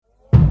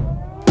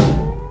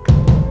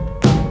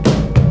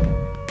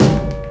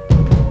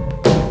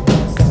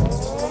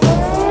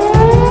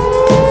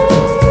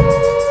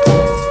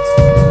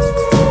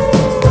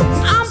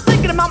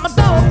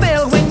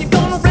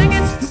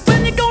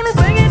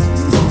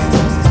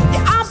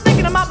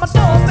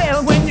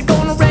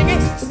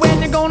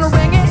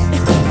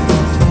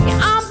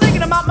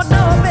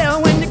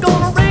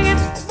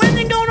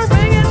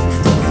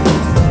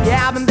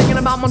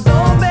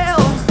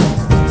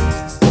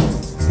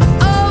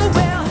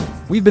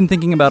We've been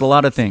thinking about a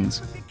lot of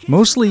things,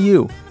 mostly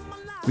you.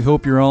 We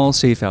hope you're all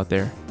safe out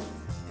there.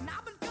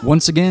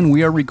 Once again,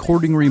 we are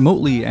recording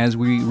remotely as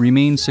we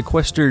remain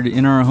sequestered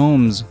in our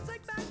homes.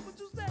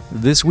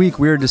 This week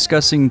we are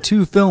discussing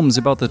two films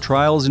about the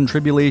trials and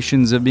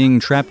tribulations of being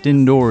trapped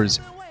indoors,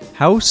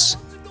 House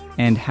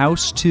and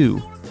House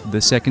 2, The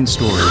Second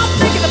Story.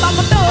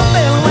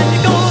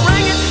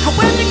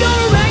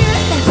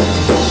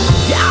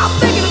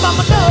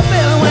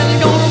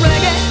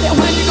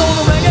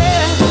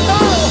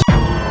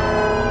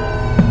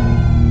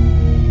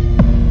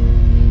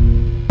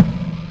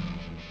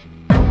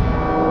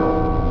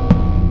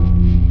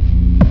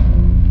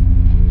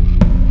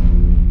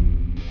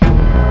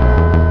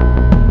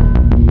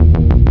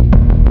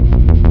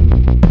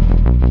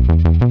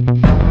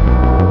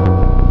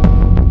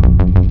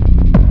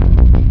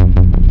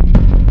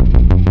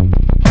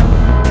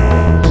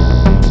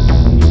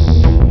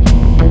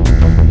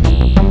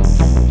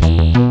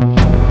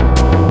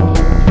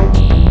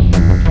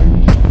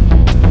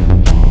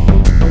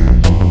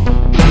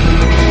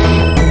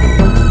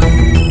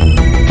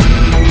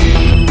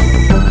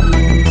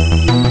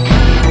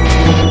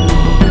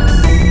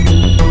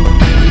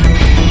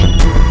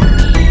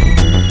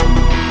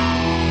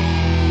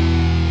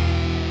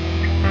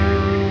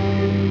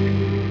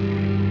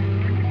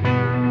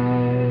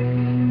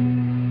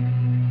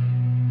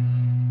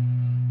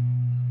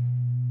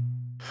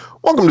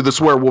 Welcome to the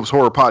Swearwolves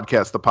Horror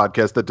Podcast, the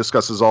podcast that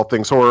discusses all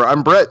things horror.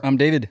 I'm Brett. I'm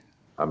David.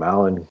 I'm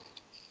Alan.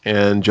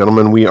 And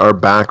gentlemen, we are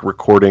back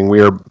recording.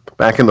 We are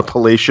back in the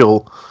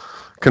palatial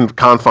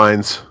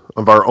confines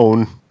of our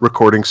own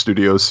recording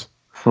studios,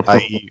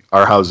 i.e.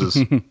 our houses.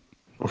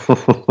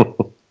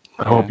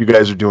 I hope you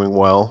guys are doing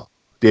well.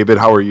 David,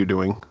 how are you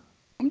doing?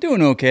 I'm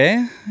doing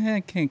okay. Yeah,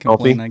 I can't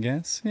complain, I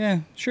guess. Yeah,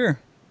 sure.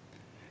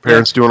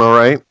 Parents doing all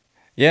right?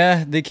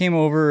 Yeah, they came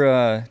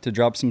over to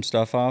drop some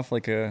stuff off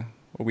like a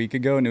week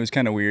ago, and it was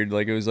kind of weird.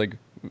 Like, it was like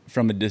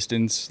from a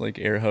distance, like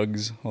air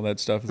hugs, all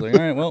that stuff. It's like, all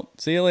right, well,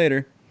 see you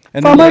later.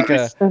 And then like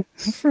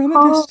from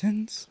a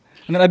distance.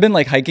 And then I've been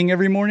like hiking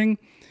every morning,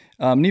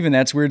 and even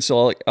that's weird.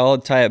 So I'll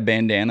tie a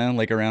bandana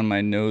like around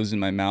my nose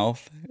and my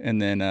mouth,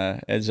 and then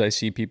as I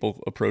see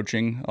people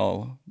approaching,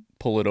 I'll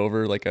pull it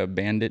over like a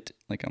bandit,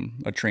 like I'm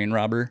a train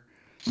robber.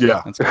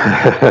 Yeah. That's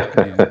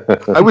yeah.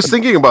 I was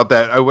thinking about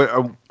that.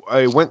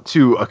 I went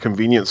to a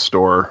convenience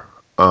store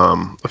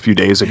a few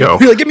days ago.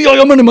 You're like, give me all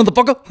your money,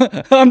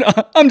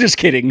 motherfucker. I'm just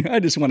kidding.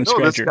 I just want to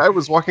scratch this guy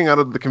was walking out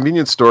of the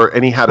convenience store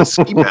and he had a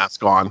ski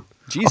mask on.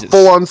 Jesus. A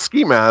full-on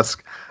ski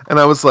mask. And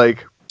I was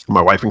like,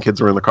 my wife and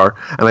kids were in the car.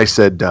 And I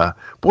said,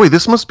 boy,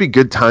 this must be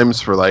good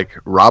times for like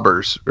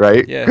robbers,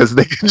 right? Yeah. Because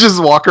they can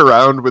just walk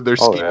around with their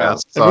ski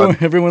masks on.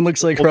 Everyone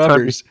looks like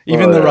robbers.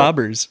 Even the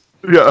robbers.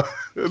 Yeah.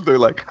 They're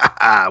like,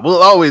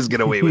 we'll always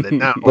get away with it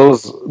now.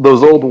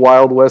 Those old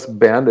Wild West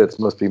bandits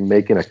must be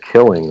making a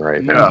killing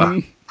right now.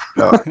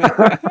 Yeah.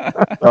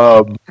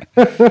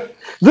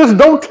 Just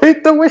don't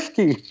take the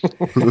whiskey.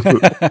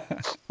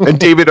 And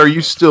David, are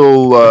you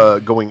still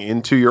going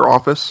into your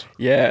office?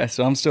 Yeah,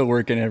 so I'm still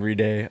working every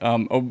day.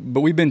 But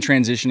we've been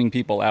transitioning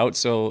people out,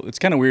 so it's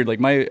kind of weird.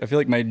 Like I feel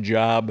like my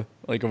job,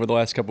 like over the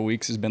last couple of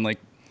weeks, has been like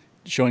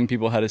showing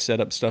people how to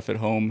set up stuff at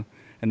home,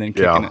 and then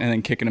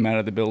kicking them out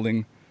of the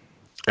building.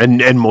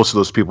 And most of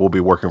those people will be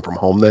working from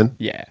home then?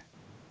 Yeah.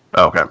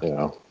 Okay.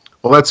 Yeah.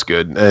 Well, that's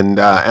good. And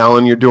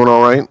Alan, you're doing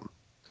all right?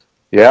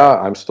 Yeah,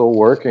 I'm still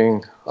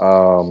working.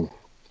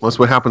 That's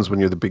what happens when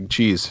you're the big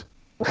cheese.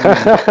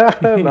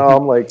 No,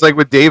 I'm like... It's like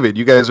with David.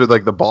 You guys are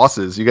like the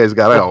bosses. You guys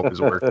got to always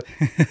work.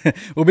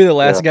 We'll be the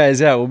last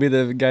guys out. We'll be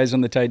the guys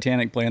on the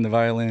Titanic playing the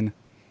violin.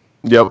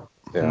 Yep.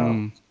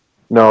 Yeah.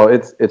 No,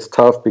 it's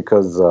tough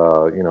because,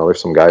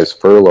 there's some guys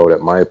furloughed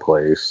at my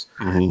place.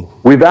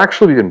 Mm-hmm. We've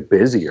actually been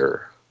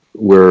busier.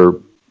 We're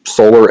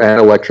solar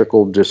and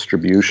electrical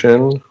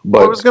distribution,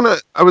 but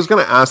I was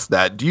gonna ask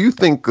that. Do you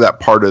think that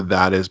part of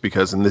that is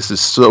because, and this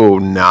is so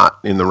not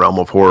in the realm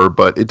of horror,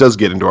 but it does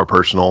get into our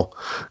personal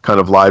kind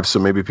of lives, so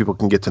maybe people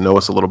can get to know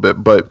us a little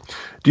bit. But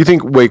do you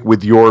think, like,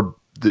 with your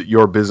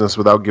business,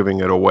 without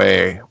giving it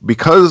away,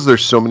 because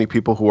there's so many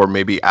people who are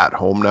maybe at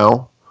home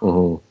now,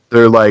 mm-hmm.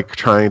 they're like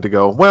trying to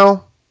go,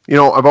 well,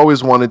 I've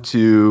always wanted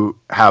to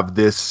have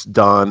this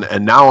done,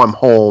 and now I'm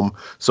home,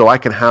 so I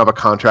can have a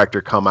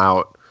contractor come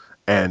out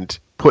and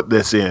put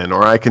this in,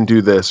 or I can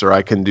do this, or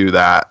I can do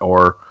that,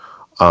 or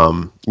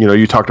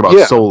you talked about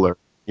solar.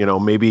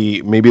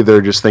 Maybe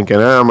they're just thinking,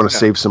 I'm going to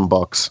save some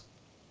bucks.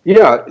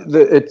 Yeah,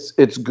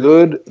 it's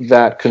good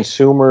that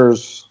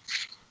consumers,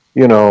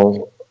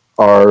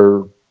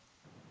 are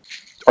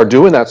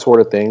doing that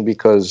sort of thing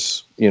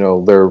because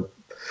they're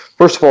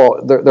first of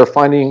all they're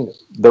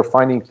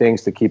finding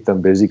things to keep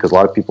them busy because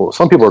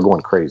some people are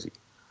going crazy,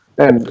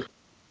 and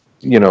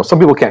some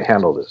people can't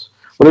handle this,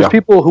 but there's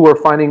people who are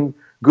finding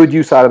good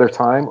use out of their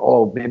time.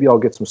 Oh, maybe I'll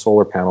get some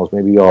solar panels.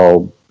 Maybe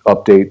I'll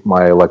update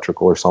my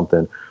electrical or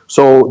something.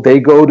 So they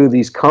go to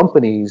these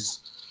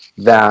companies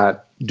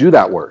that do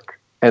that work.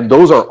 And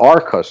those are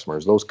our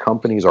customers. Those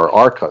companies are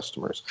our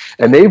customers.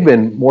 And they've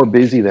been more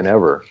busy than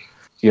ever.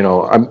 you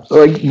know, I'm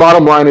like,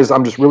 bottom line is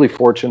I'm just really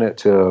fortunate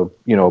to,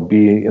 you know,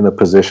 be in the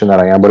position that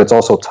I am, but it's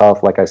also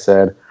tough. Like I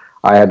said,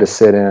 I had to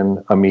sit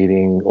in a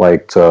meeting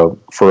like to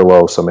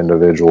furlough some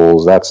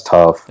individuals. That's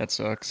tough. That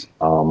sucks.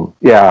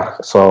 Yeah.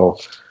 So,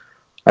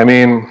 I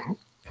mean,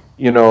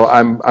 you know,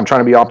 I'm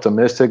trying to be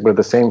optimistic, but at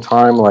the same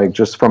time, like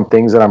just from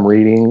things that I'm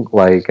reading,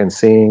 like and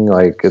seeing,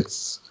 like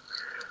it's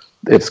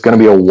going to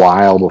be a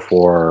while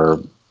before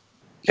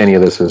any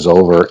of this is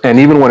over. And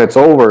even when it's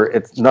over,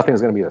 it's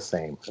nothing's going to be the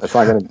same. It's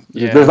not going to.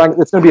 Yeah.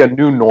 It's going to be a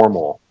new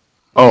normal.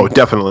 Oh,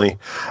 definitely.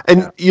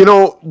 And you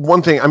know,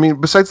 one thing, I mean,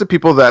 besides the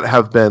people that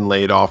have been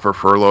laid off or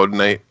furloughed,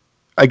 and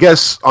I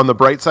guess on the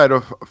bright side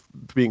of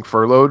being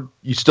furloughed,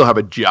 you still have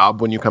a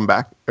job when you come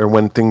back, or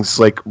when things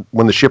like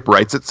when the ship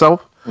rights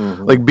itself.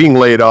 Mm-hmm. Like being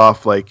laid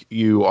off, like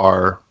you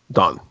are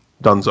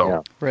donezo.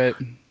 Yeah. Right.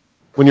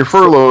 When you're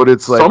furloughed,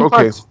 it's like,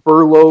 Sometimes okay,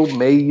 furlough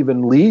may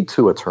even lead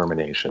to a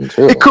termination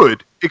too. it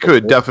could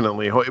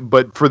definitely,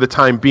 but for the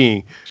time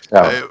being,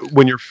 Yeah.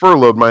 when you're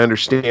furloughed, my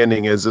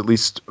understanding is, at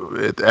least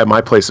at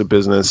my place of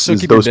business, Still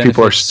is keep your those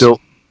people benefits.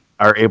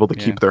 are able to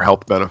keep their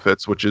health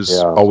benefits, which is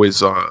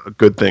always a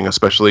good thing,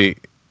 especially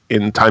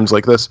in times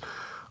like this.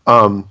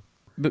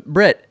 But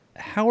Brett,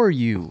 how are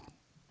you?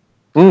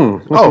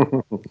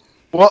 Oh,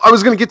 well, I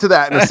was going to get to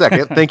that in a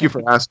second. Thank you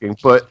for asking.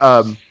 But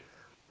what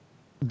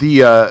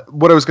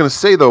I was going to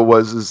say though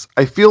is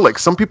I feel like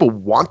some people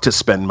want to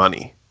spend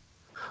money.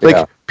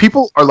 Like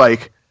people are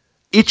like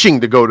itching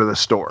to go to the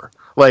store.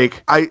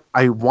 Like I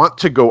want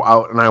to go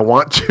out and I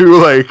want to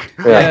like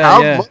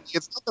have money.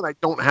 It's not that I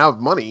don't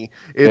have money.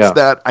 It's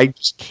that I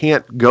just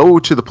can't go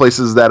to the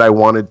places that I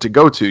wanted to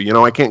go to. You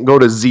know, I can't go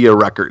to Zia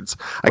Records.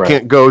 I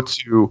can't go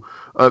to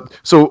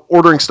so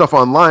ordering stuff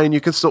online,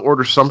 you can still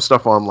order some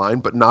stuff online,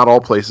 but not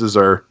all places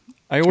are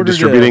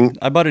distributing.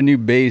 I bought a new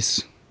bass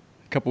a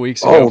couple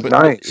weeks ago. But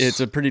nice. It's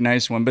a pretty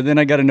nice one. But then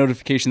I got a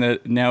notification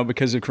that now,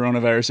 because of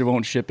coronavirus, it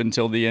won't ship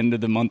until the end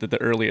of the month at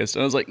the earliest.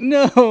 I was like,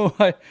 no,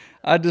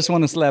 I just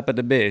want to slap at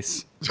the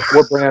bass.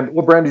 What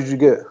brand did you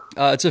get?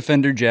 It's a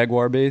Fender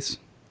Jaguar bass.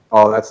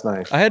 Oh, that's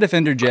nice. I had a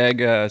Fender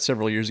Jag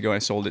several years ago. I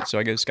sold it, so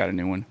I just got a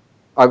new one.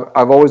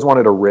 I've always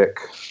wanted a Rick.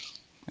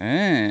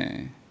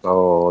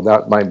 So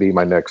that might be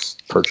my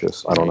next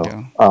purchase. I don't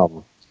know.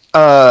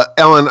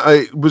 Ellen,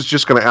 I was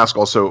just going to ask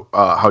also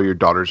how your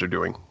daughters are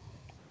doing.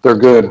 They're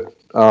good.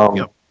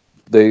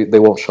 They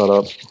won't shut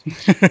up.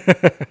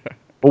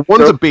 Well,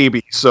 one's a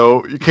baby,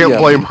 so you can't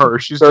blame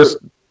her.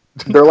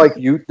 They're like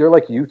you. They're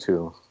like you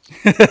two.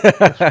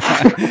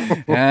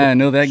 I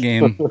know that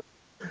game.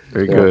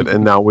 Very good.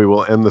 And now we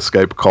will end the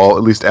Skype call,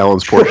 at least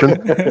Alan's portion.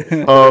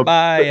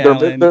 Bye,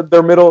 Alan.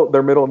 Their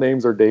middle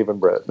names are Dave and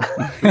Brett.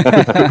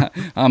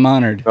 I'm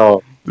honored.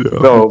 No,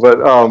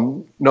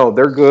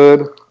 they're good.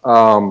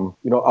 You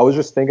know, I was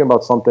just thinking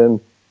about something,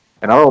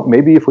 and I don't know,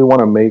 maybe if we want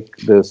to make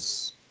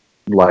this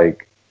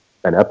like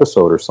an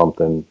episode or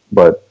something,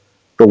 but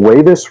the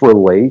way this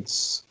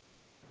relates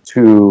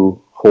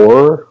to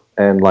horror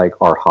and like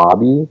our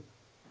hobby,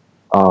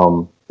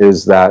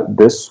 is that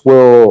this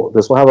will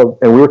have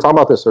and we were talking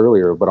about this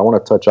earlier, but I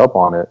want to touch up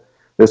on it.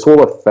 This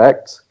will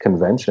affect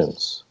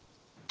conventions.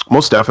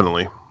 Most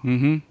definitely.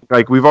 Mm-hmm.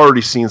 Like we've already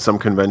seen some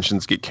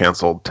conventions get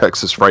canceled.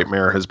 Texas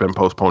Frightmare has been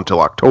postponed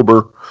till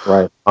October.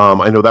 Right.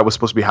 I know that was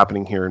supposed to be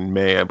happening here in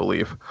May, I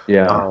believe.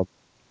 Yeah.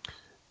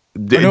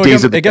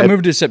 It got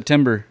moved to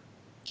September.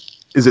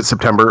 Is it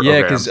September?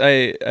 Yeah, because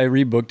I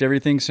rebooked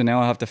everything, so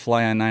now I'll have to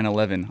fly on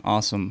 9/11.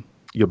 Awesome.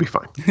 You'll be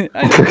fine.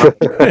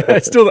 I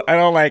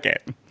don't like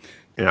it.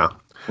 Yeah.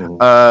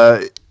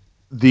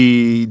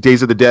 The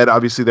Days of the Dead,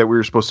 obviously, that we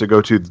were supposed to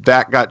go to,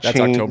 that got changed.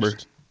 That's October.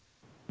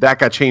 That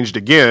got changed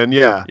again.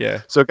 Yeah.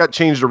 Yeah. So it got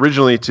changed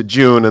originally to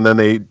June, and then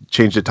they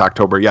changed it to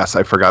October. Yes,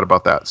 I forgot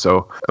about that.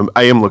 So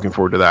I am looking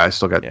forward to that. I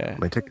still got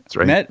my tickets,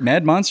 right?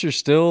 Mad Monster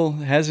still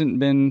hasn't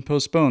been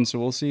postponed, so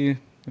we'll see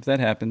if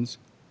that happens.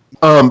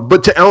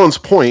 But to Alan's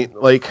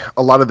point, like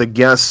a lot of the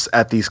guests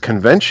at these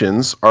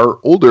conventions are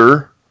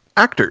older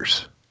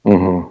actors.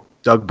 Mm-hmm.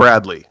 Doug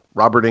Bradley,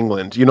 Robert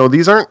Englund. You know,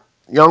 these aren't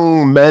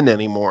young men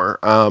anymore.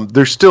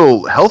 They're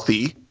still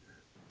healthy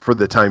for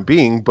the time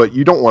being, but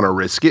you don't want to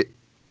risk it.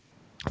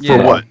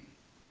 For what?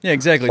 Yeah,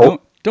 exactly.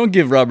 Don't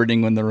give Robert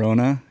Englund the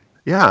Rona.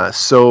 Yeah,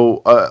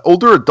 so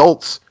older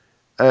adults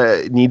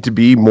need to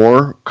be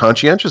more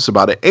conscientious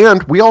about it.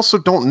 And we also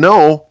don't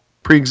know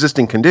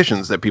pre-existing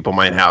conditions that people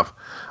might have.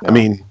 Yeah. I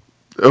mean,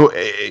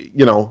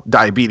 you know,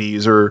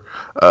 diabetes or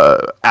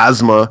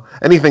asthma,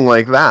 anything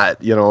like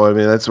that. You know, I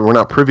mean, we're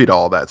not privy to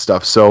all that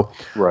stuff. So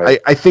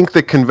I think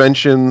the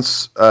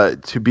conventions,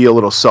 to be a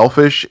little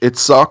selfish, it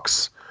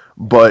sucks,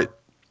 but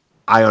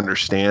I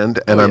understand,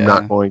 and I'm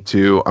not going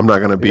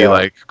to be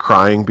like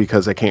crying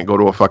because I can't go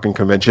to a fucking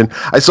convention.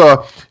 I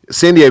saw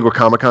San Diego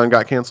Comic-Con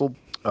got canceled.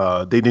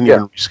 They didn't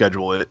even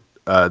reschedule it.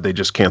 They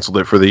just canceled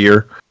it for the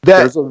year.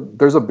 There's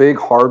a big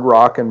hard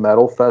rock and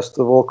metal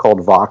festival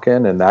called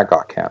Wacken, and that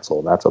got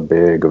canceled. That's a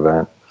big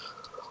event.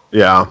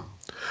 Yeah.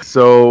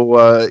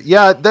 So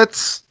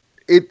that's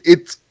it.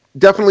 It's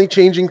definitely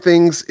changing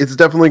things. It's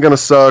definitely going to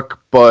suck,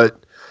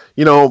 but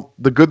you know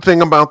the good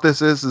thing about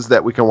this is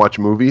that we can watch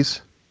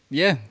movies.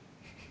 Yeah.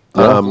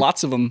 Yeah.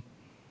 Lots of them.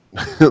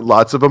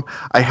 Lots of them.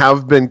 I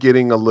have been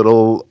getting a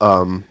little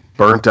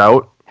burnt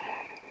out.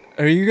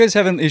 Are you guys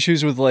having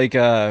issues with like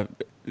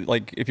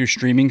if you're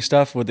streaming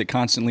stuff with it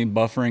constantly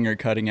buffering or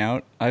cutting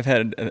out? I've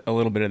had a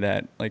little bit of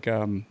that. Like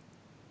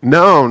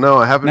No,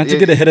 I haven't. not to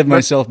get ahead of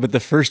myself, but the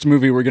first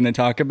movie we're going to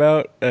talk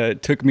about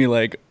took me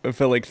it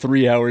felt like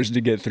 3 hours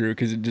to get through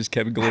because it just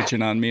kept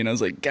glitching on me, and I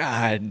was like,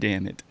 God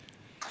damn it.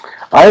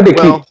 I had to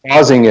keep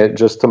pausing it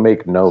just to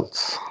make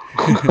notes.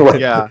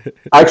 Yeah.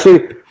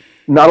 Actually,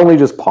 not only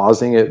just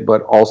pausing it,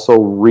 but also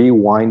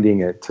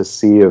rewinding it to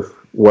see if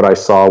what I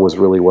saw was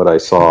really what I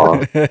saw.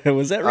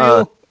 Was that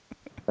real?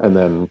 And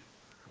then...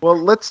 Well,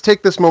 let's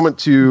take this moment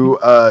to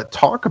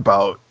talk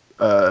about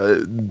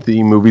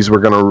the movies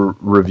we're going to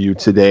review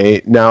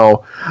today.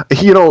 Now,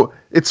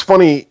 it's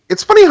funny.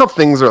 It's funny how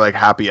things are like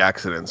happy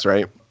accidents,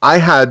 right? I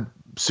had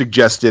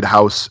suggested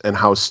House and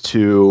House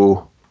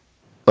 2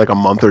 like a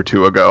month and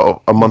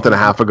a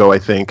half ago, I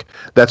think.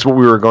 That's what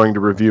we were going to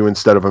review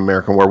instead of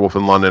American Werewolf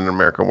in London and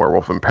American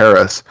Werewolf in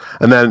Paris.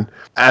 And then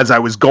as I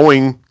was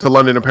going to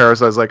London and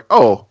Paris, I was like,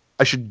 oh,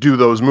 I should do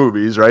those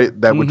movies, right?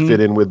 That would fit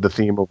in with the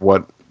theme of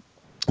what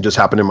just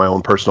happened in my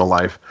own personal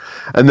life.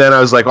 And then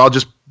I was like, I'll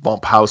just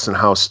bump House and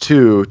House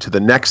 2 to the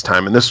next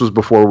time. And this was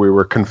before we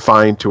were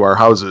confined to our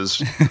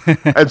houses.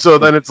 And so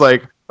then it's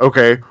like,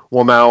 okay,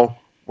 well now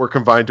we're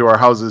confined to our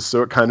houses,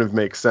 so it kind of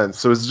makes sense.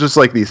 So it's just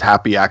like these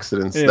happy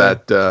accidents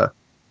that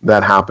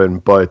happen.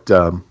 But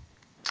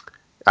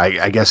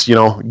I guess,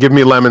 give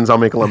me lemons, I'll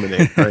make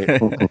lemonade, right?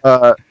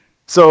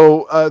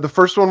 So the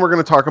first one we're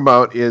going to talk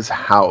about is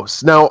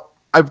House. Now,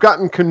 I've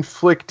gotten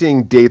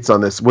conflicting dates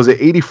on this. Was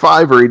it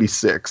 85 or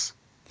 86?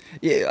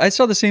 Yeah, I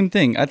saw the same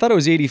thing. I thought it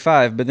was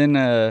 85, but then,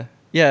 I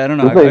don't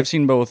know. I've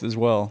seen both as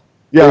well.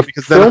 Yeah,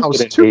 because then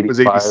House 2 was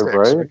 86,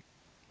 right?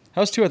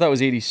 House 2 I thought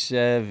was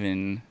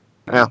 87.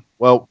 Yeah,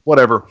 well,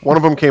 whatever. One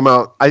of them came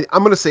out. I'm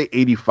going to say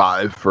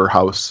 85 for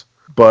House.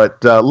 But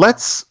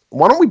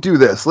why don't we do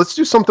this? Let's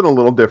do something a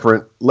little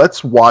different.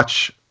 Let's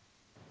watch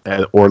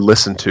or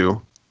listen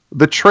to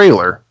the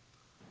trailer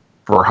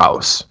for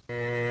House.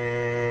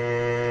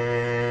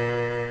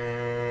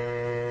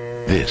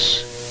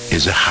 This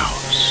is a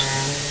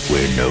house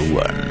where no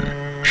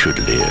one should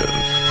live.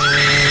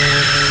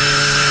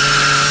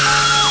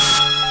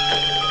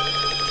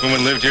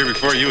 Woman lived here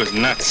before you was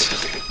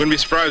nuts. Wouldn't be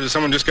surprised if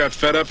someone just got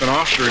fed up and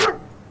off her.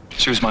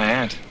 She was my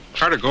aunt.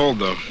 Heart of gold,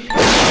 though.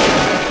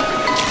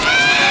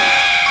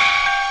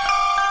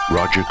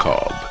 Roger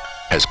Cobb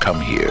has come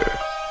here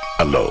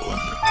alone.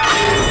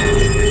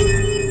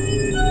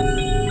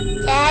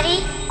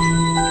 Daddy?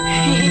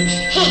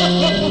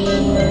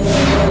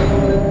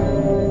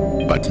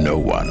 But no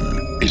one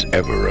is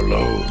ever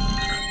alone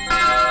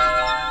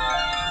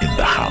in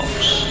the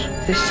house.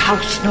 This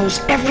house knows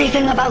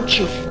everything about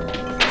you.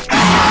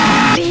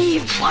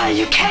 Leave while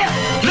you can.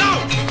 No!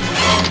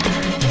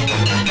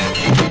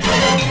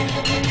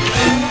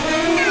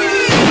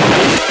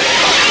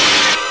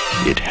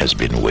 It has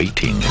been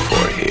waiting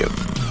for him.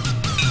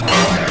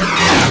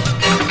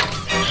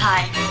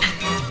 Hi.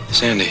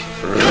 Sandy.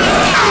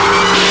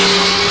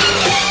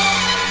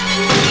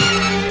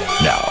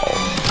 Now,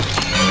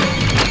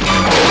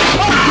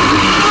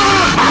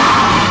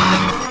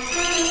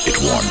 it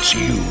wants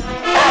you.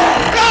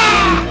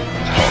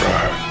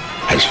 Horror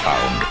has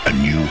found a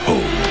new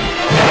home.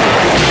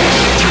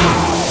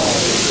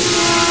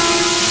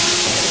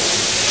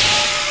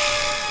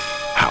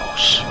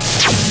 House.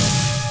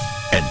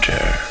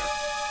 Enter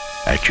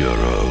at your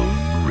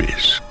own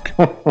risk.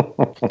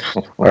 All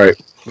right.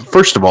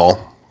 First of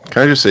all,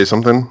 can I just say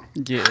something?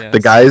 Yeah. The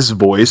guy's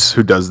voice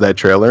who does that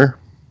trailer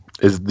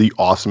is the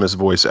awesomest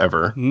voice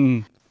ever.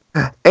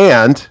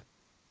 And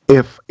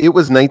if it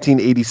was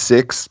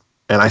 1986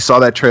 and I saw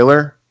that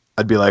trailer,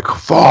 I'd be like,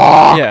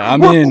 fuck! Yeah,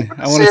 I'm in.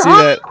 I want to see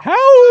that.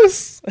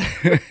 House!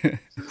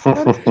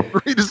 That's the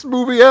greatest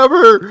movie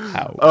ever!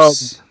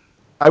 House.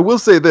 I will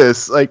say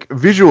this, like,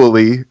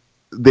 visually,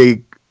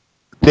 they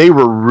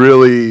were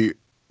really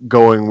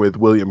going with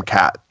William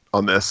Catt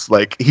on this.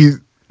 Like,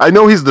 I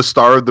know he's the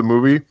star of the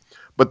movie,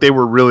 but they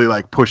were really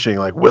like pushing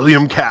like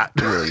William Catt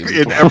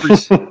in every.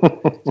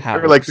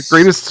 They're like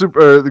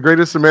the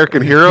greatest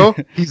American hero.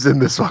 He's in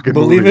this fucking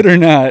movie. Believe it or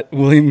not,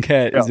 William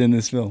Catt is in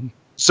this film.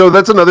 So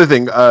that's another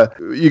thing.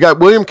 You got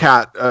William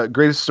Catt,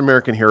 greatest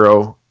American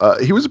hero.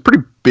 He was a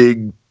pretty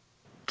big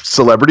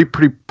celebrity,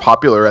 pretty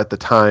popular at the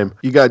time.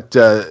 You got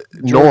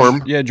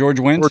Norm. Yeah, George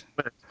Wendt.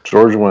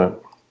 George Wendt.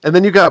 And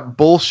then you got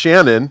Bull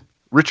Shannon,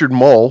 Richard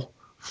Mull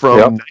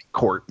from Night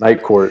Court.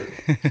 Night Court.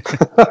 You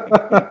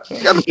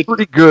got a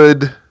pretty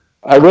good.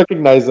 I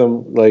recognize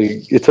him.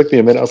 Like, it took me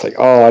a minute. I was like,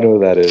 oh, I know who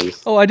that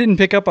is. Oh, I didn't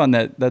pick up on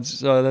that.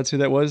 That's who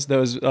that was. That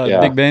was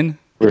Big Ben.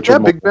 Richard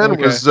Mull. Big Ben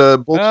was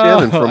Bull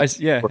Shannon from. I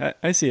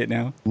see it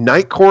now.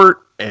 Night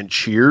Court and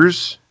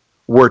Cheers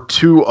were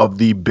two of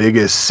the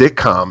biggest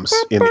sitcoms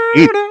in the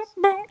 80s.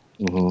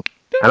 Mm-hmm.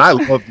 And I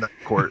love Night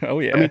Court. Oh,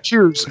 yeah. I mean,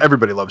 Cheers,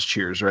 everybody loves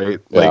Cheers, right?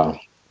 Yeah.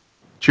 Like,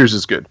 Cheers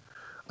is good.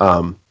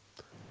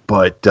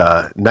 But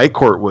Night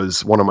Court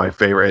was one of my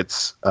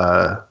favorites.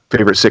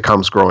 favorite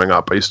sitcoms growing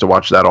up. I used to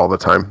watch that all the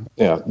time.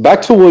 Yeah.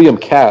 Back to William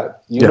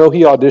Catt. You Yeah. know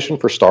he auditioned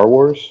for Star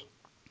Wars?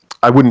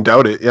 I wouldn't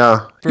doubt it.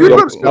 Yeah, For He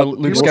Luke was- He Luke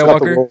almost got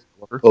the Skywalker. role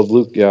Of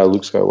Luke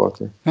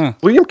Skywalker.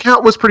 William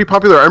Catt was pretty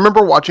popular. I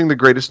remember watching The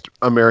Greatest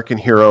American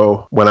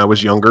Hero when I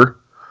was younger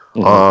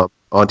on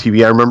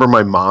TV. I remember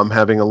my mom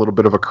having a little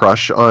bit of a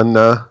crush on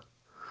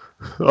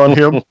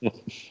him,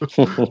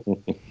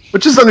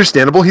 which is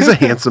understandable. He's a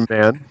handsome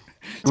man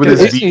with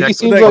his He V-neck.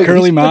 seems that like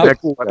curly he's mop. a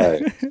cool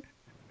guy.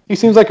 He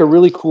seems like a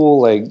really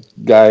cool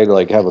guy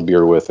to have a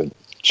beer with and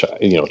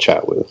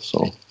chat with.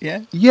 So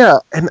Yeah. Yeah,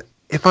 and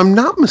if I'm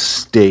not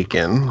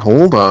mistaken,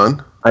 hold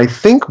on. I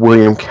think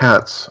William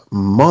Catt's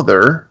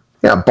mother,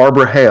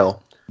 Barbara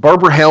Hale.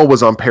 Barbara Hale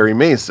was on Perry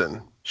Mason.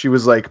 She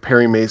was like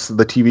Perry Mason,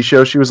 the TV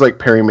show. She was like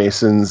Perry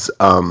Mason's.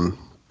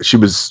 She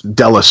was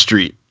Della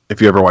Street. If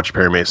you ever watched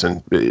Perry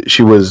Mason,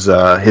 she was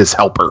his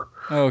helper.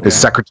 Oh, okay. His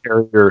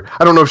secretary, or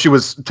I don't know if she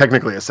was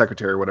technically a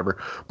secretary or whatever.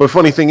 But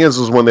funny thing is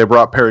when they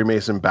brought Perry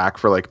Mason back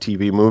for like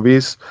TV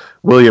movies,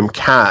 William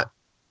Catt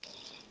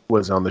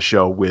was on the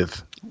show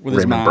with With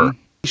his Raymond mom. Burr.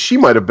 She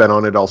might have been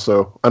on it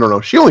also. I don't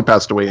know. She only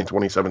passed away in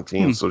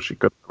 2017, so she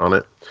could have been on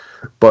it.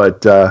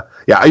 But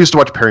I used to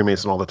watch Perry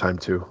Mason all the time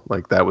too.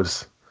 Like that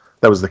was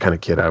the kind of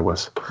kid I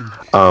was.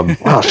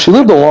 wow, she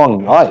lived a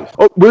long life.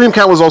 Oh, William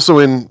Catt was also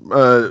in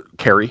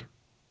Carrie.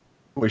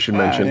 We should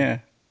mention. Yeah.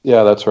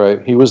 Yeah, that's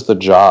right. He was the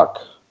jock.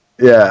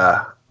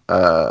 Yeah,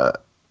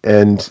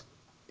 and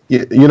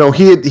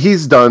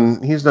he's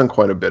done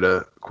quite a bit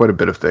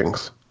of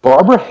things.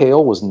 Barbara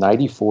Hale was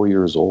 94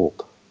 years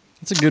old.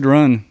 That's a good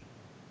run.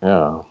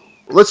 Yeah.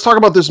 Let's talk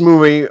about this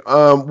movie.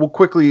 We'll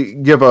quickly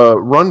give a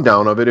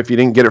rundown of it if you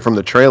didn't get it from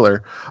the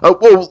trailer.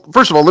 Well,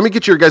 first of all, let me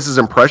get your guys'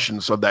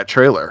 impressions of that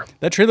trailer.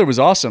 That trailer was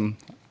awesome.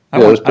 It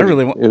was pretty I'm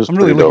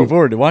really dope. looking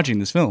forward to watching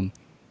this film.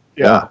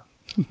 Yeah.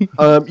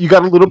 You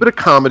got a little bit of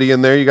comedy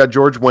in there. You got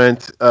George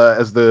Wendt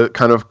as the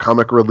kind of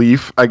comic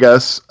relief, I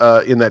guess,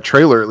 in that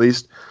trailer at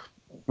least,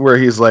 where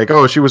he's like,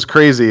 "Oh, she was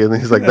crazy," and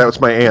he's like, "That was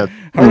my aunt."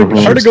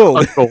 Heart of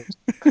gold.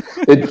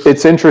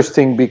 It's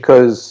interesting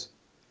because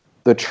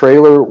the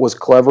trailer was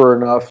clever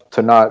enough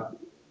to not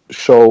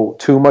show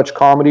too much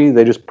comedy.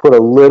 They just put a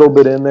little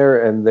bit in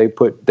there, and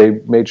they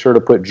made sure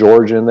to put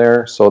George in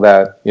there so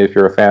that if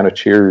you're a fan of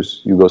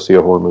Cheers, you go see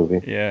a horror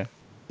movie. Yeah.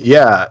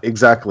 Yeah,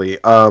 exactly.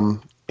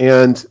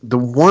 And the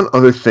one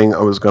other thing I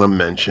was going to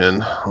mention,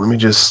 let me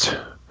just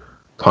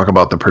talk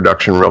about the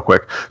production real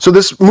quick. So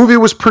this movie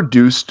was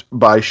produced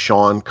by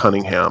Sean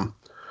Cunningham,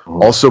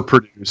 also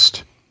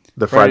produced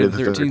the Friday the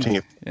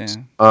 13th.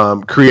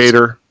 Yeah.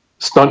 Creator.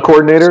 Stunt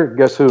coordinator,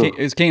 guess who? It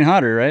was Kane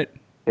Hodder, right?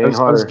 Kane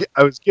Hodder.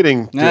 I was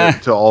getting Ah.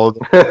 to all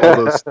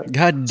those.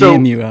 God So-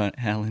 damn you,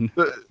 Alan.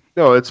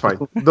 No, it's fine.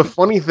 The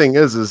funny thing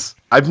is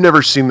I've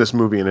never seen this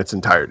movie in its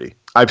entirety.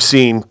 I've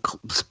seen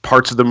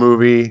parts of the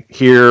movie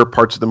here,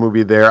 parts of the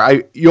movie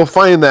there. You'll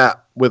find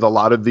that with a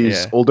lot of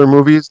these older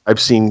movies, I've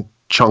seen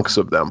chunks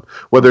of them,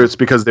 whether it's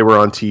because they were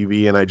on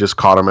TV and I just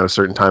caught them at a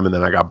certain time and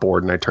then I got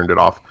bored and I turned it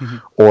off,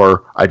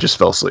 or I just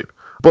fell asleep.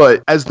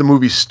 But as the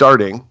movie's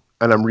starting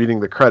and I'm reading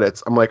the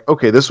credits, I'm like,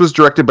 okay, this was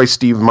directed by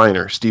Steve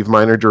Miner. Steve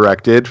Miner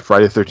directed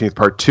Friday the 13th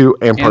Part 2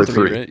 and Part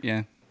 3. Right?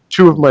 Yeah.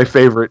 Two of my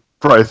favorite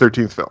Friday the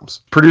 13th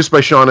films. Produced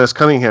by Sean S.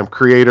 Cunningham,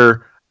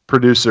 creator,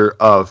 producer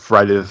of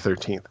Friday the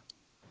 13th.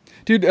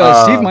 Dude,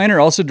 Steve Miner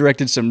also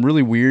directed some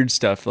really weird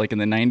stuff, like in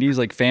the 90s,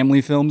 like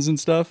family films and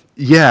stuff.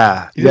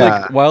 Yeah, He did,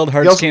 like, Wild He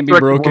Hearts also Can't Be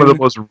directed Broken. One of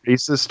the most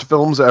racist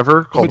films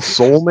ever called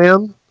Soul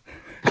Man.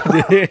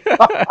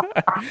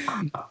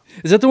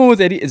 Is that the one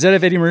with Eddie? Is that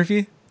of Eddie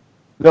Murphy?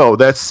 No,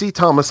 that's C.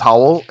 Thomas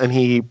Howell, and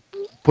he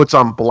puts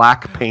on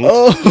black paint.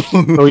 Oh,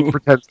 So he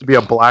pretends to be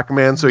a black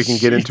man so he can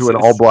get into an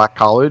Jesus. all-black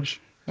college.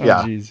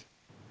 Yeah, jeez.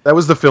 that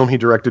was the film he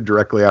directed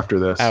directly after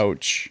this.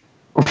 Ouch.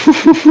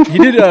 He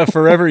did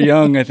Forever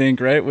Young, I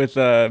think, right, with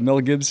Mel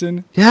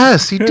Gibson.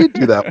 Yes, he did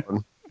do that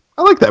one.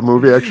 I like that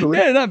movie, actually.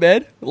 Yeah, not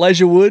bad.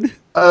 Elijah Wood.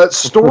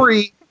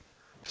 Story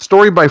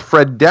by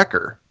Fred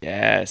Decker,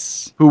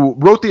 Yes. who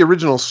wrote the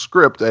original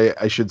script,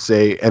 I should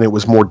say, and it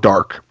was more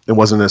dark. It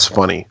wasn't as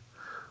funny.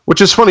 Which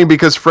is funny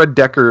because Fred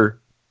Decker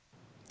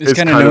It's is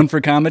kind of known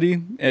for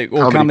comedy,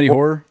 or comedy horror.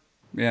 horror.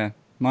 Yeah.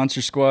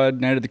 Monster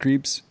Squad, Night of the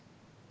Creeps.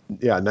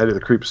 Yeah, Night of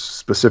the Creeps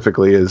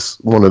specifically is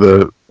one of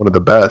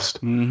the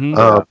best.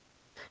 Mm-hmm.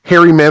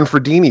 Harry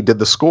Manfredini did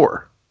the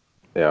score.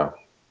 Yeah.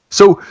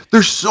 So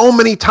there's so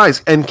many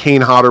ties, and Kane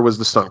Hodder was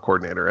the stunt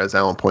coordinator, as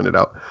Alan pointed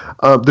out.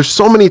 There's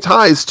so many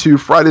ties to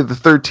Friday the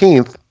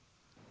 13th.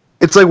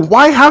 It's like,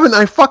 why haven't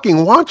I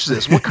fucking watched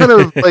this? What kind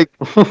of like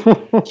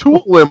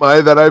tool am I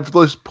that I've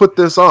just put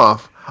this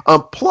off?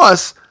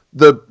 Plus,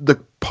 the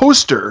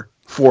poster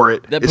for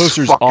it That is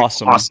poster's fucking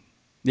awesome.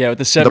 Yeah, with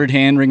the severed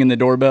hand ringing the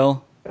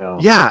doorbell.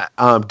 Yeah,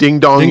 Ding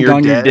Dong, Ding You're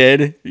Dong, Dead. You're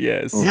Dead.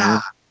 Yes. Yeah,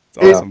 It's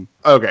awesome.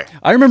 Okay.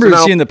 I remember So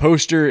now- seeing the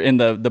poster in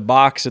the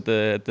box at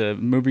the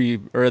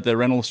movie or at the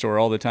rental store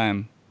all the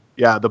time.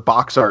 Yeah, the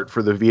box art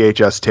for the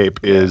VHS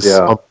tape is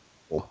Yeah.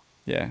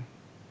 Yeah.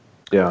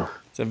 Yeah.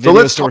 It's a video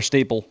let's store talk-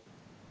 staple.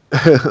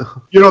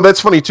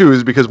 That's funny too,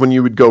 is because when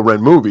you would go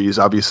rent movies,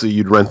 obviously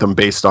you'd rent them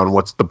based on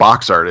what the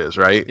box art is,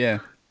 right? Yeah.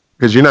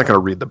 because you're not going to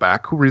read the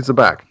back. Who reads the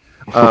back?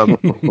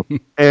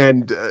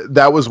 And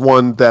that was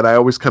one that I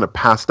always kind of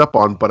passed up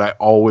on, but I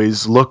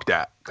always looked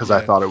at because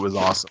I thought it was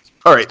awesome.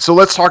 All right, so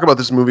let's talk about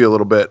this movie a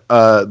little bit,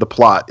 the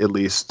plot at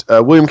least.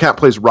 William Katt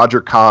plays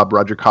Roger Cobb.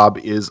 Roger Cobb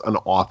is an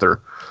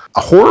author.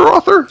 A horror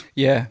author?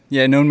 Yeah,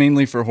 known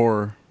mainly for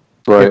horror.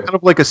 Right. Kind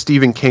of like a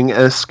Stephen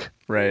King-esque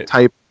Right.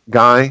 type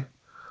guy.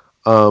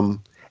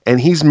 And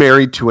he's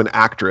married to an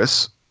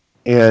actress,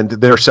 and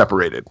they're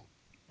separated.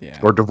 Yeah.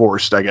 Or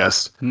divorced, I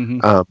guess.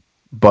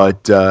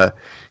 But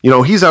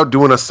he's out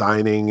doing a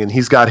signing, and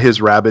he's got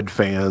his rabid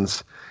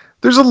fans.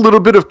 There's a little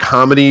bit of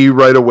comedy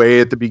right away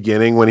at the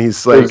beginning when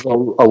he's like... There's a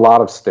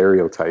lot of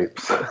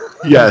stereotypes.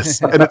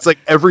 Yes, and it's like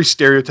every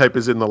stereotype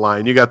is in the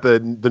line. You got the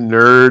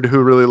nerd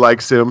who really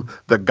likes him,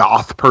 the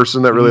goth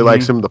person that really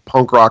likes him, the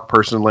punk rock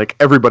person, like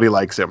everybody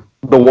likes him.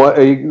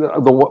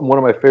 One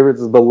of my favorites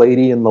is the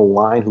lady in the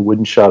line who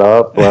wouldn't shut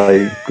up,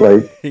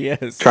 like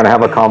Yes. trying to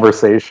have a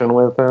conversation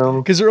with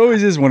him. Because there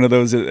always is one of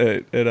those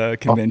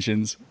at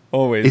conventions.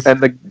 Always.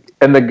 And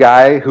the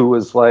guy who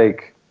was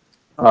like,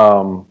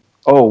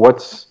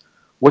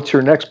 what's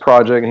your next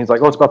project? And he's like,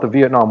 it's about the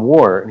Vietnam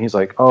War. And he's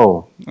like,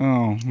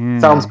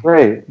 sounds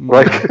great.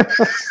 Like,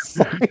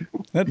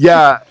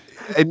 Yeah,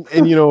 and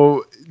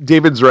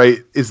David's right,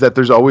 is that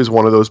there's always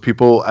one of those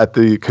people at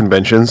the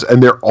conventions,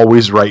 and they're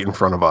always right in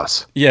front of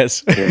us.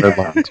 Yes.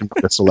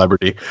 A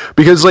celebrity,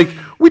 because like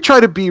we try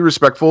to be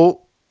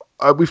respectful.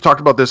 We've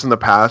talked about this in the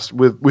past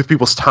with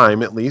people's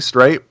time, at least,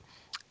 right?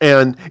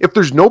 And if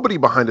there's nobody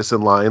behind us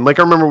in line, like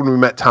I remember when we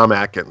met Tom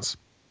Atkins,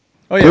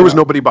 there was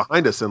nobody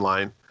behind us in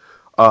line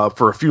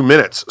for a few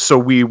minutes, so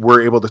we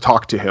were able to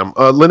talk to him.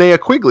 Linnea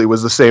Quigley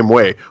was the same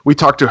way. We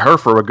talked to her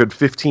for a good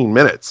 15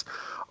 minutes.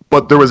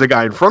 But there was a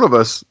guy in front of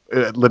us,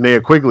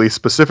 Linnea Quigley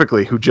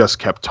specifically, who just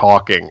kept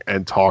talking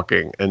and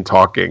talking and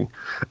talking.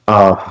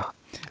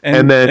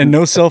 And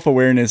no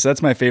self-awareness.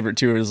 That's my favorite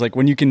too. Is like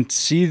when you can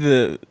see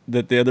that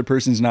the other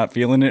person's not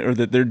feeling it, or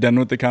that they're done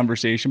with the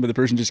conversation, but the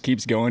person just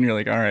keeps going. You're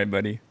like, all right,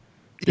 buddy.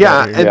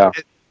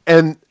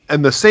 And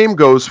the same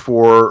goes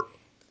for,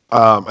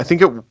 I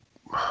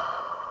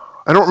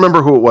don't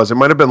remember who it was. It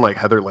might have been like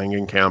Heather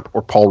Langenkamp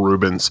or Paul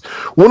Rubens.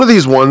 One of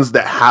these ones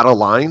that had a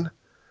line.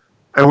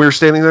 And we were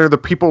standing there, the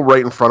people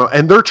right in front of,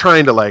 and they're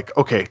trying to like,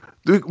 okay,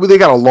 they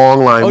got a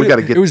long line. We got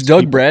to get. It was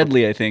Doug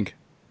Bradley, I think.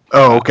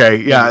 Oh, okay,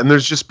 yeah. And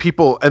there's just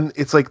people, and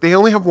it's like they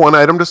only have one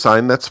item to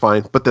sign. That's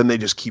fine, but then they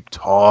just keep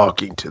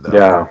talking to them.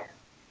 Yeah.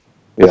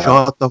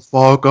 Shut the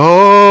fuck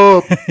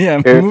up.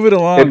 Move it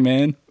along,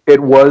 man.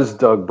 It was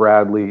Doug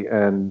Bradley,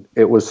 and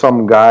it was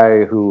some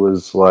guy who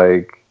was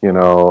like, I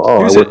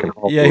work in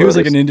Hollywood. Yeah, he was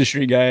like an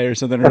industry guy or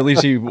something, or at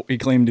least he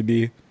claimed to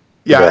be.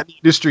 Yeah, an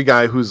industry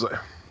guy who's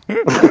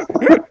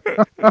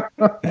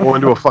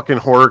going to a fucking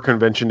horror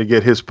convention to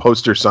get his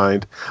poster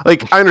signed.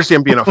 Like, I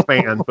understand being a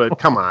fan, but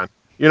come on.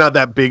 You're not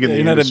that big in the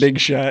industry.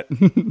 You're not a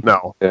big shot.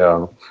 No.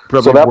 Yeah.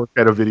 Probably work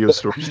at a video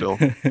store still.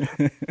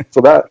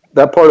 So that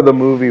part of the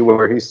movie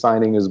where he's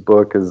signing his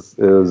book was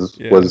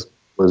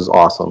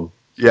awesome.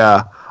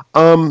 Yeah.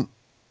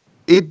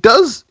 It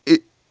does.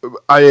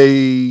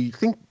 I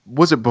think,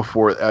 was it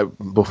before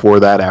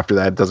that, after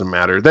that? It doesn't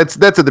matter. That's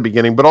at the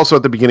beginning, but also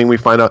at the beginning we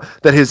find out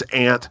that his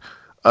aunt,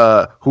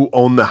 who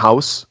owned the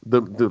house,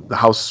 the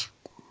house,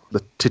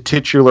 the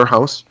titular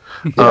house,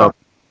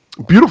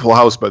 beautiful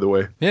house, by the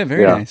way. Yeah,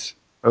 very nice.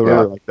 I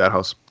really like that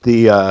house.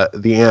 The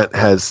aunt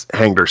has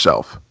hanged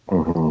herself.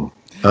 Mm-hmm.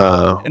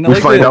 And we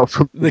find out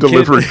from the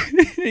delivery.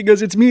 He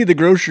goes, "It's me, the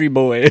grocery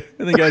boy." I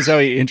think that's how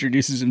he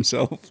introduces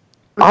himself.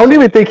 I don't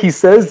even think he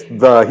says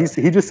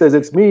he just says,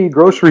 "It's me,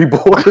 grocery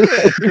boy."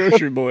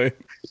 Grocery boy.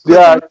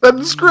 Yeah, that's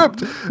the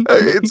script.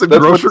 It's a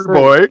grocery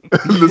boy.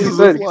 This is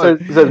he says,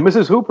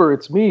 "Mrs. Hooper,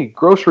 it's me,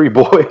 grocery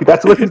boy."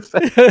 That's what he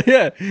says.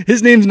 Yeah,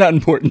 his name's not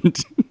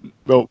important.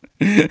 Nope.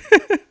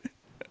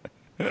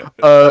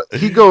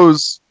 He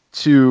goes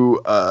to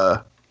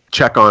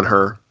check on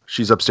her.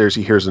 She's upstairs.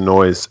 He hears a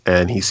noise,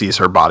 and he sees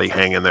her body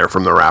hanging there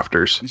from the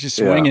rafters. She's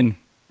swinging. Yeah.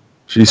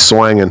 She's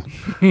swinging.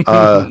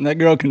 That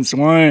girl can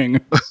swing.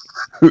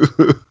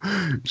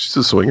 She's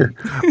a swinger.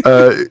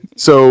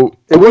 So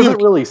it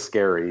wasn't really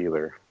scary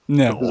either.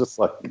 No. It was just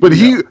like, but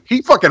he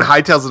fucking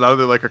hightails it out of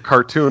there like a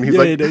cartoon. He's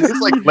like, it's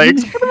like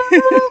legs.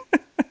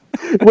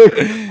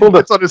 Wait, hold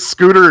on. It's on his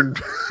scooter.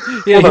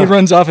 And he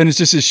runs off, and it's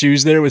just his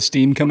shoes there with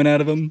steam coming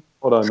out of him.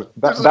 Hold on.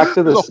 Back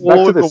to this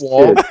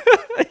kid.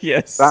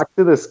 Yes. Back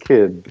to this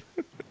kid.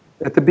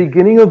 At the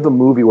beginning of the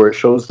movie where it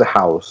shows the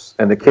house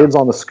and the kid's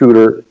on the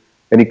scooter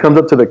and he comes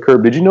up to the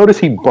curb, did you notice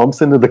he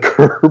bumps into the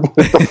curb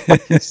with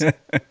the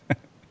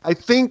I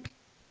think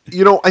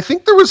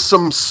there was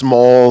some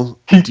small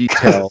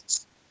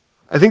details.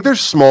 I think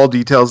there's small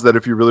details that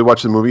if you really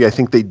watch the movie, I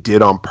think they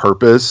did on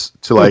purpose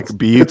to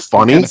be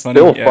funny. Funny.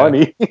 Still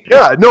funny.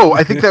 Yeah, no,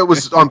 I think that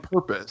was on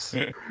purpose.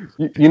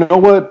 You know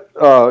what?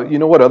 You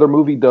know what other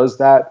movie does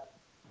that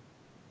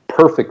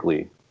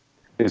perfectly?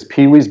 Is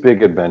Pee-wee's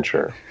Big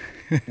Adventure.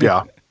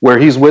 Yeah, where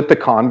he's with the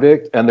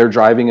convict and they're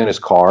driving in his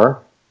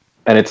car,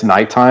 and it's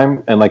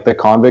nighttime, and like the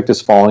convict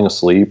is falling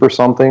asleep or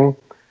something,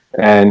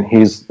 and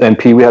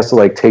Pee Wee has to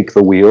like take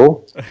the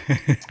wheel,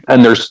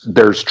 and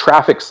there's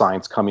traffic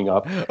signs coming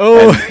up.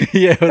 Oh,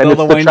 yeah, with all it's the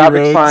the windy traffic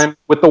roads. sign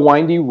with the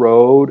windy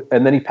road,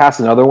 and then he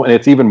passes another one, and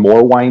it's even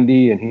more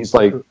windy, and he's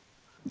like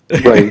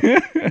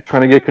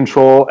trying to get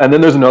control. And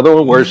then there's another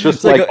one where it's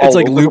just it's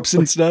like loops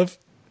and stuff.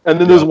 And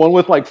then there's one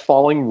with like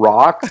falling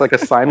rocks, like a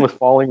sign with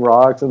falling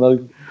rocks,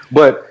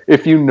 but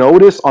if you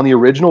notice on the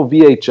original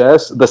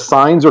VHS, the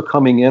signs are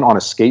coming in on a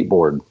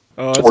skateboard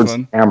towards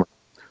the camera.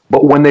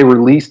 But when they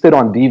released it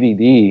on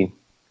DVD,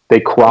 they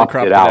cropped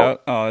it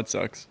out. Oh, that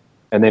sucks.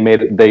 And they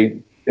made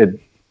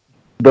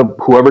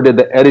whoever did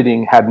the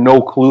editing had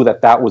no clue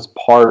that was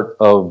part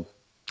of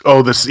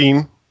the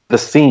scene. The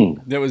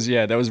scene. That was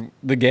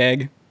the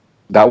gag.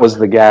 That was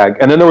the gag.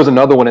 And then there was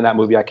another one in that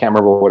movie. I can't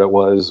remember what it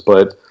was,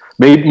 but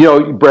maybe,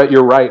 Brett,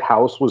 you're right.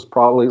 House was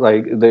probably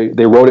like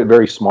they wrote it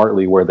very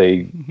smartly where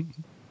they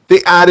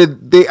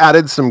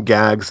added some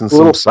gags and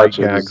some side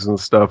gags and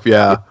stuff.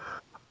 Yeah.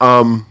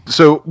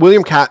 So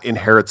William Katt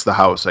inherits the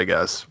house, I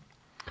guess.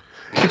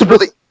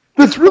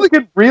 It's really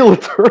good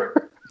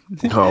realtor.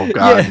 Oh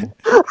God!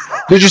 Yeah.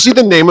 Did you see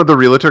the name of the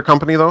realtor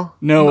company though?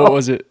 No, what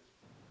was it?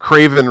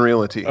 Craven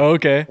Realty. Oh,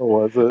 okay.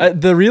 What was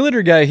it? The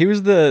realtor guy, he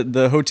was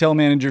the hotel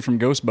manager from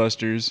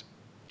Ghostbusters.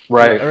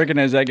 Right. I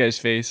recognize that guy's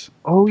face.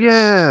 Oh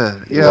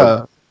yeah,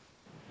 yeah.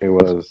 It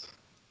was.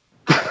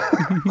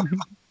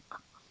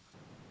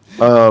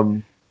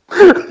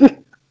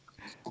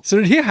 So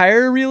did he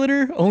hire a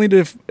realtor only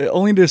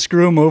to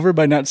screw him over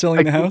by not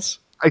selling the house?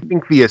 I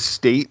think the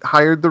estate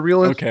hired the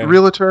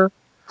realtor,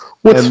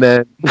 and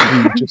then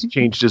he just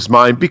changed his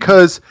mind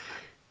because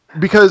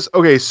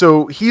okay,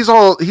 so he's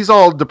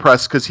all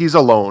depressed because he's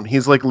alone.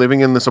 He's like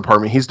living in this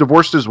apartment. He's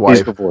divorced his wife.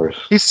 He's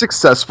divorced. He's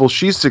successful.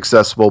 She's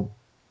successful,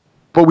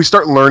 but we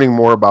start learning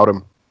more about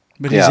him.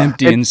 But he's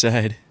empty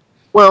inside.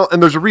 Well,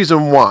 and there's a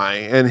reason why,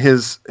 and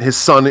his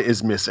son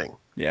is missing.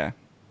 Yeah.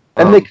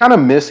 And they kind of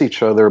miss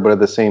each other, but at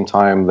the same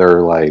time,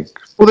 they're like...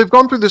 Well, they've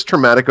gone through this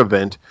traumatic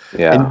event.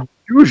 Yeah. And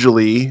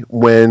usually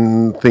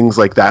when things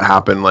like that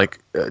happen, like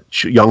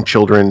young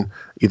children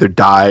either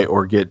die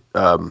or get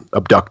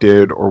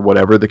abducted or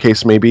whatever the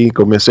case may be,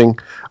 go missing,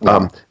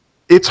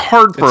 it's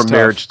hard for a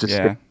marriage to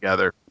stick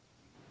together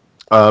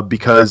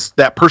because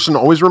that person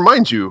always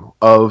reminds you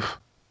of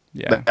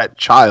that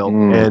child.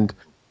 And,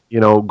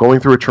 going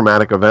through a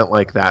traumatic event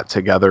like that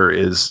together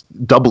is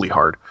doubly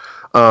hard.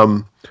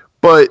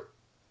 But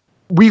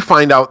we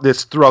find out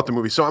this throughout the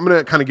movie. So I'm going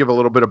to kind of give a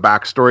little bit of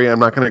backstory. I'm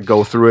not going to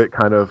go through it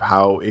kind of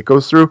how it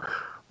goes through.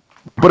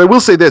 But I will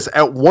say this.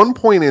 At one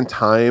point in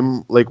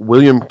time, like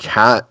William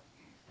Katt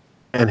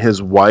and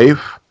his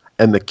wife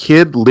and the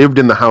kid lived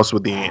in the house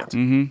with the aunt.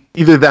 Mm-hmm.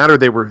 Either that or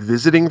they were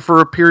visiting for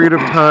a period of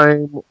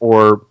time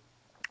or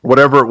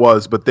whatever it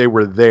was, but they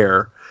were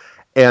there.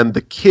 And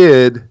the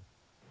kid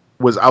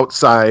was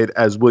outside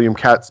as William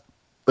Katt's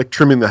like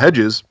trimming the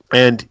hedges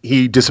and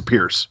he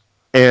disappears.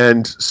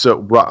 And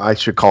so I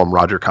should call him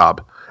Roger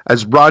Cobb.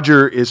 As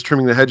Roger is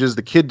trimming the hedges,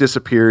 the kid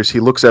disappears. He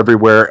looks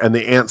everywhere, and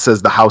the aunt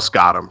says the house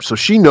got him. So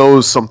she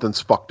knows something's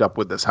fucked up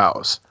with this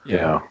house.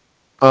 Yeah.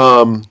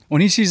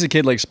 When he sees the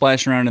kid like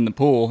splashing around in the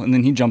pool, and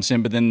then he jumps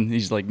in, but then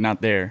he's like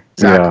not there.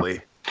 Exactly. Yeah.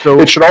 So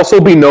it should also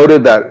be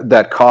noted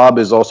that Cobb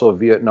is also a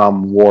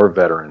Vietnam War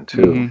veteran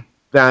too. Mm-hmm.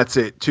 That's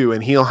it too,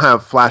 and he'll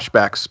have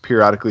flashbacks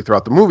periodically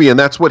throughout the movie, and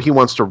that's what he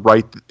wants to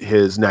write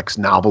his next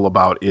novel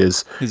about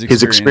is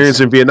his experience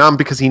in Vietnam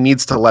because he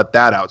needs to let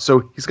that out.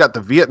 So he's got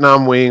the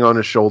Vietnam weighing on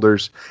his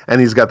shoulders,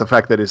 and he's got the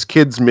fact that his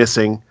kid's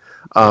missing.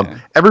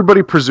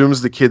 Everybody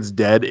presumes the kid's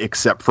dead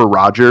except for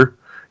Roger.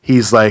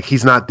 He's like,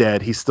 he's not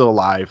dead. He's still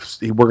alive.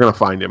 We're going to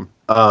find him.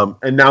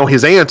 And now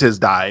his aunt has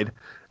died.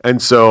 And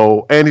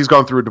he's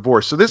gone through a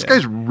divorce. So this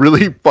guy's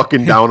really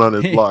fucking down on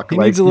his luck. He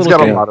needs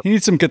he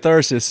needs some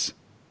catharsis.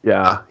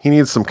 Yeah, he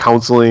needs some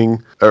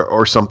counseling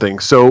or something.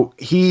 So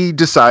he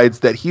decides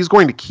that he's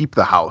going to keep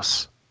the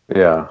house.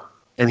 Yeah.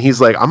 And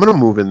he's like, I'm going to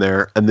move in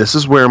there, and this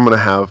is where I'm going to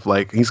have,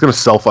 he's going to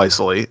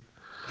self-isolate.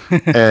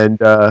 And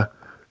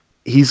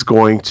he's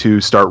going to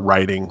start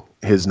writing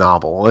his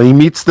novel. And he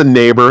meets the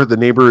neighbor. The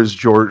neighbor is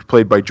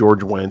played by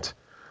George Wendt.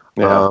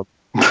 Yeah.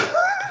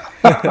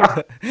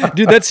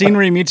 Dude, that scene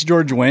where he meets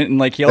George Wendt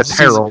and he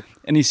also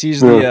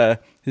sees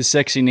his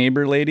sexy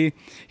neighbor lady.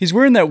 He's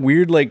wearing that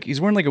weird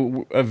he's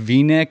wearing a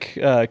V-neck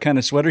kind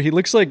of sweater. He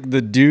looks like the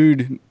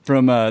dude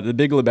from The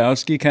Big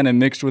Lebowski, kind of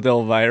mixed with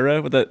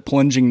Elvira with that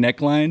plunging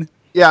neckline.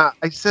 Yeah,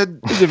 I said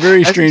it's a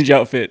very strange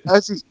outfit.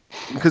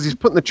 Because he's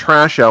putting the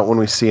trash out when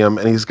we see him,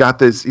 and he's got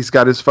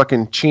his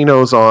fucking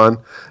chinos on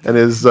and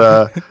his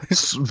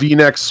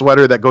V-neck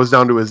sweater that goes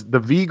down to the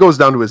V goes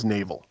down to his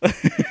navel,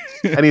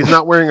 and he's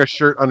not wearing a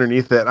shirt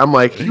underneath it. I'm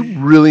like, he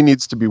really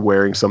needs to be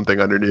wearing something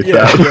underneath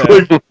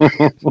that.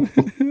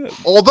 Yeah.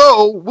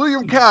 Although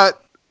William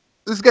Katt,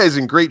 this guy's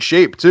in great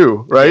shape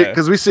too, right?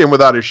 Because we see him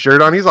without his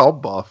shirt on, he's all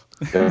buff.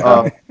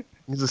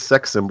 He's a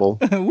sex symbol.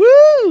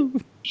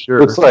 Woo!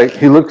 Sure.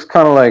 He looks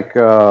kind of like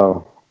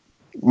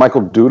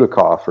Michael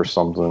Dudikoff or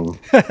something.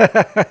 There's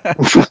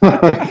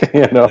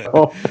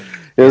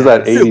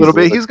that 80s. A little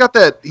bit. He's got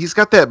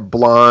that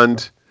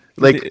blonde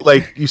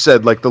like you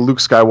said, like the Luke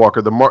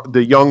Skywalker,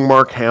 the young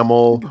Mark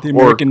Hamill, The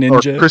American or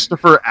Ninja.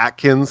 Christopher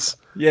Atkins,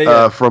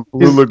 Yeah. from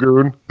Blue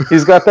Lagoon.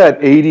 He's got that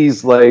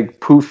 '80s like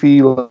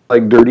poofy,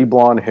 like dirty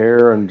blonde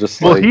hair, and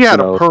just Well, like he had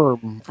a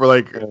perm for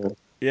like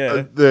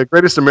Yeah. the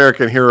Greatest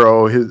American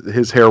Hero.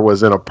 His hair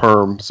was in a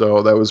perm,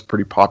 so that was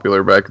pretty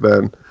popular back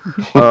then.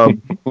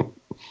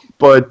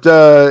 But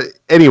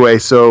anyway,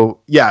 so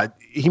yeah,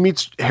 he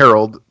meets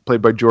Harold,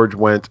 played by George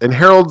Wendt, and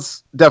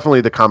Harold's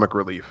definitely the comic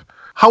relief.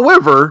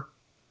 However,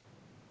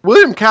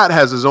 William Katt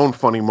has his own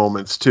funny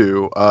moments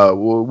too.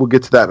 We'll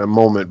get to that in a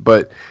moment,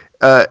 but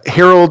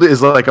Harold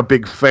is like a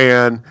big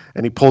fan,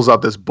 and he pulls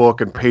out this book,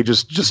 and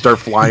pages just start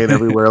flying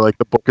everywhere. Like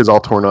the book is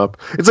all torn up.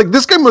 It's like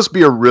this guy must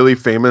be a really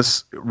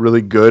famous,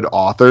 really good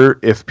author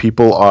if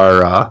people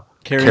are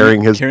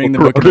carrying the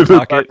book in their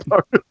pocket.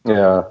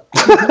 yeah,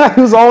 it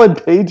was all in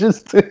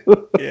pages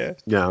too. Yeah.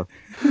 Yeah.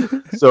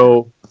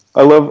 So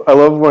I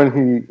love when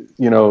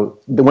he, I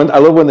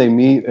love when they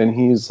meet and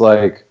he's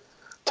like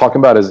talking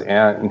about his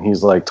aunt and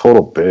he's like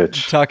total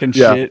bitch. Talking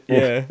Yeah. shit.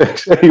 Yeah.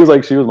 He was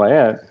like, she was my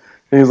aunt.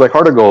 And he's like,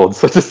 heart of gold,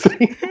 such a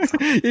thing.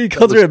 He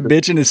calls her a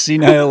bitch and a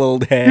senile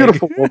old hag.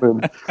 Beautiful woman.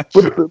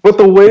 But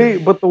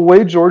the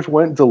way George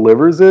Wendt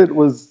delivers it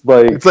was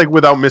like, it's like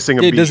without missing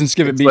a beat. It doesn't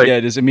skip a It's beat. like- Yeah,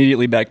 it just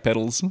immediately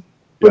backpedals.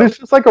 but it's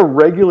just like a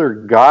regular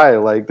guy.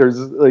 Like there's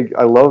like,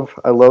 I love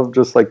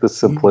just like the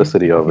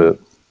simplicity of it.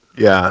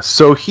 Yeah.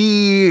 So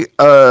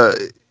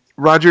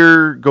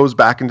Roger goes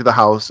back into the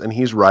house and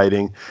he's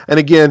writing. And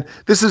again,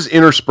 this is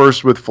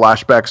interspersed with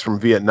flashbacks from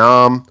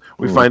Vietnam.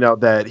 We find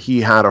out that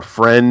he had a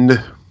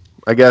friend,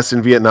 I guess,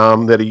 in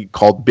Vietnam that he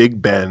called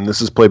Big Ben.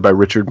 This is played by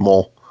Richard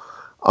Mole.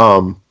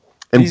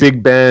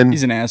 Big Ben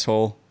He's an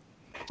asshole.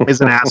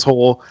 is an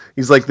asshole.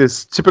 He's like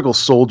this typical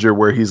soldier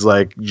where he's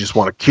like, you just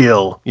want to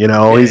kill,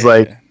 He's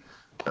like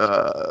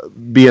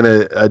being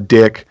a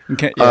dick.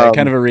 Kind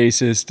of a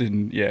racist,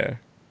 and yeah.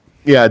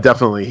 Yeah,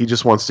 definitely. He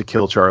just wants to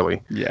kill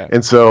Charlie. Yeah.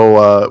 And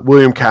so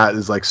William Katt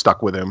is like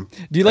stuck with him.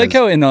 Do you like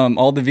how in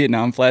all the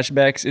Vietnam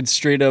flashbacks, it's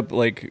straight up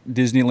like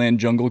Disneyland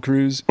Jungle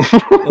Cruise,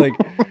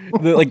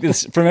 like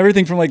this from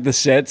everything from like the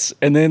sets,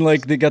 and then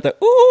like they got the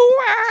ooh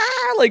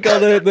ah, like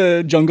all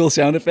the jungle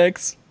sound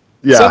effects.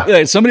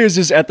 Yeah. Somebody was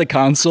just at the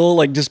console,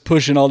 like just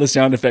pushing all the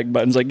sound effect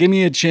buttons, like give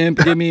me a chimp,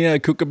 give me a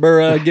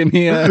kookaburra, give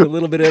me a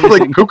little bit of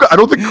everything. I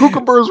don't think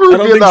kookaburras were I in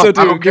don't think Vietnam. so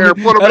too. I don't care.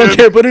 I don't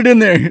care. Put it in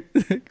there.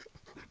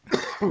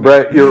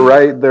 Right, you're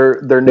right.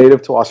 They're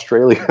native to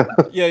Australia.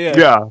 Yeah.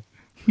 Yeah.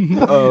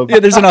 Yeah,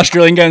 there's an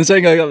Australian guy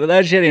saying, like,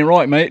 that shit ain't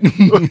right, mate.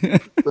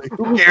 Like,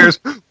 who cares?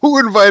 Who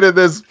invited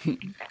this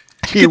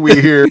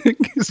Kiwi here?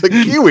 He's like,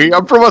 Kiwi?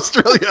 I'm from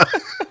Australia.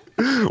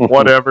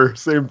 Whatever.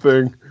 Same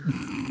thing.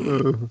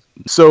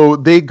 So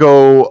they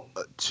go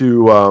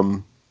to,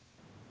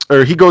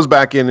 or he goes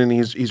back in and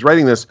he's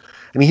writing this,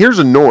 and he hears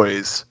a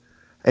noise,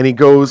 and he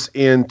goes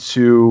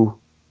into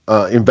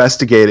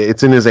investigate it.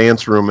 It's in his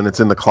aunt's room, and it's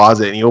in the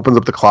closet, and he opens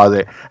up the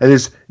closet, and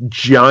this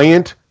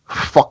giant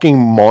fucking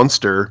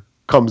monster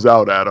comes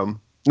out at him.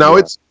 Now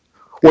it's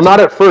Well, not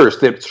at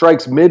first. It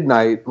strikes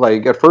midnight.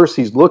 Like at first,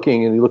 he's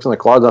looking and he looks in the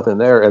closet, nothing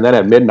there, and then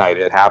at midnight,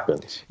 it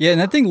happens. Yeah,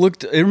 and that thing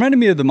it reminded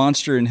me of the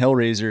monster in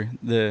Hellraiser,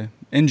 the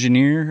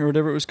engineer or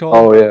whatever it was called.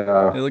 Oh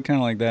yeah, It looked kind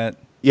of like that.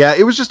 yeah,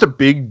 it was just a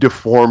big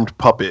deformed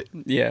puppet.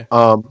 Yeah.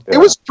 It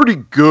was pretty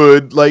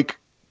good, like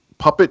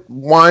puppet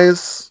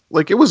wise.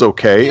 Like it was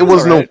okay. It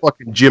was alright. no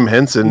fucking Jim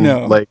Henson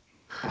No. like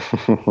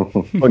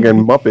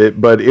fucking Muppet,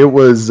 but it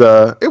was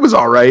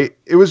all right.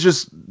 It was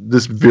just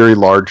this very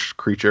large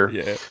creature.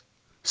 Yeah.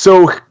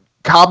 So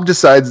Cobb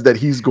decides that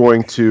he's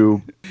going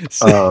to. He's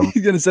going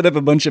to set up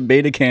a bunch of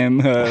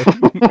Betacam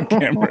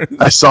cameras.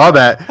 I saw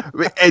that,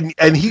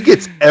 and he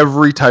gets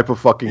every type of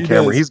fucking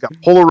camera. does. He's got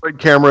Polaroid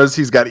cameras.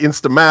 He's got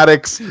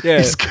Instamatics. Yeah.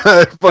 He's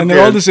got fucking. And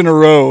they're all just in a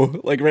row,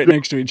 like right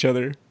next to each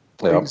other.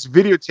 yeah. He's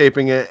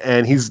videotaping it,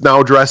 and he's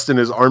now dressed in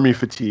his army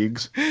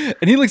fatigues.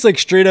 And he looks like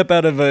straight up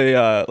out of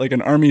a like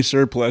an army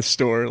surplus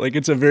store. Like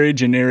it's a very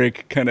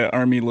generic kind of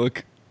army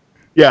look.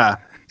 Yeah.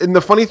 And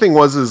the funny thing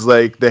is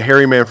like the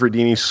Harry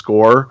Manfredini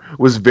score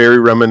was very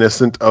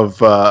reminiscent of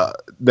Friday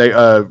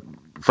the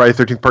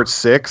 13th Part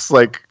 6,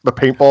 like the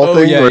paintball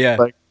thing. yeah, where yeah. it's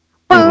like,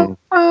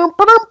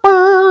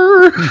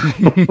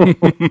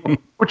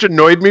 which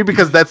annoyed me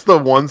because that's the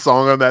one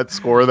song on that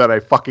score that I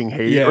fucking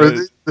hate. Yeah, or it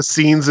is. the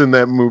scenes in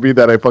that movie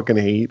that I fucking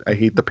hate. I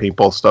hate the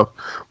paintball stuff,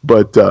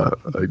 but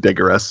I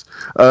digress.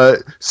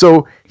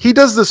 So he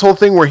does this whole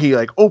thing where he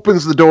like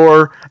opens the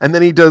door and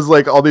then he does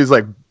like all these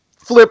like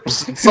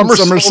flips,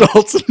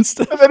 Somersaults and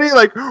stuff. and then he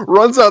like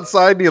runs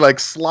outside and he like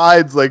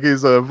slides like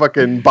he's a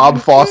fucking Bob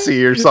Fosse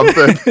or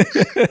something.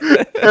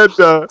 And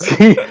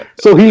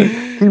So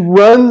he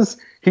runs.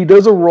 He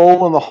does a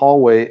roll in the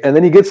hallway, and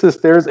then he gets to the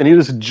stairs, and he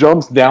just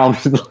jumps down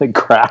and like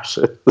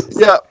crashes.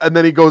 yeah, and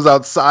then he goes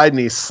outside and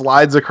he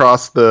slides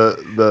across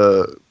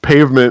the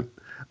pavement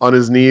on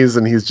his knees,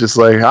 and he's just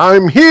like,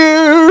 "I'm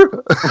here,"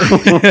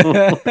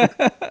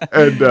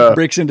 and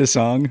Breaks into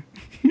song.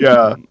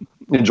 yeah,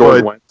 And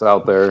George But- Wendt's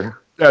out there.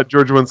 yeah.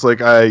 George Wendt's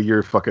like,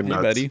 "You're fucking Hey,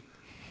 nuts." buddy.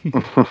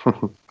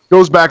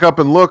 Goes back up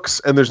and looks,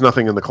 and there's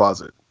nothing in the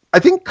closet. I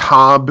think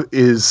Cobb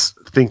is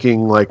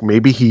thinking like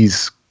maybe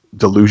he's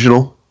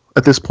delusional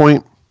at this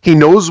point. He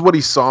knows what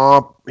he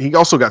saw. He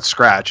also got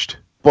scratched,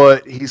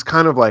 but he's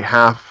kind of like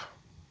half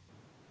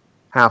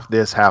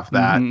this, half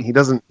that.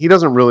 Mm-hmm. He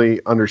doesn't really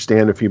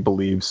understand if he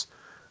believes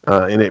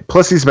in it.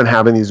 Plus, he's been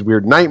having these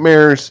weird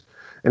nightmares,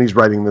 and he's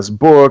writing this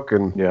book,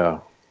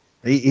 and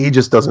he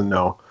just doesn't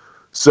know.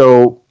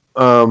 So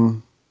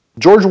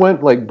George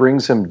Wendt like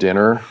brings him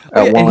dinner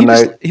at one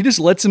night. He just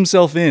lets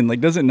himself in, like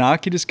doesn't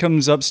knock. He just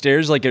comes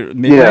upstairs like at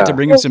midnight to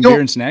bring him some beer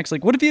and snacks.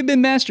 Like, what if he had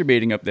been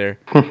masturbating up there?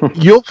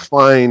 You'll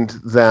find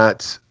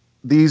that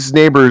these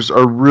neighbors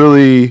are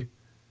really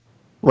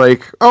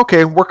like,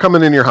 okay, we're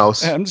coming in your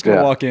house. I'm just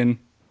gonna walk in.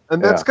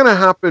 And that's gonna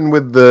happen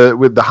with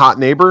the hot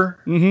neighbor.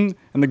 Mm-hmm.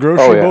 And the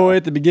grocery boy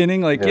at the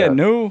beginning, like,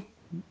 no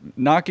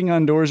knocking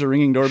on doors or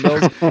ringing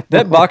doorbells.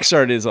 That box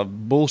art is a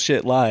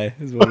bullshit lie,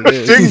 is what it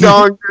is. Ding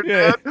dong, you're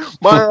dead.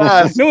 My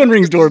ass. No one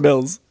rings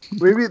doorbells.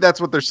 Maybe that's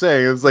what they're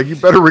saying. It's like, you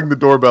better ring the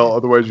doorbell,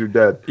 otherwise you're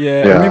dead.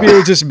 Yeah. Maybe it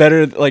was just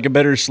better, like a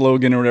better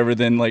slogan or whatever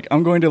than like,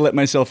 I'm going to let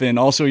myself in.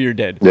 Also, you're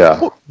dead. Yeah.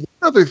 Well,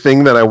 another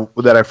thing that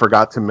I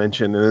forgot to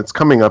mention, and it's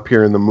coming up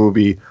here in the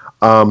movie,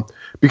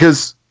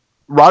 because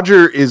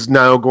Roger is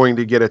now going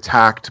to get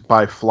attacked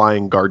by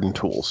flying garden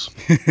tools.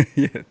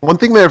 One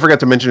thing that I forgot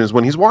to mention is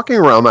when he's walking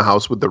around the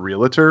house with the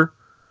realtor,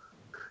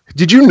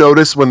 did you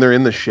notice when they're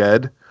in the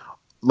shed,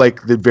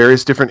 like the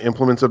various different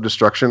implements of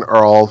destruction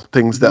are all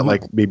things that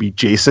like maybe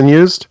Jason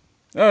used?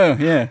 Oh,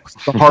 yeah.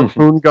 The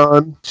harpoon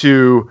gun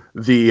to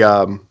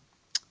the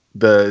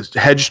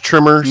hedge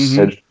trimmers.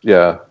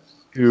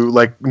 To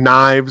like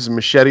knives,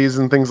 machetes,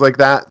 and things like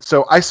that.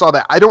 So I saw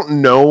that. I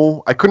don't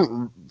know. I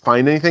couldn't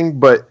find anything,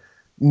 but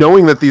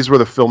knowing that these were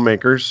the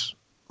filmmakers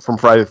from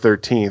Friday the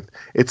 13th,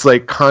 it's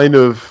like kind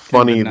of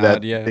funny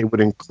that they would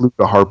include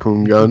a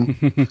harpoon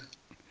gun.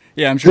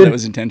 Yeah, I'm sure that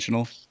was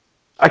intentional.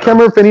 I can't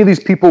remember if any of these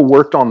people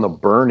worked on The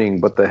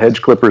Burning, but the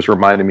hedge clippers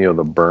reminded me of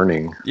The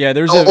Burning. Yeah,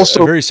 there's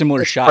a very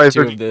similar shot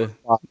too of the.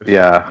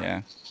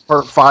 Yeah.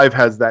 Part 5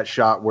 has that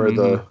shot where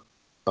the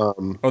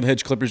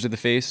hedge clippers to the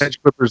face.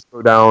 Hedge clippers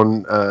go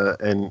down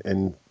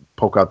and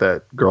poke out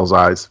that girl's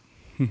eyes.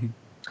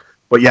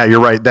 But yeah,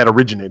 you're right. That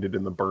originated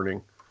in The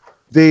Burning.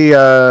 Is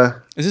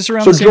this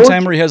around the same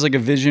time where he has like a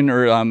vision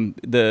or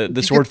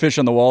the swordfish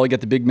on the wall? He got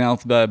the big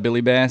mouth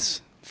Billy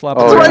Bass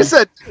flopping. That's what I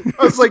said.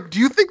 I was like, do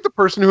you think the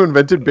person who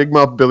invented Big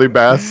Mouth Billy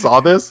Bass saw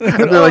this? And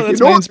they're like,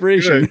 that's my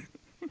inspiration.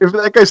 If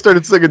that guy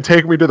started singing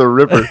 "Take Me to the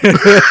River,"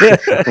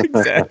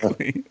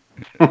 exactly.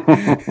 And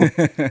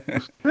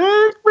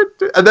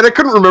then I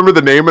couldn't remember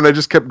the name, and I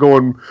just kept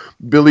going,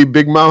 Billy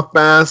Big Mouth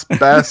Bass,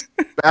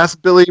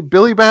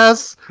 Billy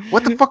Bass.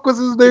 What the fuck was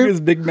his name? It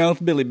was Big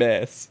Mouth Billy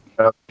Bass.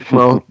 Big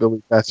Mouth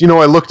Billy Bass.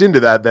 I looked into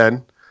that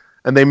then,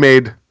 and they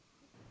made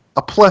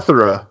a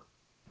plethora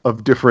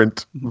of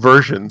different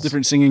versions.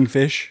 Different singing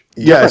fish.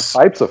 Yes.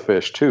 Different types of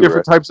fish, too.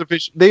 Different types of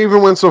fish. They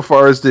even went so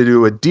far as to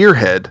do a deer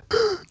head.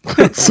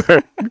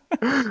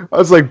 I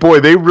was like, boy,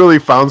 they really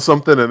found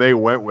something and they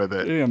went with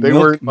it. Yeah, they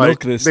were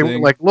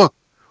like, look,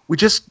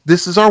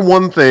 this is our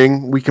one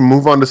thing. We can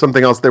move on to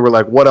something else. They were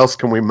like, what else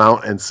can we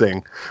mount and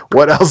sing?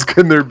 What else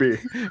can there be?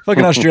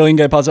 Fucking Australian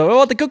guy pops up. I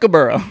want the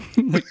kookaburra.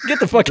 Get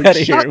the fuck out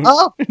of here.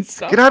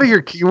 Get out of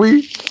here,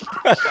 Kiwi.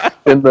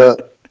 In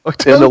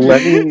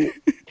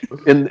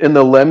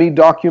the Lemmy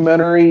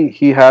documentary,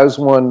 he has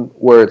one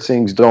where it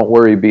sings "Don't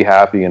Worry, Be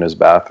Happy" in his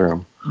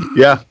bathroom.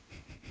 Yeah,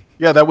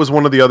 that was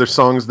one of the other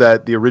songs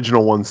that the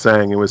original one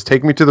sang. It was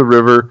 "Take Me to the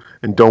River"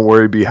 and "Don't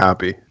Worry, Be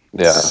Happy."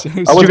 Yeah,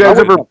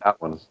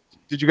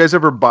 Did you guys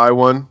ever buy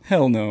one?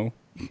 Hell no.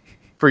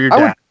 For your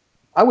dad?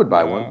 I would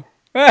buy one.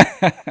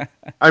 I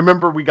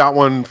remember we got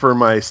one for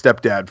my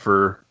stepdad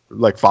for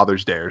like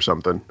Father's Day or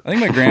something. I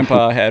think my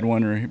grandpa had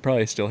one, or he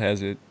probably still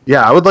has it.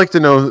 Yeah, I would like to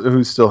know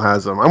who still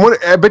has them.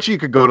 I bet you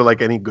could go to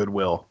like any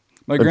Goodwill.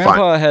 My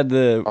grandpa had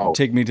the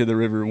 "Take Me to the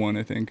River" one,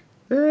 I think.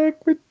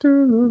 Take me to the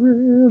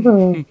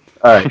river.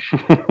 All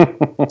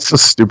right. So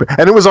stupid.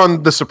 And it was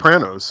on The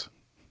Sopranos.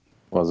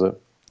 Was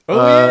it?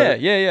 Oh,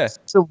 yeah.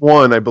 Season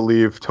 1, I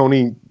believe.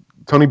 Tony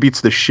beats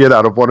the shit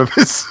out of one of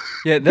his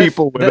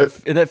people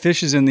with it. That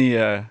fish is in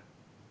the...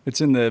 it's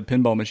in the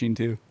pinball machine,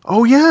 too.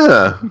 Oh,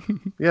 yeah.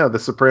 Yeah, the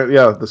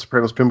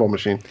Sopranos pinball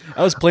machine.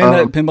 I was playing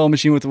that pinball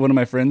machine with one of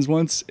my friends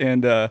once,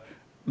 and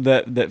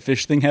that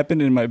fish thing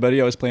happened, and my buddy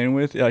I was playing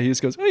with, he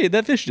just goes, "Oh, yeah,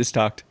 that fish just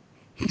talked."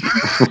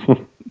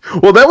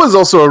 Well, that was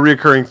also a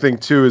reoccurring thing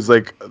too. Is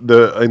like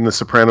in the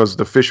Sopranos,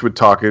 the fish would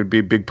talk. It would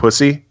be Big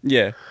Pussy.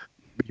 Yeah,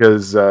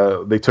 because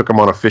they took him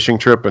on a fishing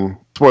trip, and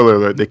spoiler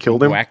alert, they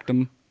killed him. Whacked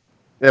him.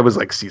 It was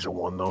like season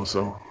 1 though,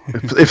 so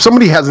if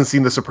somebody hasn't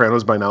seen The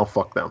Sopranos by now,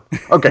 fuck them.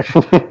 Okay.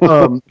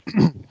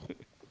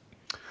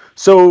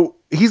 So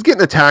he's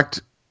getting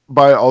attacked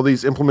by all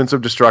these implements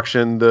of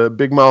destruction. The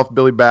big mouth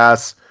Billy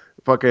Bass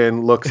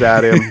fucking looks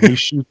at him. He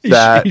shoots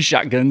that. He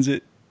shotguns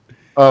it.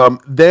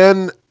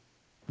 Then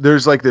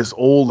there's like this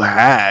old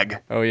hag.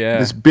 Oh yeah.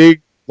 This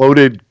big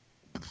loaded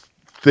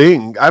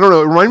thing. I don't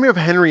know. It reminded me of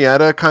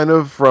Henrietta kind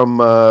of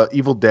from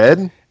Evil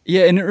Dead.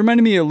 Yeah, and it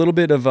reminded me a little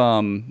bit of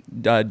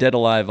Dead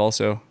Alive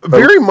also.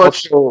 Very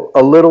much. Also,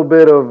 a little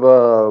bit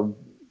of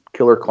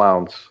Killer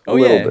Clowns. A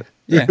little bit.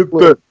 Yeah.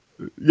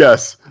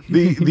 Yes,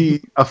 the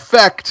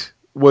effect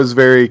was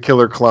very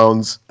Killer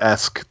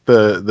Clowns-esque.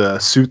 The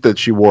suit that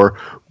she wore,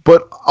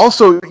 but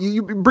also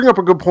you bring up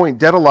a good point.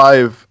 Dead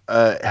Alive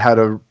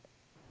had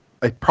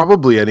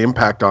probably an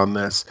impact on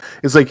this.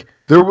 It's like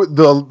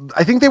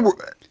I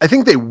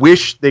think they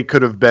wish they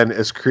could have been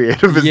as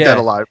creative as Dead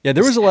Alive. Yeah,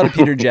 there was a lot of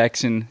Peter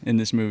Jackson in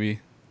this movie.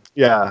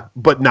 Yeah,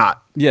 but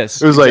not.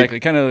 Yes, it was exactly.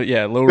 like kind of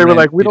low. They were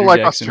like, we Peter don't like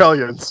Jackson.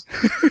 Australians.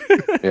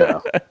 Yeah.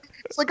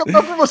 It's like, I'm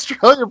not from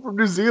Australia, I'm from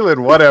New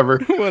Zealand, whatever.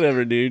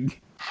 Whatever, dude.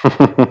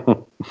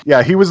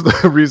 Yeah, he was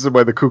the reason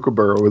why the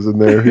Kookaburra was in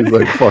there. He's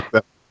like, fuck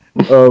that.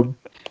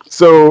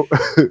 So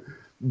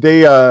they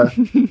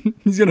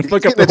He's gonna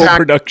fuck up getting the whole attacked.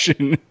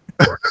 production.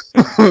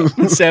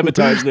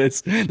 Sabotage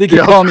this. They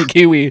can call me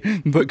Kiwi,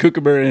 put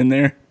Kookaburra in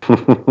there.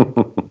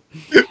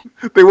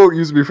 They won't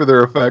use me for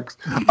their effects.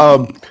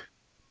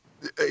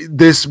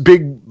 This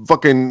big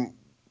fucking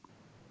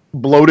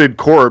bloated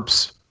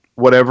corpse,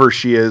 whatever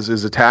she is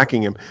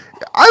attacking him.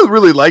 I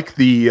really like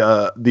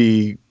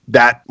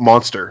that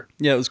monster.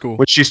 Yeah, it was cool.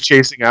 When she's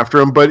chasing after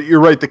him, but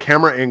you're right. The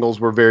camera angles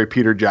were very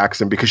Peter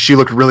Jackson because she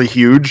looked really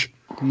huge.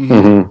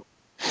 Mm-hmm.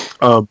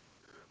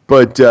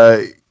 But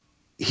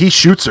he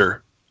shoots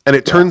her, and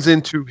it turns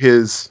into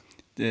his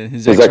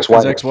His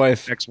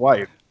ex-wife.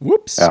 ex-wife.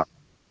 Whoops. Yeah.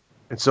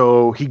 And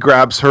so he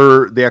grabs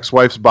the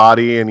ex-wife's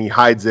body, and he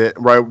hides it.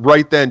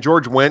 Right then,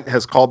 George Wendt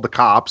has called the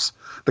cops.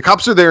 The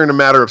cops are there in a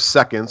matter of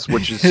seconds,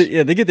 which is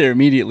Yeah, they get there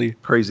immediately.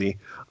 crazy.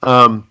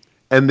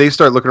 And they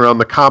start looking around.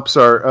 The cops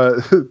are,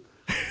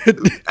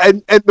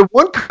 and the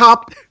one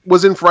cop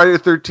was in Friday the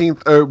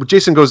 13th.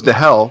 Jason Goes to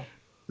Hell,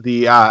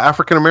 the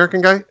African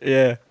American guy.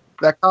 Yeah.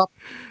 That cop,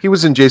 he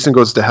was in Jason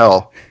Goes to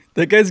Hell.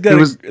 That guy's got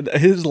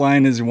his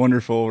line is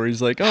wonderful where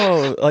he's like,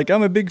 "Oh, like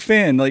I'm a big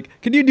fan. Like,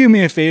 could you do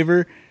me a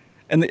favor?"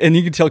 And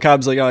you can tell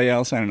Cobb's like, "Oh yeah,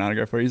 I'll sign an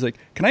autograph for you." He's like,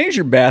 "Can I use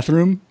your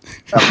bathroom?"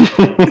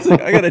 He's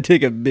like, "I gotta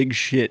take a big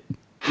shit."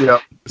 Yeah.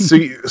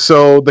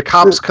 So the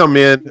cops come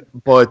in,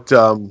 but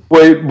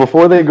Wait,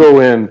 before they go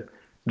in,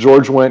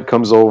 George Wendt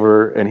comes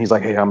over and he's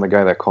like, "Hey, I'm the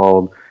guy that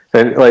called."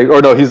 And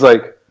he's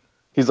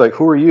like,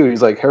 "Who are you?"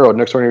 He's like, "Harold,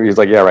 next door." He's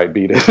like, "Yeah, right,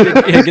 beat it."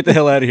 Yeah, get the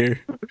hell out of here.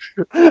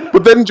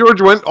 But then George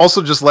Wendt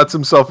also just lets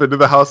himself into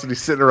the house, and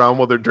he's sitting around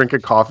while they're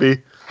drinking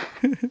coffee.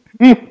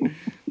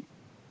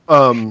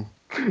 And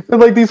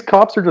like these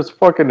cops are just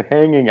fucking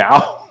hanging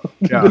out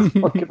Yeah. in this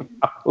fucking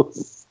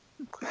house.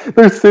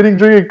 They're sitting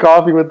drinking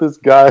coffee with this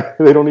guy.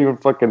 They don't even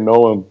fucking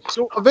know him.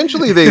 So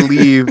eventually they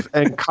leave,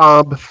 and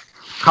Cobb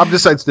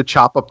decides to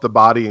chop up the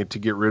body to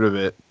get rid of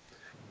it.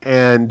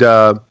 And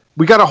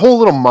we got a whole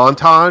little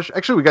montage.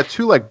 Actually, we got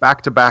two like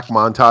back-to-back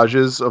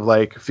montages of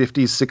like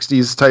 50s,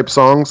 60s type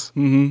songs.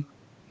 Mm-hmm.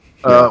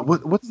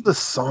 What's the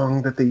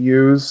song that they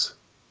use?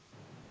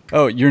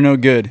 Oh, You're No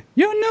Good.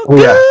 You're no Oh,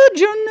 yeah. good.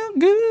 You're no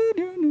good.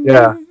 You're no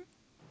Yeah. good.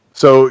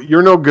 So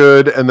You're No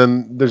Good, and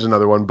then there's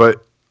another one.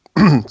 But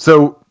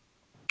so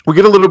we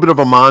get a little bit of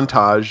a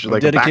montage,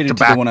 like a Dedicated to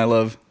back-to-back. the one I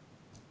love.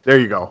 There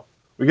you go.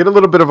 We get a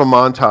little bit of a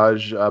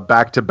montage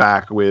back to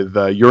back with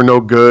 "You're No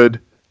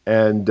Good"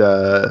 and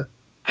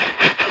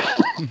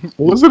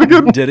what was it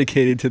again?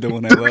 Dedicated to the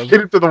one I love.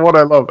 Dedicated to the one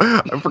I love.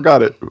 I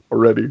forgot it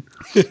already.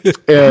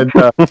 And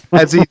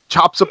as he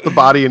chops up the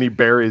body and he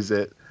buries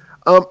it,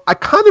 I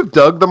kind of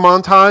dug the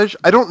montage.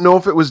 I don't know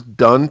if it was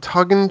done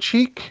tongue in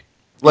cheek,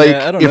 like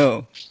Yeah, I don't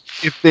know.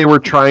 if they were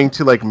trying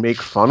to like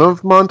make fun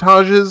of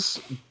montages,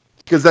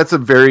 because that's a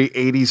very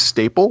 80s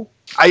staple.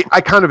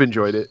 I kind of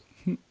enjoyed it.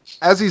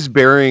 As he's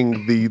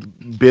burying the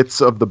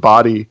bits of the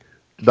body,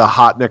 the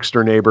hot next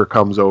door neighbor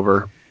comes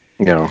over.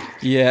 Yeah.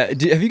 Yeah.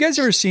 Have you guys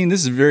ever seen,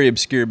 this is very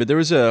obscure, but there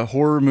was a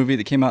horror movie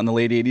that came out in the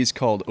late 80s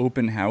called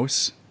Open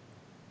House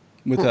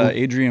with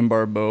Adrienne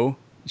Barbeau.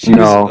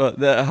 No.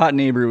 The hot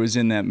neighbor was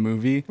in that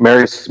movie.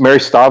 Mary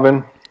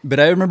Stavin. But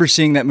I remember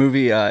seeing that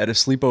movie at a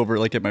sleepover,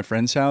 like at my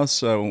friend's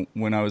house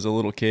when I was a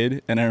little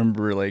kid. And I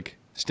remember like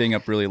staying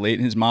up really late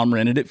and his mom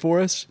rented it for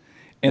us.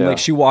 And like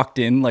she walked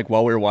in like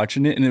while we were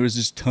watching it and there was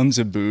just tons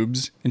of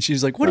boobs. And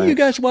she's like, "What are you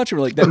guys watching?"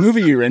 We're like, "That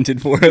movie you rented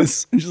for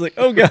us." And she's like,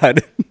 "Oh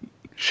God."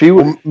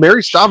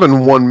 Mary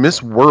Stavin won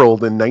Miss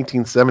World in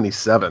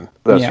 1977.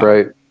 That's Yeah.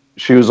 right.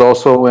 She was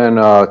also in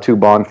 2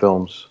 Bond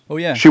films. Oh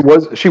yeah. She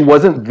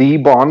wasn't the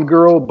Bond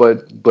girl,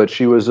 but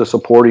she was a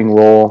supporting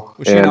role.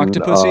 Was she an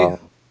Octopussy?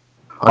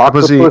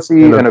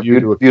 Octopussy and a View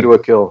to a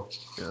Kill.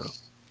 Yeah.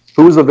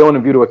 Who was the villain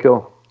in View to a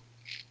Kill?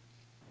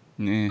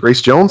 Nah.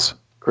 Grace Jones?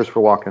 Christopher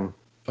Walken.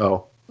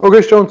 Oh,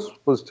 Grace Jones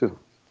was too.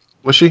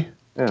 was she?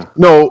 Yeah.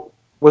 No.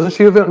 Wasn't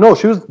she a villain? No,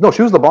 she was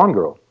the Bond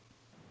girl.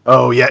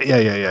 Oh yeah.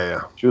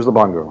 She was the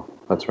Bond girl.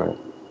 That's right.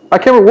 I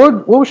can't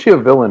remember what was she a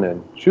villain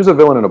in? She was a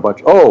villain in a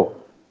bunch. Oh,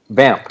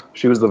 Vamp.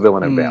 She was the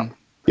villain in Vamp.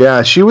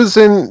 Yeah, she was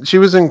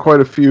in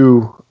quite a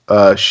few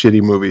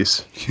shitty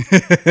movies.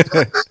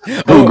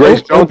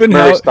 Grace Jones, Open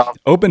Mary House. Stavin.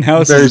 Open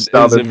House Mary is a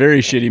Stavin.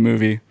 very shitty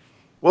movie.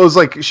 Well, it was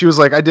like she was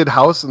like, I did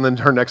House, and then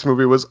her next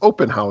movie was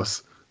Open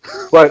House.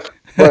 But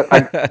I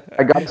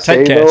got to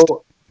say Typecast.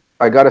 though,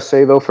 I gotta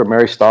say though, for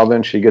Mary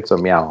Stavin, she gets a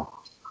meow.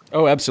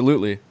 Oh,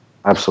 absolutely.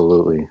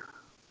 Absolutely,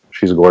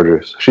 she's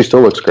gorgeous. She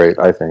still looks great,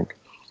 I think.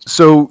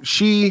 So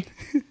she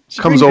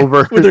comes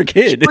over with her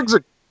kid. She brings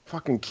a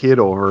fucking kid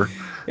over.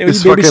 Hey, will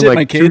This you fucking babysit like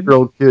my kid?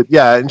 2-year-old kid.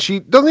 Yeah, and she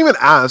doesn't even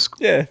ask.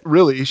 Yeah.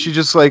 Really, she's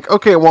just like,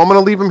 okay, well, I'm gonna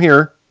leave him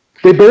here.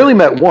 They barely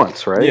met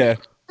once, right? Yeah.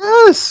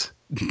 Yes.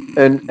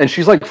 And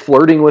she's like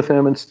flirting with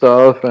him and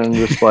stuff, and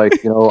just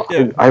like, you know,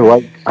 Yeah.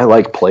 I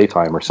like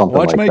playtime or something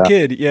Watch like my that.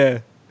 kid. Yeah.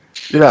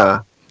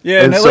 Yeah.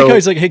 Yeah, and I so like how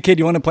he's like, "Hey kid,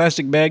 you want a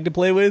plastic bag to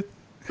play with?"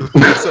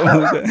 Something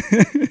like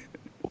that.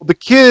 the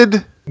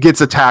kid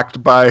gets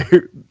attacked by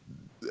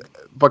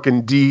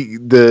fucking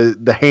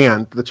the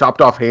hand, the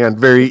chopped off hand,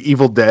 very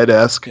Evil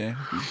Dead-esque. Yeah.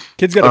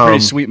 Kid's got a pretty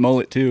sweet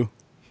mullet too.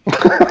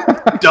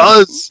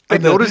 Does. I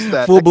noticed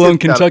that. Full That blown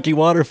kid's got Kentucky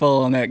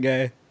waterfall on that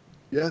guy.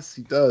 Yes,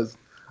 he does.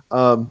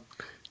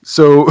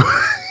 So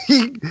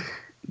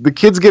the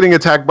kid's getting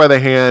attacked by the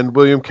hand.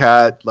 William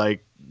Cat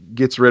like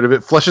gets rid of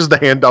it, flushes the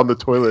hand down the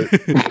toilet,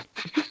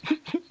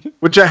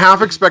 which I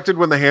half expected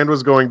when the hand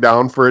was going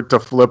down for it to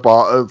flip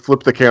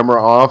the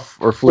camera off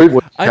or flip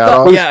the cat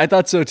off. Yeah, I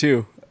thought so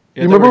too.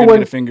 Yeah, You they were remember gonna when-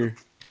 get a finger?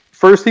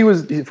 First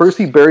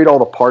he buried all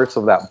the parts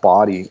of that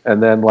body,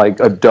 and then like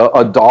a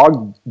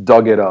dog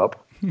dug it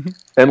up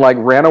and like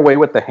ran away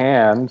with the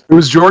hand. It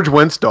was George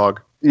Wentz' dog.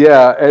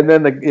 Yeah, and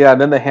then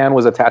the hand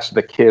was attached to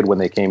the kid when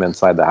they came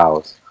inside the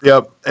house.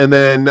 Yep. And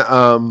then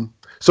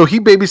so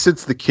he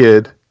babysits the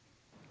kid,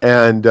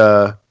 and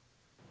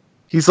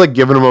he's like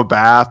giving him a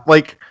bath.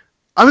 Like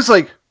I was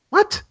like,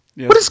 what?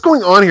 Yeah. What is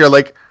going on here?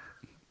 Like,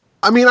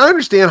 I mean, I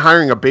understand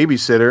hiring a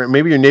babysitter, and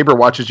maybe your neighbor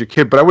watches your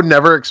kid, but I would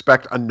never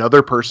expect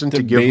another person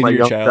to give bathe my your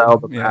young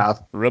child a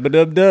bath. Rub a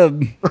dub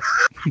dub.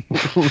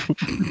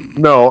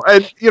 No,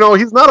 and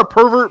he's not a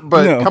pervert,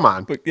 but come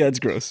on. But yeah, it's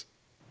gross.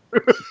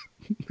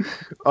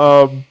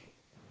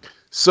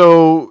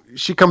 So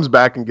she comes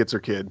back and gets her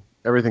kid.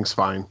 Everything's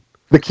fine.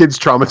 The kid's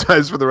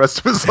traumatized for the rest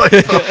of his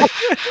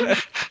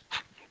life.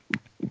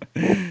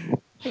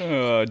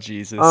 Oh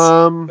Jesus!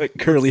 That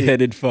curly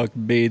headed fuck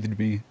bathed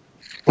me.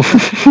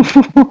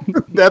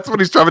 That's what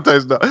he's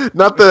traumatized now.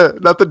 Not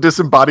the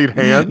disembodied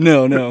hand.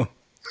 No.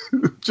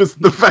 Just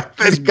the fact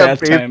that It's he got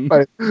bath time.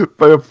 bathed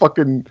by a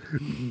fucking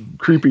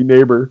creepy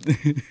neighbor.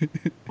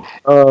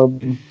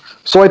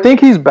 So I think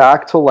he's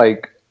back to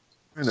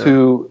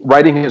to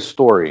writing his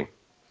story.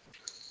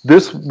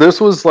 This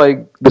was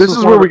like This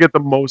is where we get the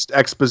most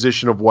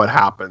exposition of what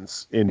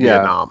happens in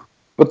Vietnam.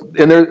 But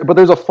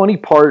there's a funny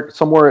part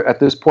somewhere at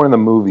this point in the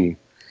movie.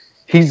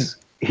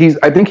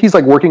 I think he's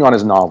like working on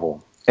his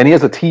novel, and he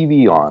has a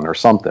TV on or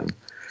something,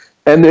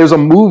 and there's a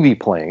movie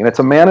playing, and it's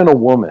a man and a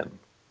woman,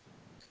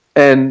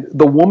 and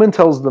the woman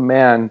tells the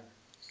man,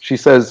 she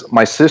says,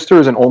 "My sister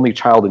is an only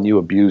child, and you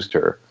abused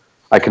her.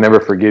 I can never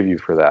forgive you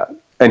for that."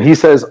 And he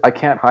says, "I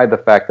can't hide the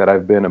fact that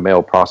I've been a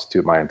male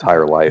prostitute my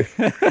entire life."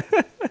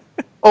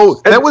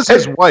 Oh, that was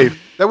his wife.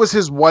 That was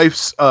his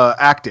wife's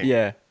acting.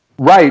 Yeah.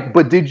 Right,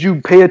 but did you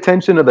pay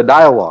attention to the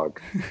dialogue?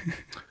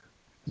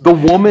 The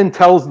woman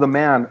tells the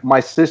man, "My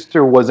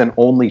sister was an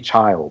only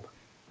child."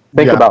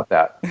 Think Yeah. about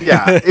that.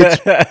 Yeah.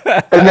 It's,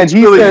 And then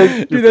he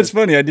says, Dude, that's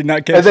funny. I did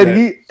not catch and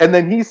then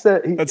that. he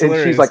said, That's and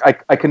hilarious. she's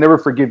like, I can never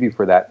forgive you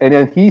for that. And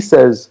then he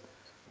says,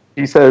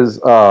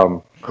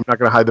 I'm not going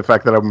to hide the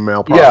fact that I'm a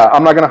male prostitute. yeah,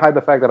 I'm not going to hide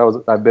the fact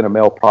that I've been a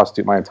male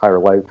prostitute my entire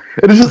life.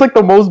 And it's just like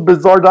the most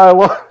bizarre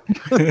dialogue.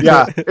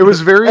 Yeah. It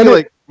was very And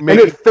like and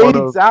making it fun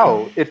fades of-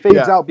 out. It fades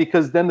Yeah. out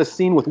because then the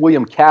scene with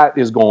William Cat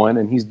is going,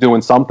 and he's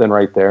doing something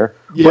right there.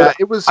 Yeah, But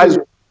it was his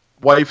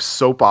wife's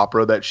soap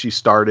opera that she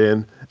starred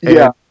in. And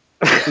Yeah.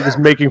 it was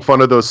making fun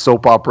of those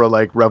soap opera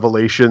like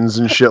revelations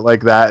and shit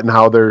like that, and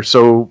how they're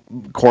so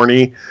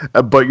corny.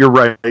 But you're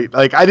right.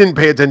 Like I didn't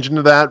pay attention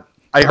to that.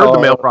 I heard the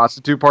male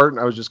prostitute part, and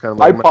I was just kind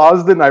of I like,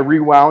 paused it and I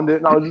rewound it,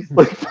 and I was just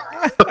like,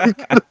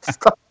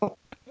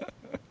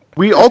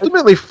 we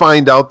ultimately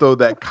find out though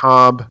that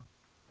Cobb,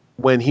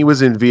 when he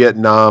was in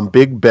Vietnam,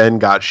 Big Ben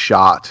got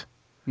shot.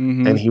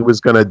 And he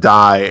was gonna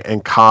die,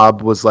 and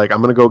Cobb was like,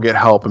 "I'm gonna go get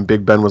help," and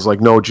Big Ben was like,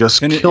 "No,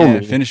 just kill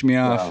me, Finish me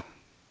off.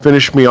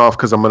 finish me off,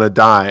 because I'm gonna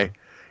die."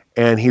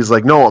 And he's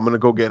like, "No, I'm gonna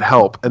go get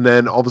help." And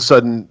then all of a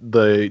sudden,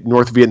 the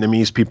North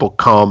Vietnamese people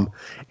come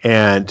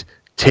and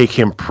take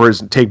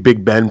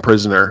Big Ben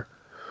prisoner.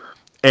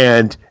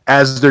 And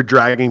as they're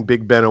dragging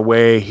Big Ben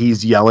away,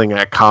 he's yelling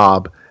at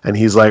Cobb, and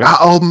he's like,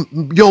 "Oh,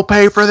 you'll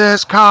pay for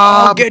this,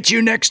 Cobb." I'll get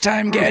you next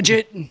time,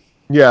 Gadget.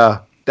 Yeah,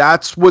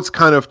 that's what's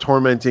kind of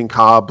tormenting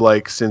Cobb,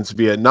 like, since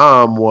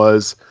Vietnam,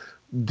 was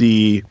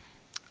the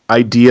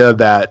idea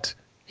that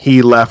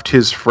he left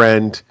his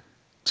friend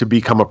to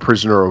become a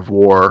prisoner of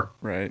war,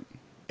 Right.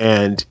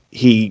 and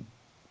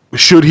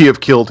should he have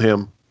killed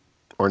him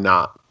or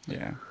not?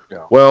 Yeah.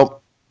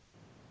 Well,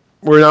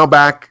 we're now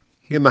back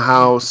in the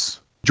house.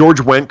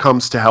 George Wendt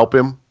comes to help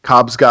him.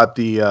 Cobb's got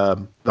the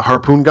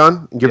harpoon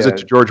gun and gives it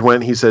to George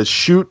Wendt. He says,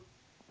 "Shoot."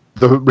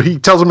 He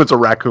tells him it's a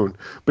raccoon,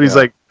 but he's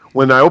like,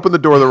 "When I open the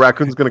door, the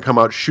raccoon's going to come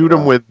out. Shoot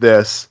him with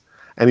this."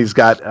 And he's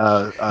got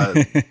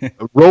a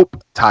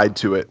rope tied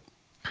to it.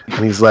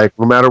 And he's like,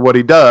 "No matter what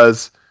he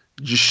does,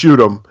 just shoot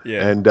him,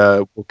 Yeah. and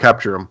we'll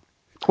capture him.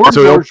 Poor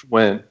So George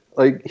Wendt.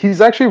 Like,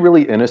 he's actually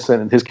really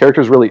innocent. His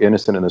character's really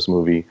innocent in this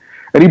movie.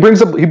 And he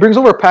brings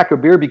over a pack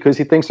of beer because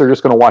he thinks they're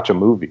just going to watch a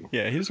movie.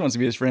 Yeah, he just wants to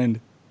be his friend.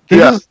 He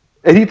has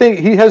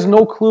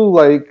no clue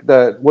like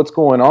that what's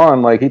going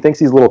on. Like, he thinks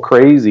he's a little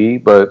crazy,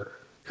 but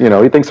he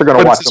thinks they're going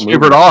to But watch it's his a movie.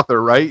 favorite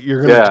author, right?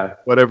 You're gonna Yeah. do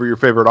whatever your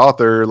favorite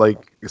author,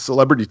 like a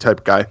celebrity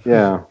type guy.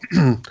 Yeah.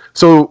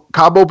 So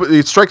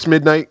it strikes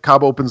midnight.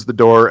 Cobb opens the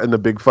door, and the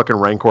big fucking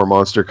Rancor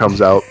monster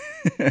comes out,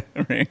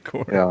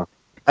 Rancor. Yeah.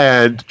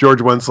 and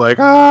George Wendt's like,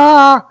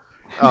 ah!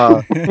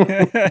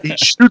 He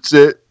shoots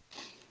it.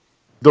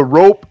 The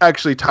rope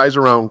actually ties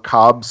around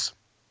Cobb's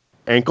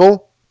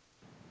ankle,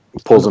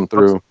 Pulls him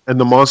through. and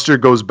the monster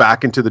goes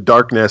back into the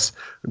darkness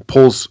and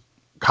pulls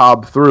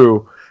Cobb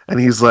through. And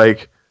he's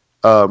like,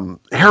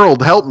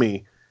 Harold, help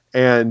me.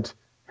 And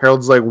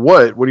Harold's like,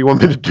 what? What do you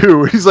want me to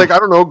do? He's like, I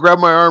don't know, grab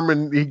my arm.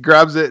 And he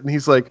grabs it, and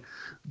he's like,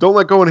 don't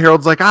let go. And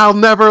Harold's like, I'll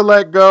never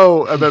let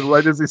go. And then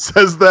right as he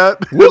says that,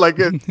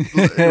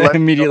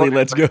 Immediately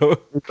lets go.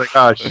 It's like,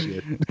 oh,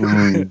 shit.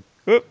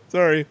 Oops,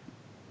 sorry.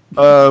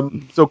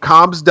 So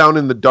Cobb's down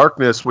in the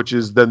darkness, which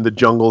is then the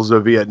jungles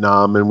of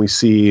Vietnam, and we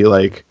see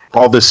like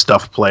all this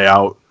stuff play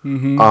out.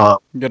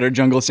 Got our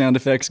jungle sound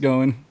effects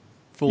going.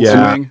 Full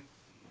Yeah. swing.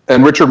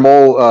 And Richard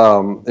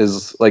Mole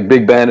is like,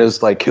 Big Ben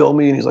is like, kill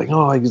me. And he's like,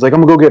 no, he's like,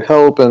 I'm gonna go get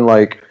help. And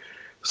like,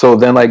 so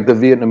then like the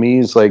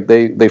Vietnamese, like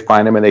they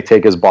find him and they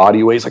take his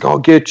body away. He's like, I'll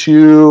get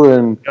you.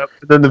 And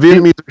Then the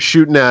Vietnamese are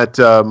shooting at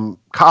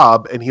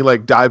Cobb, and he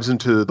like dives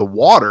into the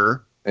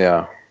water,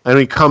 yeah, and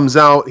he comes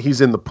out.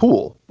 He's in the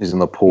pool he's in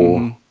the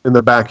pool. in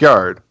the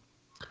backyard.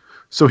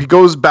 So he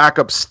goes back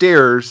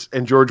upstairs,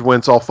 and George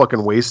Wendt's all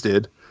fucking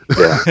wasted.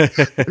 Yeah.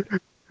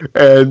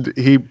 And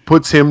he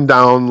puts him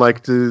down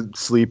like to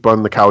sleep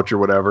on the couch or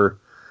whatever.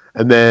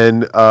 And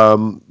then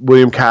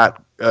William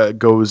Catt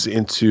goes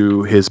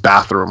into his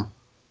bathroom,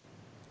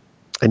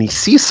 and he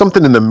sees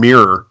something in the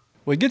mirror.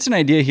 Well, he gets an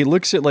idea. He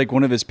looks at like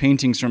one of his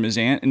paintings from his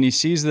aunt, and he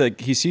sees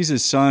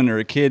his son or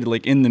a kid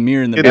like in the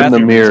mirror in the In the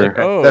bathroom. He's mirror. like,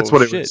 oh, That's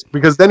what shit. it was.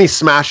 Because then he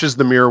smashes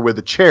the mirror with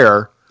a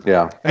chair.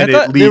 Yeah. I And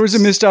thought it there was a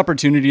leads- missed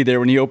opportunity there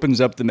when he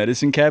opens up the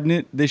medicine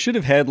cabinet. They should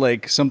have had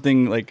like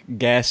something like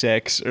Gas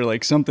X or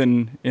like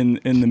something in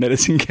the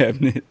medicine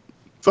cabinet.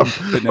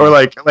 Or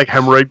like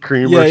hemorrhoid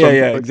cream Yeah, or something.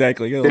 yeah. like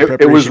Exactly.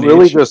 It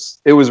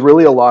was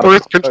really a lot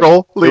Birth of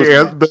control.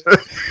 It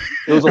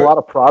was a lot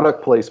of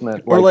product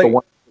placement. Or Like,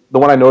 the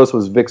one I noticed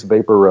was Vicks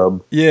Vapor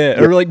Rub. Yeah,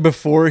 or like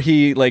before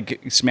he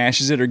like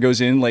smashes it or goes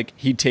in, like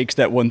he takes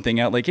that one thing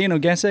out, like, hey,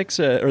 Gas X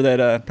or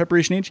that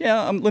preparation H.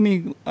 Yeah, I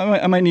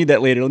might need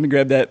that later. Let me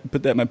grab that,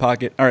 put that in my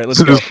pocket. All right,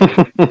 let's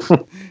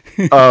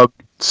go.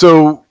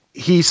 So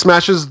he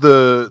smashes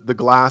the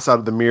glass out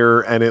of the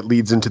mirror, and it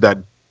leads into that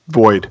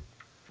void.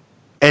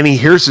 And he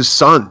hears his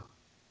son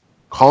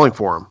calling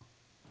for him.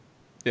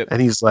 Yep.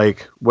 And he's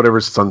like, whatever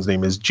his son's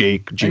name is,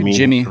 Jake, Jimmy.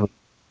 Jimmy.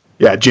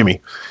 Yeah,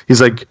 Jimmy.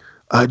 He's like,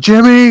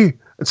 Jimmy.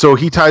 And so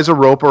he ties a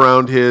rope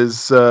around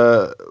his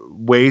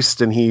waist,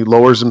 and he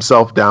lowers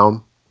himself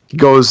down. He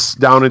goes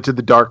down into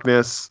the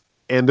darkness,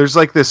 and there's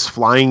like this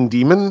flying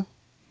demon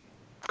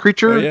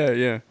creature Oh,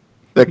 yeah.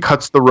 that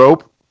cuts the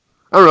rope.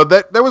 I don't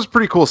know. That was a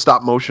pretty cool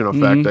stop motion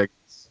effect. I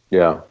guess.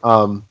 Yeah.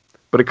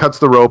 But it cuts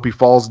the rope. He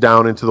falls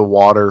down into the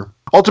water.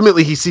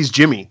 Ultimately, he sees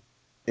Jimmy,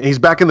 and he's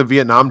back in the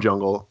Vietnam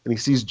jungle, and he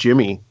sees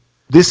Jimmy.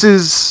 This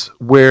is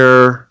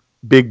where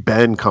Big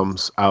Ben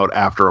comes out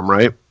after him,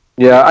 right?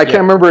 Yeah, I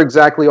can't remember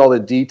exactly all the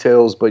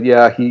details, but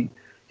yeah, he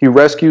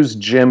rescues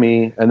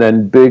Jimmy, and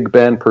then Big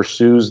Ben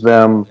pursues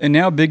them. And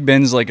now Big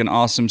Ben's like an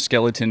awesome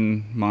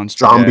skeleton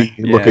monster. Zombie guy.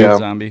 looking. Yeah,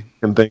 zombie.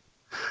 And thing.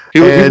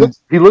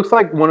 He looks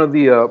like one of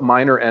the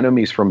minor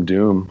enemies from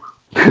Doom.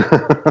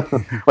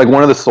 Like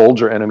one of the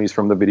soldier enemies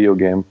from the video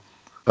game.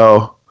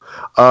 Oh.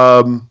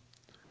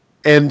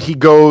 And he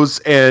goes,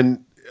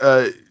 and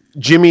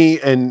Jimmy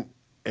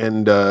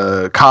and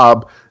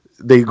Cobb,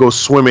 they go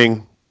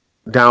swimming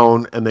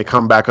down, and they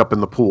come back up in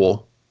the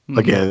pool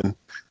again,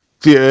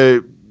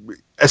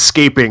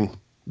 escaping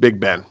Big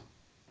Ben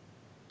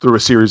through a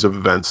series of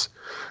events.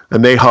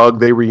 And they hug,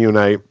 they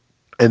reunite,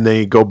 and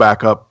they go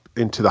back up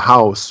into the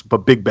house, but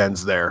Big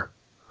Ben's there.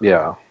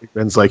 Yeah. Big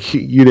Ben's like,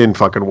 you didn't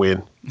fucking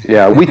win.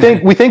 Yeah, we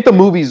think the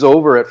movie's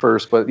over at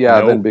first, but yeah,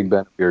 Nope. then Big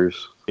Ben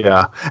appears.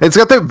 Yeah. It's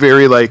got that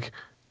very like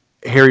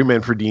Harry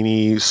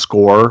Manfredini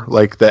score,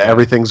 like the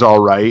everything's all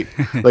right,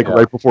 like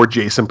right before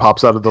Jason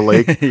pops out of the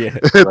lake Yeah,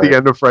 at the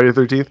end of Friday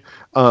the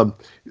 13th.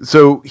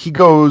 So he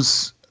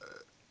goes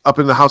up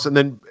in the house, and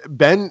then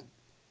Ben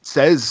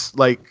says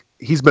like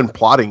he's been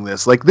plotting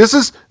this. Like this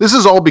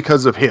is all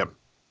because of him,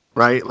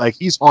 right? Like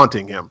he's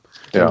haunting him.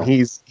 Yeah. And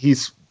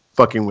he's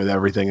fucking with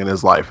everything in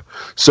his life.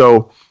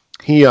 So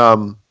he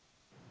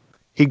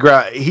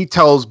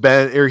tells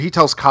Ben, or he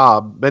tells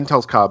Cobb, Ben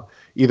tells Cobb,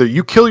 either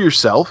you kill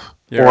yourself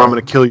or I'm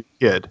going to kill your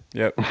kid.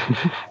 Yep.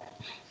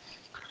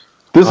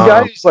 This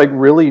guy is like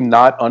really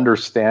not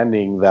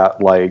understanding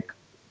that like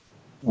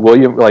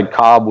William, like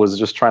Cobb, was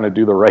just trying to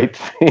do the right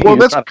thing. Well,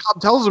 that's what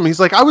Cobb tells him. He's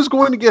like, I was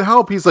going to get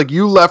help. He's like,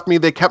 you left me.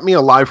 They kept me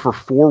alive for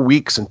 4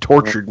 weeks and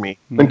tortured me.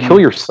 Then kill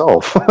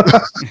yourself.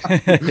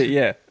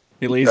 Yeah.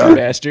 You lazy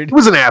bastard. He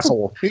was an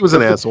asshole.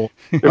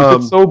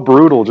 It's so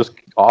brutal. Just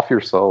off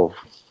yourself.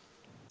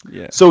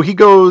 Yeah. So he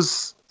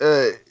goes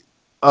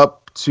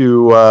up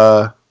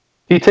to.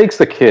 He takes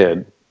the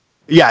kid.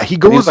 Yeah, he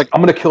And goes he's like,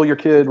 I'm gonna kill your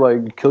kid.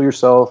 Like, kill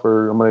yourself,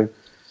 or I'm gonna.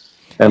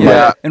 And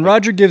Yeah, like, and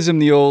Roger gives him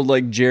the old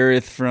like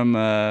Jareth from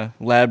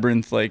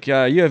Labyrinth, like,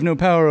 you have no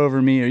power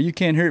over me, or you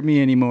can't hurt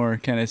me anymore,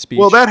 kind of speech.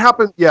 Well, that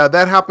happened. Yeah,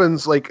 that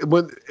happens. Like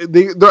when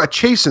a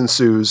chase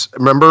ensues.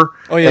 Remember?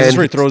 Oh yeah, that's And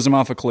where he throws him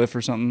off a cliff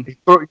or something.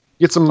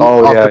 Gets him.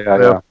 oh off yeah, the yeah,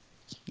 cliff. yeah.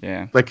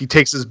 Yeah. Like he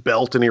takes his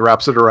belt and he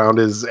wraps it around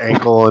his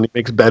ankle and he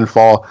makes Ben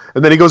fall.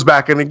 And then he goes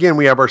back and again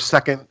we have our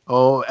second,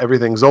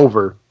 everything's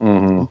over.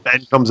 Mm-hmm.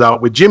 Ben comes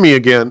out with Jimmy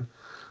again.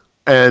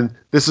 And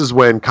this is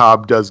when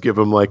Cobb does give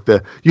him like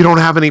you don't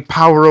have any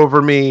power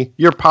over me.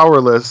 You're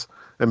powerless.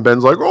 And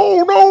Ben's like,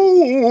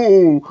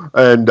 oh no.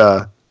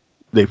 And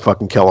they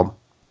fucking kill him.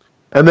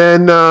 And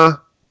then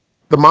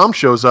the mom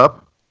shows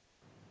up.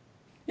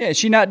 Yeah,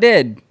 she's not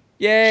dead.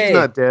 Yay. She's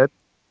not dead.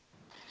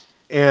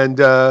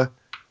 And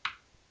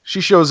she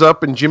shows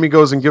up and Jimmy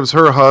goes and gives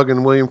her a hug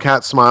and William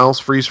Katt smiles,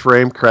 freeze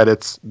frame,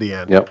 credits, the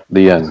end. Yep,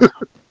 the end.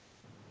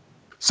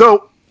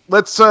 So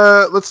let's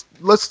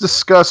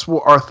discuss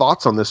our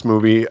thoughts on this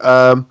movie.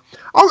 I'll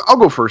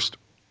go first.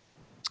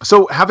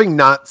 So having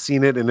not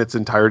seen it in its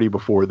entirety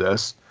before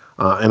this,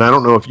 and I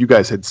don't know if you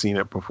guys had seen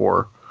it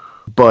before,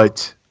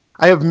 but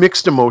I have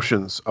mixed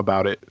emotions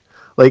about it.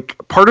 Like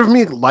part of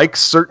me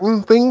likes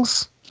certain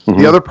things.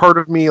 The other part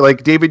of me,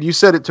 like David, you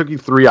said it took you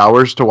 3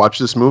 hours to watch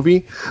this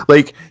movie.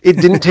 Like it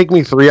didn't take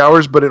me 3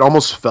 hours, but it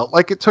almost felt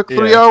like it took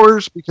 3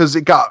 hours because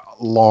it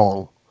got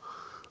long.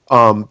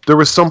 There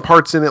was some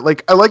parts in it,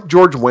 like I like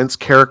George Wendt's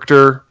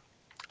character.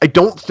 I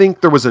don't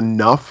think there was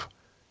enough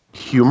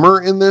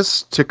humor in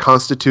this to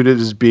constitute it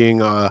as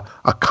being a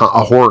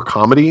horror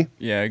comedy.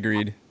 Yeah,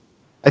 agreed.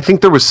 I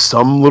think there was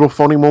some little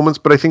funny moments,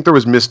 but I think there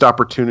was missed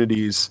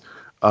opportunities.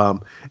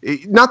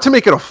 Not to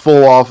make it a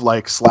full-off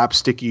like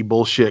slapsticky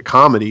bullshit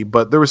comedy,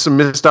 but there was some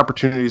missed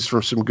opportunities for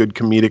some good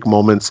comedic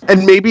moments.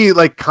 And maybe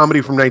like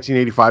comedy from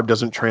 1985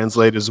 doesn't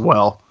translate as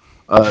well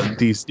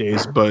these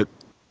days, but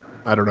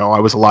I don't know. I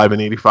was alive in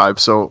 85,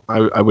 so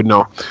I would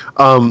know.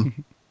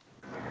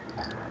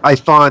 I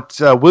thought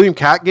William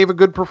Katt gave a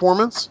good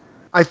performance.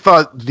 I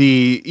thought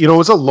it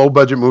was a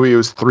low-budget movie. It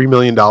was $3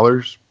 million.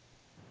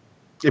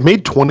 It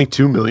made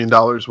 $22 million,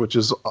 which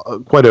is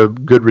quite a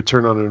good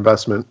return on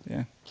investment.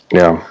 Yeah.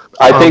 Yeah,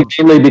 I think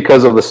mainly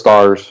because of the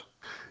stars.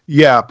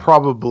 Yeah,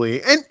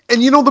 probably. And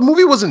the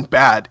movie wasn't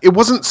bad. It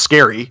wasn't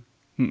scary.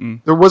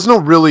 Mm-mm. There was no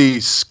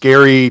really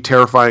scary,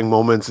 terrifying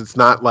moments. It's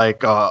not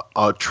like a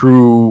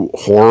true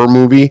horror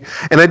movie.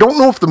 And I don't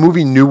know if the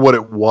movie knew what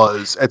it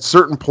was. At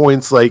certain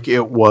points, like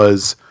it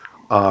was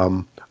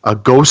a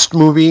ghost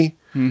movie.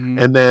 Mm-hmm.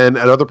 And then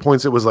at other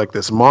points, it was like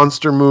this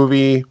monster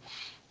movie.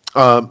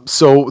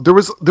 So there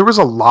was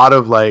a lot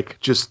of like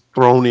just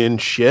thrown in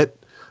shit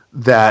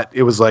that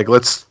it was like,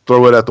 let's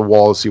throw it at the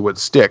wall and see what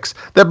sticks.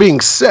 That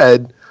being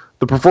said,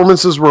 the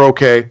performances were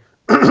okay.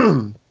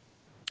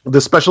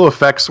 The special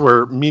effects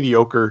were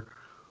mediocre.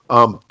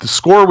 The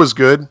score was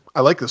good.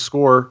 I like the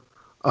score,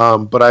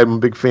 but I'm a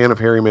big fan of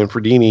Harry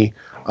Manfredini.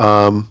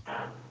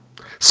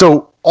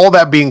 So all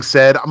that being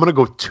said, I'm gonna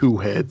go 2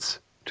 heads.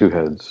 2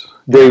 heads.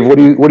 Dave, what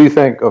do you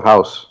think of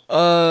House?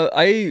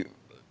 I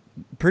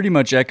pretty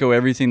much echo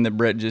everything that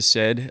Brett just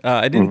said.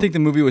 I didn't think the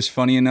movie was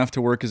funny enough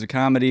to work as a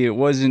comedy. It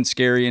wasn't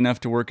scary enough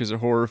to work as a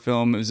horror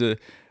film. It was a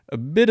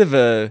bit of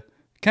a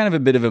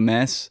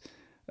mess.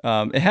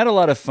 It had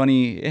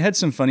it had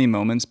some funny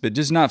moments, but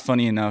just not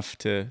funny enough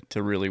to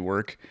really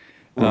work.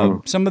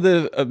 Some of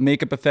the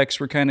makeup effects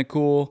were kind of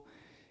cool.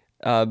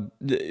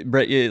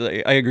 Brett,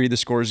 I agree. The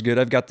score is good.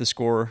 I've got the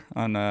score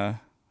on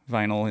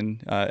vinyl,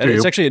 and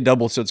it's actually a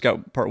double, so it's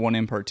got part 1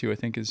 and part 2. I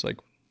think is like,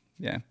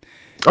 yeah.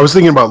 I was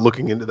thinking about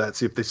looking into that,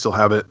 see if they still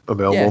have it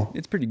available. Yeah,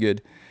 it's pretty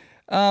good.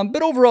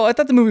 But overall, I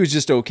thought the movie was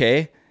just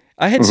okay.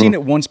 I had seen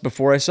it once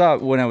before. I saw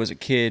it when I was a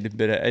kid,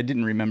 but I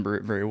didn't remember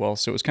it very well,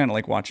 so it was kind of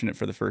like watching it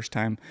for the first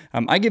time.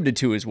 I give it a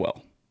 2 as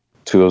well.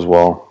 2 as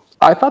well.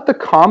 I thought the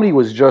comedy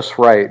was just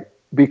right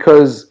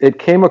because it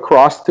came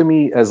across to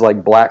me as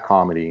like black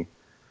comedy,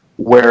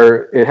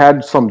 where it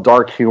had some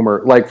dark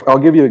humor. Like, I'll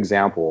give you an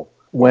example.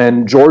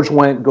 When George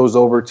Wendt goes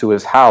over to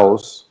his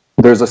house,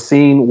 there's a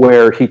scene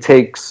where he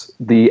takes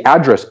the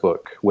address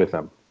book with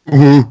him.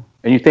 Mm-hmm.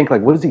 And you think,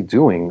 like, what is he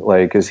doing?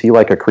 Like, is he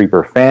like a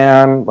creeper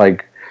fan?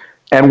 Like,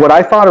 and what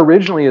I thought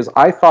originally is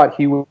I thought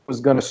he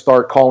was going to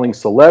start calling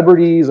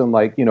celebrities and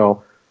like,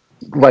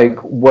 like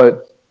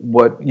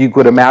what you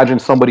could imagine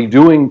somebody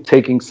doing,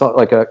 taking something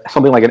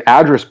like an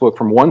address book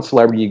from one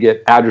celebrity, you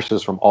get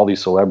addresses from all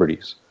these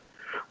celebrities.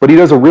 But he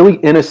does a really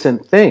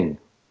innocent thing.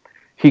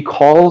 He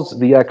calls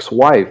the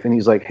ex-wife and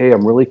he's like, hey,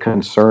 I'm really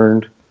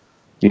concerned.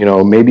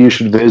 Maybe you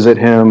should visit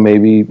him.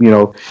 Maybe,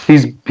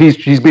 he's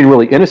being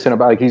really innocent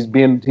about it. He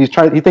thinks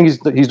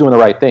he's doing the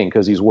right thing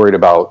because he's worried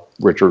about,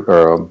 Richard,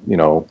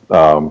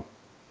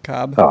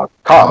 Cobb.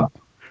 Cobb.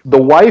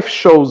 The wife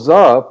shows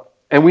up,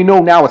 and we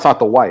know now it's not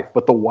the wife,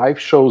 but the wife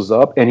shows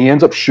up, and he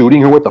ends up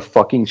shooting her with a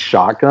fucking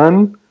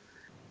shotgun.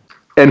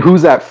 And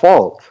who's at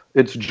fault?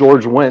 It's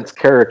George Wendt's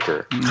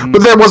character.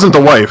 But that wasn't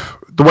the wife.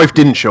 The wife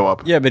didn't show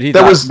up. Yeah, but he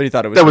thought it was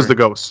that was her. the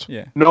ghost.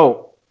 Yeah.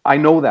 No, I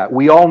know that.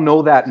 We all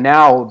know that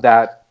now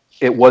that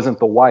it wasn't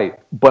the wife.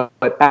 But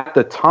at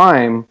the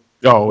time,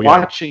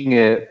 watching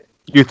it,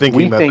 you're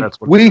thinking that's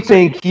what we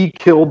think he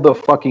killed the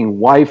fucking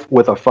wife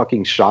with a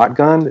fucking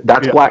shotgun.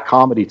 That's black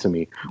comedy to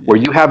me, where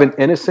you have an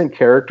innocent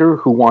character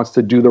who wants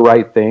to do the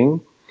right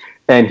thing,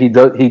 and he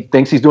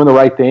thinks he's doing the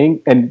right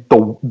thing, and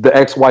the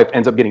ex-wife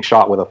ends up getting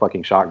shot with a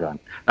fucking shotgun.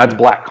 That's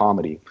black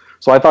comedy.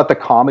 So I thought the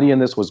comedy in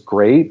this was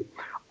great.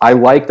 I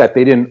like that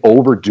they didn't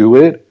overdo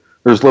it.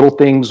 There's little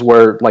things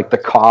where, like the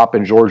cop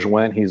and George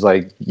Wendt, he's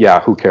like, yeah,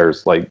 who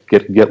cares? Like,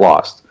 get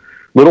lost.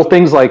 Little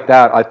things like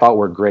that I thought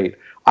were great.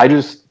 I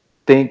just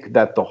think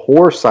that the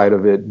horror side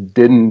of it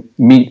didn't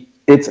meet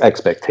its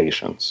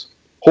expectations.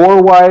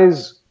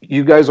 Horror-wise,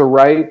 you guys are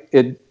right.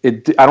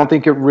 I don't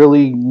think it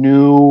really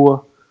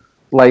knew,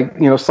 like,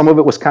 some of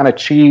it was kind of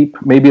cheap.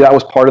 Maybe that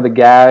was part of the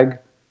gag.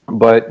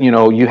 But,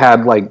 you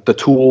had, like, the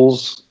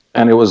tools,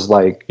 and it was,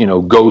 like,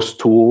 ghost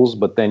tools.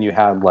 But then you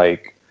had,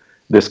 like,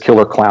 this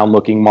killer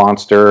clown-looking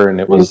monster,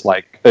 and it was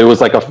like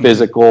a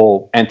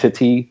physical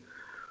entity.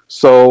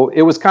 So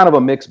it was kind of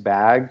a mixed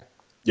bag.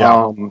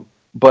 Yeah.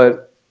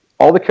 But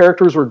all the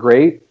characters were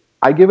great.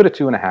 I give it a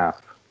 2.5.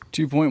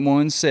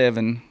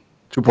 2.17.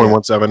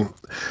 2.17.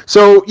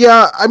 So,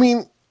 yeah, I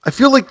mean, I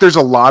feel like there's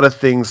a lot of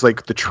things,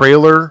 like the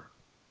trailer,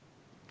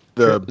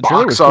 the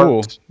box art,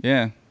 cool.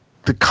 Yeah,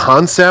 the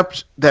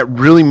concept that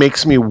really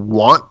makes me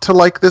want to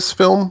like this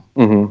film.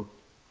 Mm-hmm.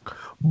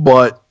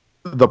 But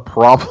the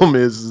problem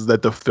is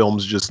that the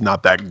film's just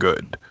not that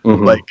good.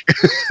 Mm-hmm.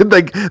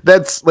 Like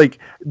that's like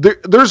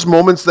there's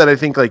moments that I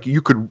think like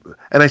you could,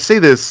 and I say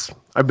this,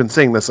 I've been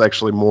saying this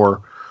actually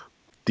more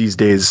these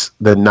days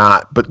than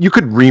not, but you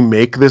could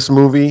remake this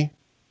movie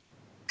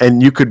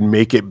and you could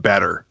make it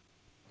better.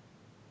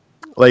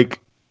 Like,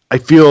 I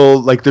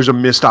feel like there's a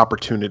missed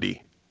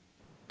opportunity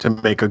to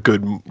make a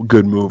good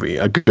movie,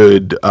 a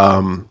good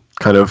kind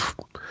of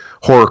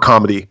horror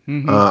comedy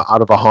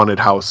out of a haunted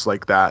house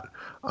like that.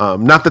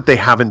 Not that they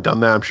haven't done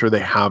that. I'm sure they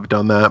have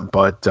done that,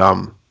 but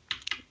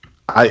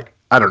I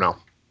don't know.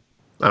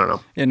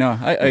 Yeah, no,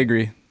 I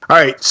agree. All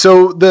right,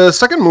 so the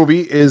second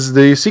movie is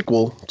the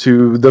sequel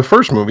to the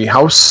first movie.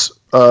 House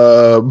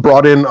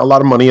brought in a lot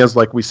of money, as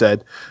like we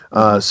said,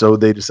 so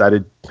they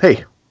decided,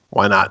 hey,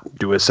 why not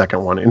do a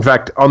second one? In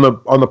fact, on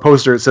the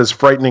poster it says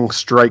 "Frightening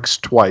strikes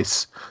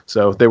twice,"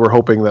 so they were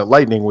hoping that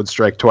lightning would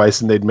strike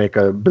twice and they'd make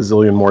a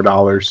bazillion more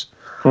dollars.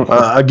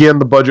 Again,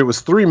 the budget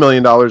was $3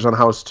 million on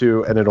House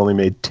 2, and it only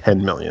made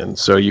 $10 million.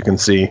 So you can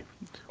see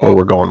where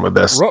we're going with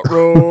this.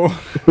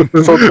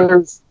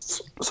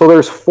 So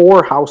there's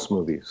 4 House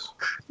movies.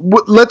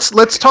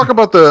 Let's talk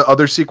about the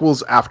other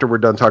sequels after we're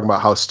done talking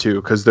about House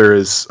 2, because there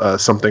is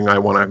something I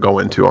want to go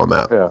into on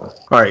that. Yeah.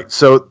 All right,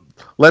 so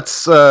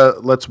let's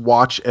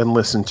watch and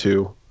listen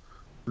to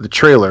the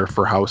trailer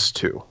for House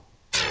 2.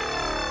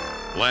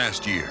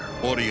 Last year,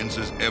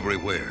 audiences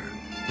everywhere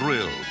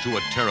thrilled to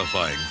a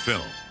terrifying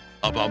film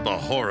about the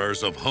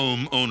horrors of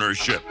home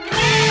ownership.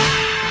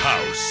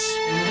 House.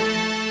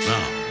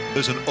 Now,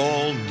 there's an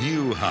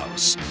all-new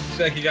House. Looks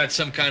like you got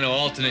some kind of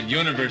alternate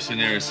universe in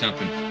there or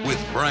something.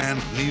 With brand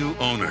new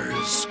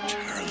owners.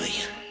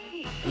 Charlie.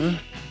 Huh?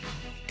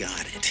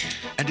 Got it.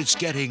 And it's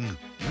getting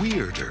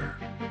weirder.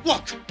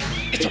 Look!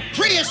 It's a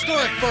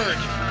prehistoric bird!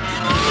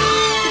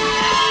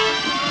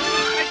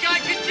 I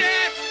got you,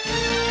 Jeff!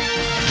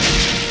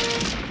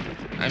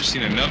 I've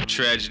seen enough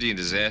tragedy and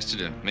disaster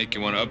to make you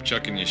want to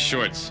upchuck in your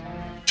shorts.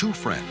 2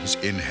 friends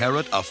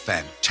inherit a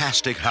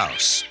fantastic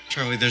house.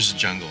 Charlie, there's a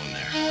jungle in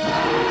there.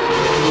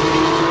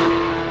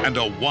 And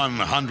a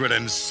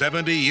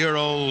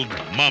 170-year-old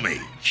mummy.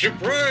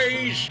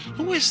 Surprise!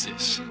 Who is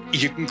this?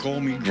 You can call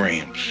me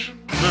Gramps.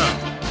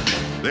 Now,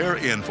 they're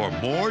in for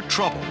more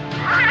trouble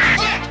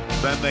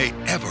than they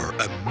ever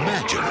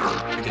imagined.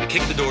 You're gonna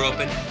kick the door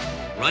open,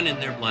 run in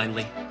there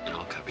blindly, and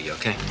I'll cover you,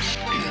 okay?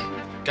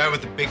 Guy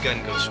with the big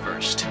gun goes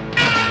first.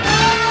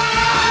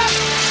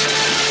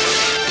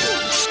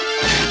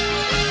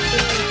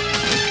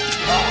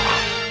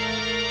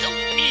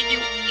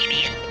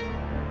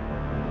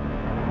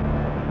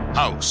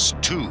 House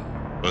 2,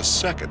 the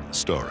second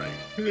story.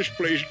 This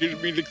place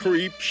gives me the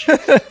creeps.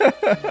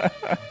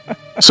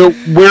 So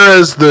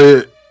whereas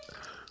the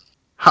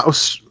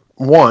House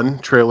 1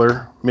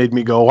 trailer made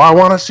me go, I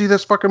want to see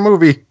this fucking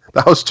movie,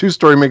 the House 2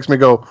 story makes me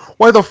go,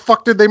 why the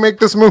fuck did they make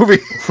this movie?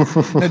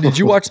 Now, did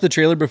you watch the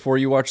trailer before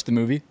you watched the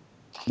movie?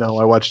 No,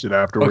 I watched it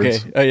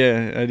afterwards. Okay.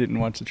 Yeah, I didn't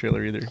watch the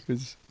trailer either.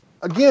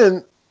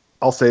 Again,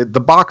 I'll say the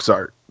box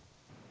art,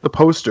 the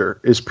poster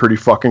is pretty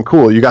fucking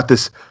cool. You got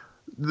this.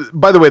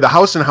 By the way, the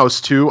house in House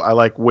 2 I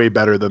like way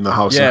better than the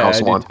house in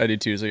House 1. I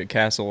did too. It's like a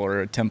castle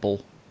or a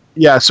temple.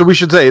 Yeah, so we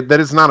should say that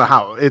it's not a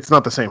house. It's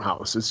not the same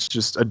house. It's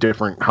just a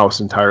different house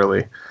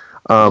entirely.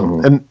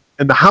 And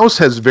And the house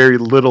has very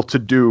little to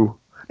do.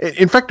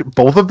 In fact,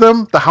 both of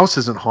them, the house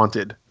isn't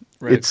haunted.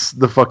 Right. It's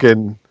the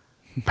fucking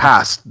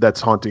past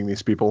that's haunting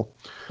these people.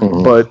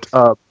 Mm-hmm. But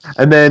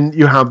and then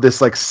you have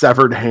this like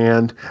severed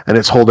hand, and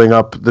it's holding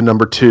up the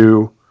number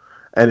 2,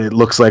 and it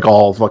looks like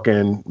all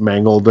fucking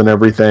mangled and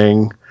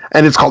everything.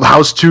 And it's called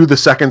House 2, the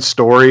second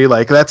story.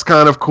 Like, that's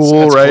kind of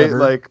cool, right? Clever.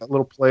 Like a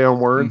little play on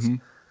words.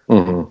 Mm-hmm.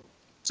 Mm-hmm.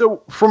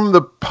 So from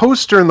the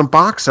poster and the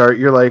box art,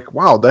 you're like,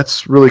 wow,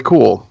 that's really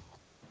cool.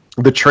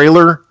 The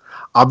trailer,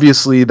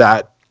 obviously,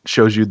 that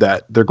shows you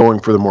that they're going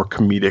for the more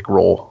comedic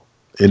role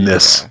in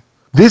this.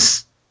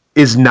 This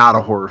is not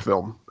a horror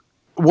film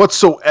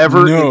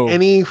whatsoever in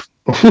any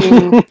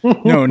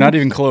no, not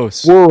even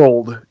close.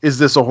 World is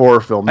this a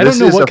horror film? I don't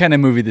know what kind of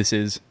movie this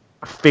is.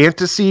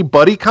 Fantasy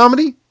buddy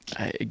comedy?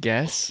 I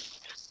guess.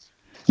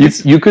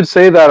 You could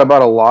say that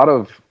about a lot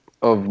of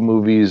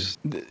movies.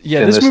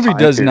 Yeah, this movie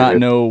does not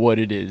know what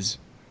it is.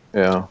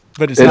 Yeah.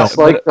 But it's not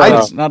like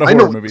it's not a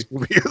horror movie.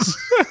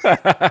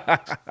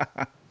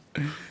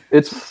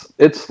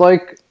 It's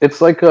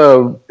like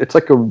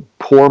a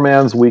poor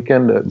man's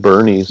weekend at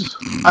Bernie's.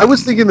 I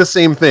was thinking the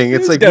same thing.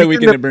 It's like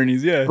weekend at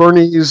Bernie's, yeah.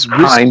 Bernie's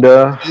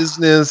kinda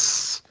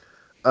business.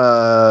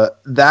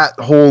 That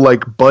whole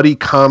like buddy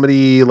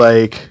comedy,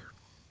 like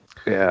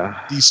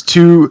these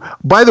two.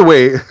 By the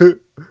way,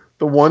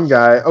 the one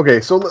guy.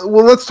 Okay, so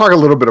let's talk a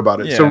little bit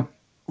about it. Yeah. So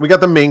we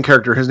got the main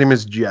character. His name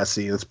is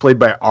Jesse. It's played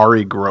by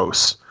Ari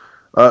Gross,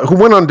 who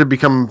went on to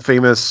become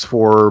famous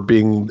for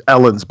being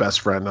Ellen's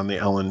best friend on the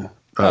Ellen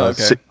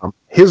sitcom.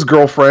 His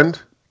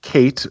girlfriend,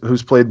 Kate,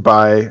 who's played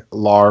by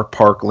Lar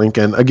Park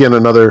Lincoln. Again,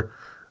 another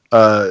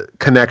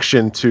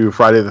connection to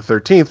Friday the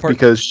 13th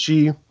because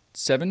she...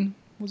 7,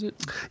 was it?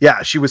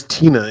 Yeah, she was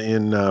Tina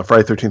in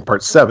Friday the 13th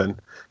Part 7.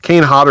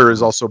 Kane Hodder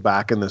is also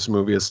back in this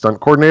movie as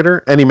stunt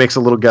coordinator, and he makes a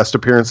little guest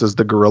appearance as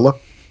the gorilla.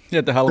 Yeah,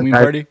 at the Halloween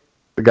party.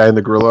 The guy in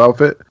the gorilla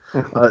outfit.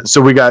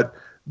 So we got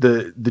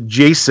the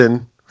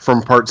Jason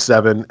from Part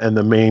 7 and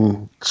the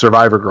main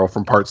survivor girl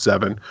from Part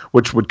 7,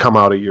 which would come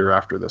out a year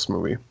after this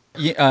movie.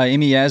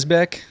 Amy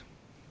Yazbek?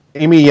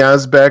 Amy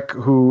Yazbek,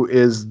 who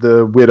is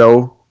the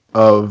widow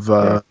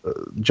of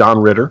John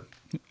Ritter.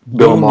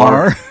 Bill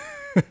Maher.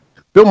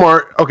 Bill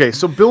Maher. Okay,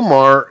 so Bill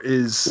Maher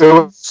is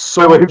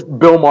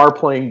Bill Maher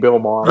playing Bill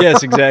Maher.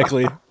 Yes,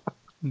 exactly.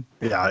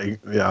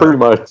 yeah, pretty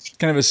much.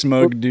 Kind of a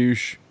smug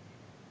douche.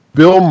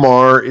 Bill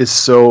Maher is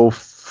so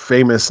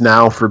famous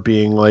now for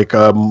being like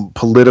a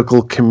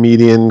political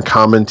comedian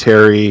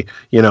commentary,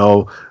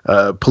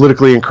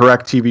 politically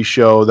incorrect TV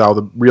show. Now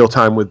the Real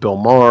Time with Bill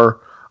Maher,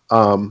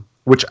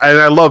 which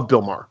I love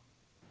Bill Maher.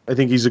 I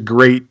think he's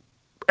great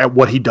at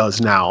what he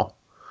does now.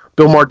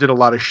 Bill Maher did a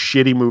lot of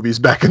shitty movies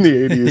back in the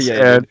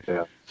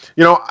 80s.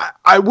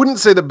 I wouldn't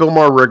say that Bill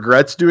Maher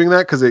regrets doing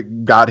that because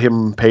it got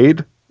him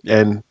paid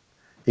and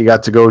he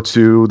got to go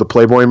to the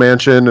Playboy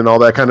Mansion and all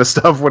that kind of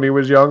stuff when he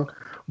was young.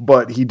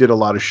 But he did a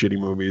lot of shitty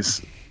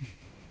movies.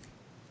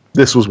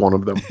 This was one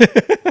of them.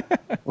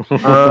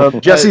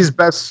 Jesse's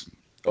best...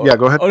 Yeah,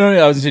 go ahead. Oh, no,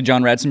 I was going to say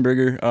John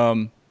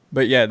Ratzenberger.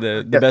 But yeah,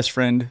 the best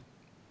friend...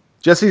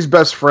 Jesse's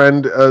best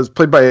friend is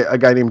played by a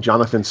guy named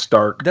Jonathan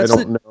Stark. I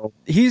don't know.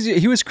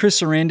 He was Chris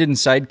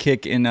Sarandon's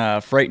sidekick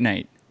in Fright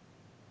Night.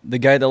 The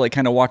guy that like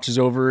kind of watches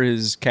over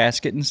his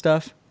casket and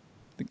stuff.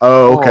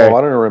 Oh, okay. I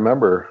don't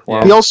remember.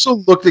 Wow. He also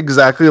looked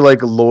exactly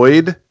like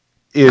Lloyd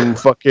in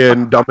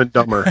fucking Dumb and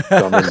Dumber.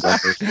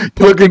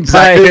 Look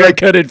exactly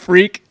like haircutted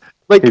freak.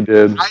 Like, he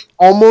did. I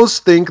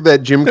almost think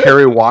that Jim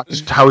Carrey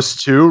watched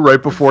House 2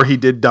 right before he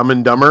did Dumb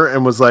and Dumber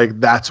and was like,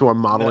 that's who I'm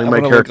modeling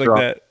my character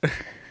on.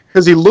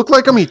 Because he looked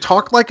like him, he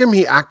talked like him,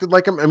 he acted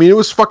like him. I mean, it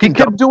was fucking.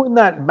 He kept doing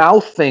that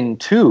mouth thing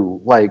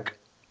too, like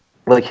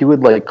he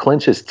would like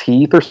clench his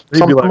teeth or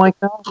something like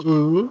that.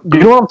 Mm-hmm. Do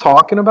you know what I'm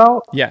talking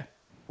about? Yeah,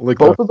 like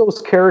both of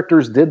those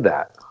characters did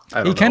that.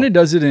 He kind of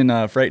does it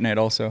in Fright Night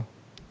also.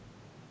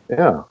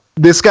 Yeah,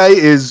 this guy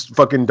is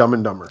fucking Dumb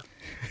and Dumber.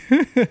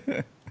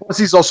 Plus,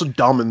 he's also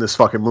dumb in this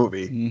fucking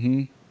movie.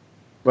 Mm-hmm.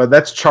 But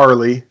that's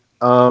Charlie.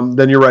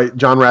 Then you're right.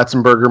 John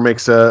Ratzenberger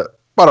makes about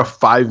a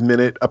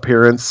 5-minute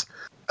appearance.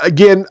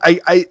 Again,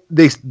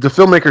 the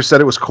filmmaker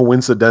said it was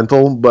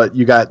coincidental, but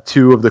you got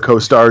 2 of the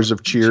co-stars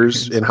of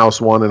Cheers in House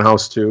 1 and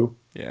House 2.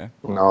 Yeah.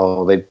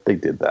 No, they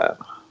did that.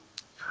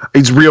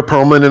 He's Rhea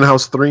Perlman in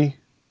House 3.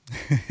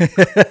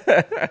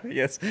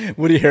 Yes.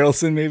 Woody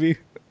Harrelson, maybe.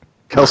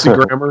 Kelsey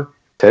Grammer.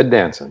 Ted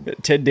Danson.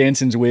 Ted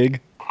Danson's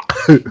wig.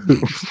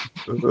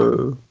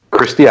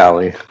 Kirstie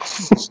Alley.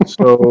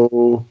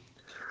 So...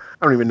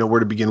 I don't even know where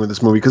to begin with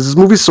this movie because this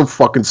movie is so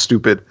fucking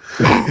stupid.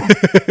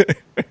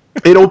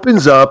 It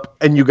opens up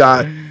and you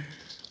got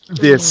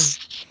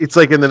this. It's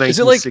like in the 1960s. Is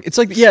it like it's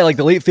like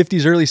the late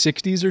 50s, early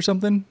 60s or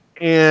something?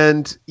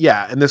 And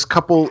this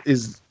couple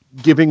is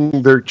giving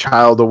their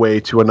child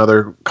away to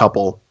another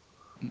couple,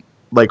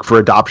 like for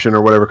adoption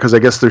or whatever, because I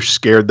guess they're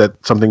scared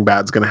that something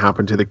bad's going to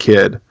happen to the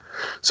kid.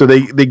 So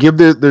they give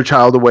their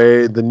child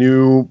away. The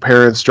new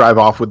parents drive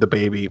off with the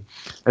baby,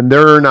 and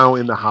they're now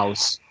in the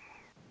house.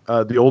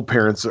 The old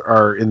parents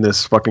are in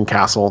this fucking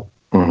castle.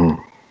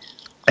 Mm-hmm.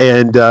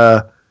 And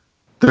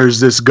there's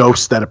this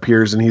ghost that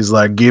appears, and he's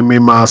like, "Give me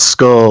my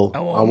skull. I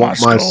want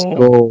my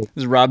skull."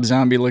 This Rob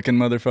Zombie looking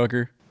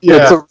motherfucker.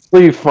 Yeah, it's a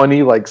really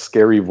funny, like,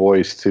 scary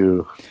voice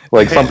too,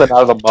 like something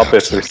out of the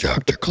Muppets or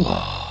something. Dr.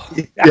 Claw.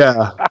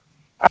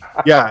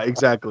 Yeah,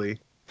 exactly.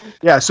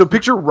 Yeah, so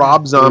picture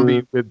Rob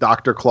Zombie with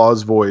Dr.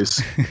 Claw's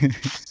voice.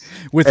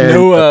 With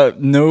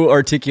no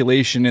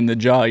articulation in the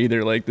jaw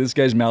either. Like, this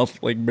guy's mouth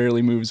like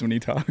barely moves when he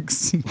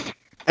talks.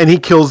 And he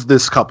kills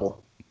this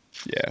couple.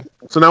 Yeah.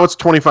 So now it's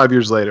 25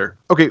 years later.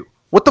 Okay,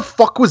 what the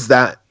fuck was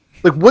that?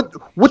 Like,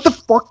 what the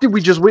fuck did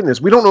we just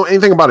witness? We don't know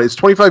anything about it. It's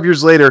 25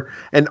 years later,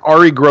 and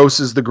Ari Gross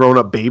is the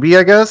grown-up baby,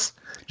 I guess,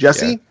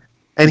 Jesse? Yeah.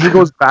 And he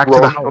goes back to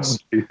the house.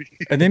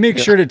 And they make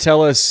sure to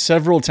tell us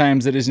several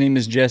times that his name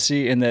is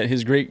Jesse and that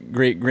his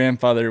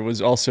great-great-grandfather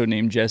was also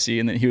named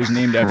Jesse and that he was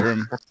named after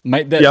him.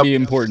 Might that be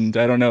important?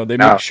 I don't know. They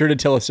make sure to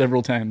tell us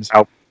several times.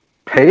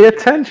 Pay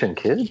attention,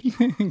 kid.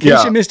 In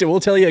case you missed it, we'll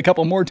tell you a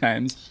couple more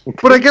times.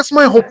 But I guess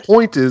my whole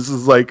point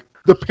is like,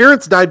 the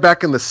parents died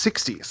back in the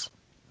 60s.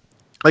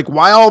 Like,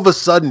 why all of a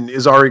sudden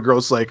is Ari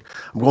Gross like,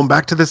 I'm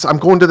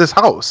going to this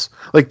house?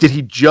 Like, did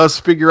he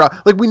just figure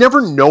out? Like, we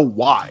never know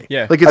why.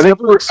 Yeah. Like, I think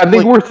we're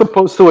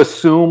supposed to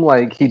assume,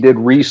 like, he did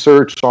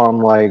research on,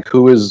 like,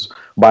 who his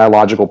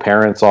biological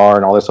parents are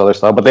and all this other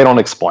stuff, but they don't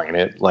explain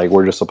it. Like,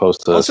 we're just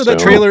supposed to also,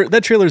 assume.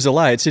 that trailer's a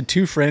lie. It said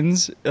two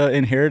friends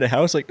inherit a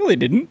house. Like, no, they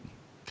didn't.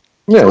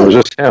 Yeah, it was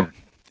just him.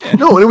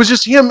 No, and it was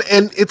just him,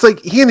 and it's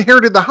like, he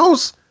inherited the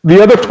house. The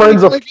other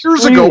friend's a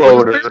years ago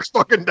when his parents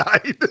fucking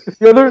died.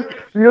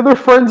 The other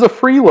friend's a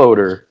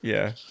freeloader.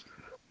 Yeah.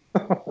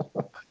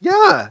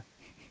 Yeah.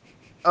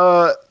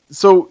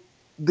 So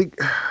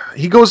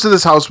he goes to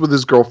this house with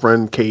his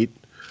girlfriend Kate,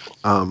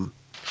 and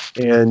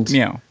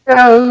meow.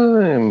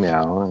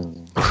 Meow.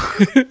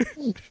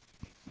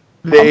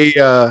 They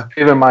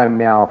even my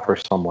meow for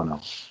someone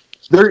else.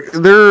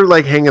 They're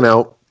like hanging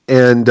out,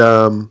 and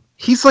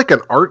he's like an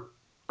artist.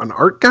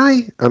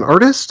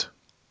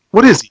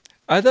 What is he?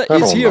 I thought,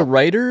 is he a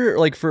writer,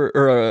 like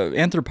or a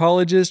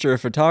anthropologist or a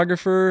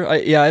photographer?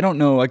 I don't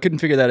know. I couldn't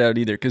figure that out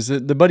either because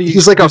the buddy.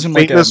 He's like a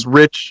famous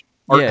rich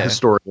art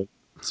historian,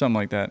 something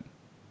like that.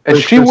 And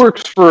she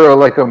works for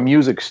like a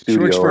music studio. She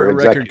works for a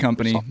record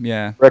company.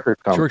 Yeah, record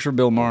company. She works for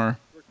Bill Maher.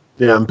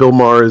 Yeah, and Bill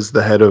Maher is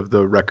the head of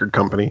the record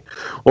company.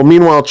 Well,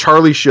 meanwhile,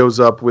 Charlie shows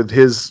up with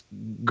his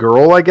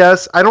girl. I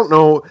guess I don't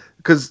know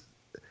because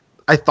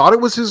I thought it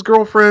was his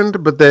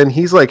girlfriend, but then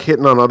he's like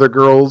hitting on other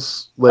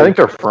girls. Like, I think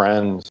they're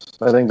friends.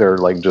 I think they're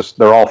like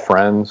they're all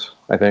friends.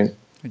 I think.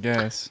 I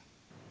guess.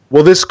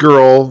 Well, this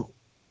girl,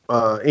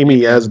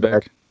 Amy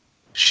Asbeck,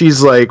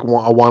 she's like a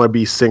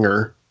wannabe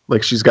singer.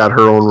 Like, she's got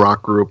her own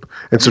rock group,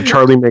 and so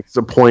Charlie makes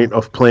a point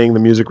of playing the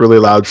music really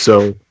loud,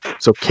 so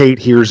Kate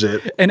hears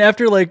it. And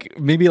after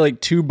maybe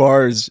 2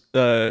 bars,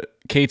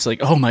 Kate's like,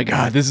 "Oh my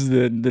god, this is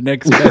the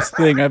next best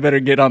thing. I better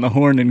get on the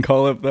horn and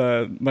call up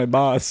my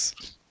boss."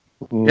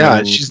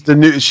 Yeah, she's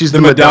the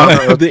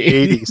Madonna of the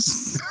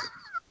 80s.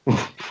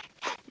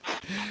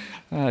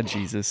 Ah,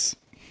 Jesus.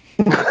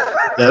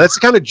 Yeah, that's the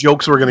kind of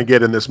jokes we're gonna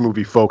get in this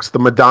movie, folks. The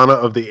Madonna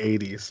of the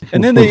 80s.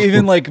 And then they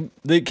even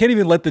they can't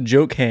even let the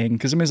joke hang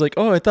because somebody's like,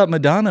 "Oh, I thought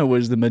Madonna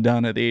was the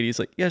Madonna of the 80s."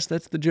 Like, yes,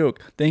 that's the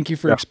joke. Thank you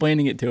for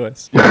explaining it to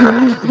us.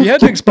 If you had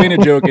to explain a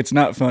joke, it's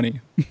not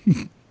funny.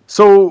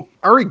 So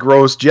Ari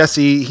Gross,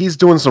 Jesse, he's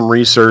doing some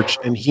research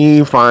and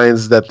he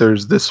finds that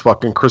there's this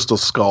fucking crystal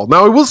skull.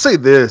 Now, I will say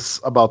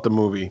this about the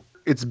movie.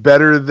 It's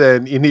better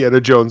than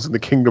Indiana Jones and the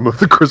Kingdom of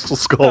the Crystal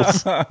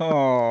Skulls.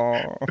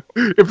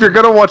 If you're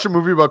going to watch a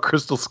movie about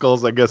crystal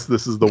skulls, I guess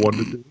this is the one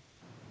to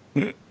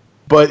do.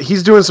 But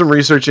he's doing some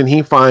research and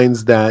he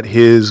finds that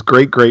his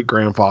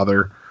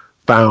great-great-grandfather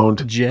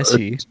found...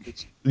 Jesse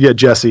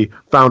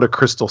found a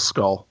crystal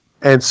skull.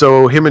 And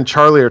so him and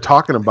Charlie are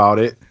talking about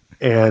it.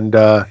 And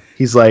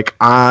he's like,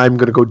 I'm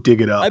going to go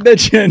dig it up. I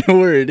bet you I know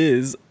where it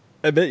is.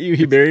 I bet you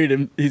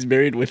he's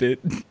buried with it.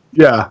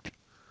 Yeah.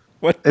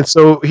 What? And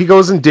so he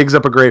goes and digs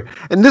up a grave.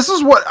 And this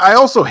is what I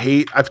also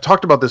hate. I've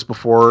talked about this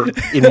before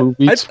in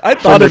movies. I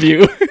thought of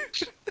you.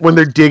 When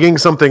they're digging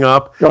something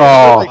up.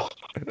 Oh.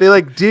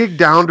 They dig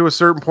down to a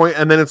certain point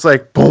and then it's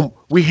like, boom,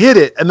 we hit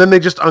it. And then they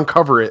just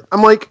uncover it.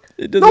 I'm like,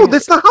 no,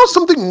 that's not how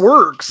something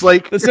works.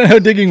 Like, that's not how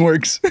digging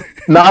works.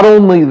 Not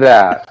only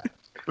that,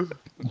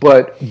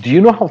 but do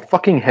you know how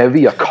fucking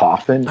heavy a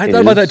coffin is? I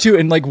thought about that too.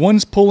 And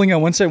one's pulling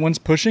on one side, one's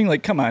pushing.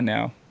 Like, come on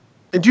now.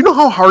 And do you know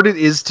how hard it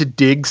is to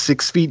dig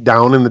 6 feet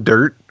down in the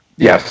dirt?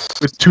 Yes.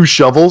 With 2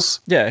 shovels?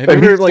 Yeah.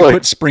 Have you ever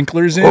put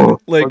sprinklers in?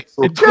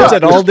 It's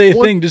an all-day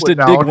thing just to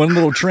dig one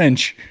little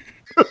trench.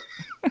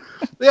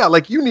 Yeah,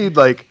 you need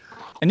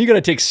and you got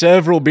to take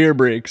several beer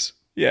breaks.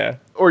 Yeah.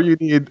 Or you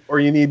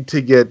need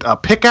to get a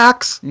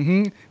pickaxe.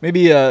 Mm-hmm.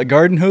 Maybe a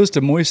garden hose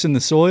to moisten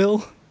the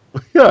soil.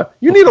 Yeah,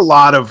 you need a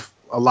lot of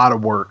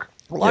work.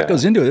 A lot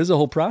goes into it. This is a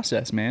whole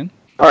process, man.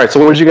 All right,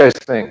 so what did you guys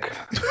think?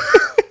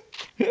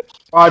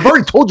 I've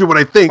already told you what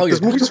I think.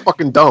 This movie's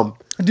fucking dumb.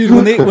 Dude,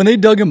 when they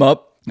dug him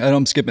up, I know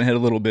I'm skipping ahead a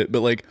little bit,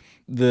 but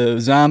the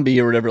zombie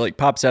or whatever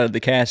pops out of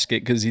the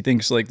casket because he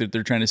thinks that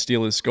they're trying to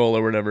steal his skull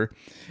or whatever.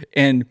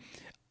 And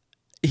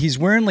he's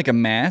wearing like a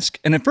mask,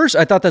 and at first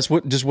I thought that's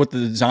what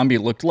the zombie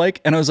looked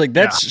like, and I was like,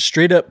 that's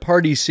straight up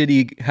Party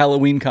City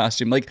Halloween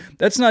costume. Like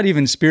that's not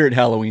even Spirit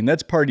Halloween,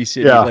 that's Party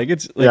City. Like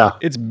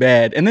it's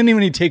bad. And then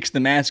when he takes the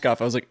mask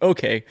off, I was like,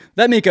 okay,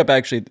 that makeup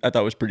actually I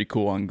thought was pretty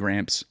cool on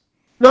Gramps.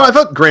 No, I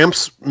thought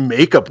Gramps'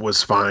 makeup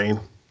was fine,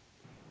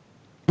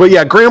 but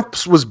yeah,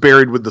 Gramps was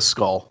buried with the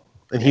skull,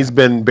 and he's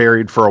been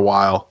buried for a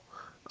while,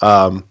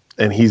 and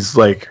he's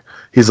like,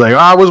 oh,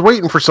 I was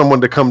waiting for someone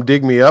to come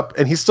dig me up,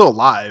 and he's still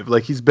alive.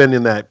 Like he's been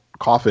in that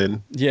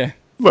coffin. Yeah.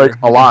 Like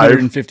alive.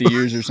 150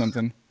 years or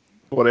something.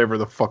 Whatever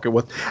the fuck it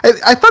was.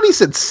 I thought he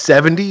said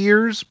 70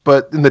 years,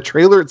 but in the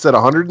trailer it said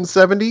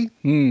 170.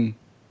 And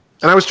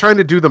I was trying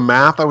to do the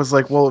math. I was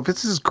like, well, if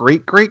it's his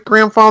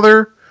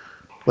great-great-grandfather,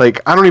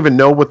 like I don't even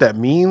know what that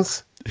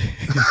means.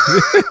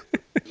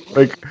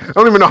 Like I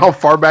don't even know how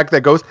far back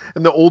that goes.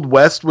 And the Old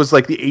West was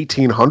like the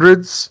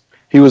 1800s.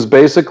 He was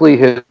basically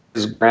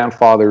his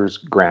grandfather's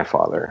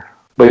grandfather.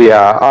 But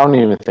yeah, I don't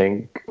even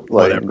think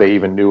they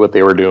even knew what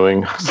they were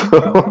doing.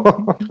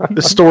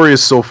 The story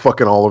is so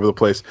fucking all over the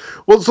place.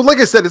 Well, so like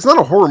I said, it's not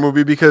a horror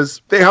movie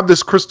because they have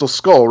this crystal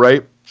skull,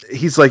 right?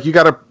 He's like, you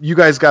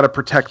guys gotta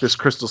protect this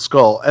crystal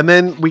skull. And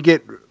then we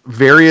get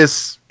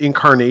various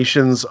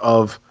incarnations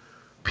of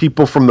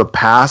people from the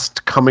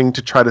past coming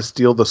to try to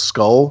steal the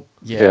skull.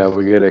 Yeah,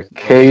 we get a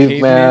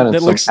caveman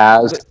and some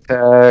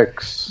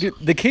Aztecs. Dude,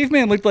 the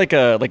caveman looked like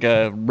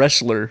a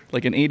wrestler,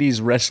 like an 80s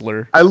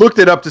wrestler. I looked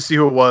it up to see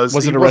who it was.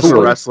 Was it he a wasn't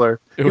wrestler? a wrestler.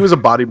 He was a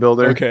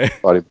bodybuilder. Okay.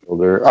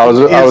 Bodybuilder. I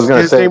was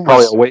going to say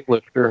probably a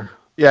weightlifter.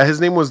 Yeah, his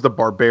name was the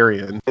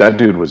Barbarian. That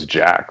dude was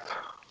jacked.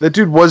 That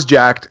dude was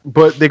jacked,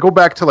 but they go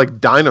back to like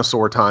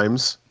dinosaur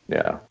times.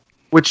 Yeah.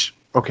 Which,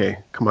 okay,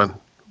 come on.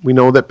 We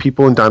know that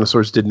people and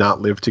dinosaurs did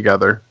not live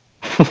together.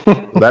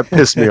 That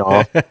pissed me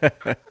off.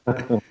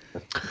 But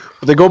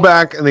they go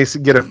back and they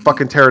get a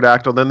fucking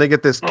pterodactyl. Then they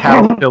get this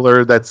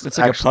caterpillar that's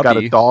like actually got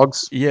a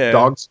dog's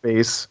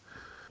face.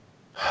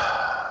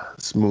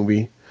 This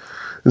movie.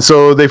 And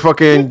so they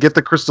fucking get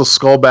the crystal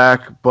skull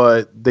back,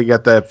 but they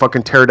get that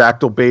fucking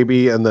pterodactyl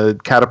baby and the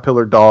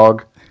caterpillar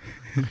dog.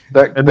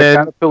 The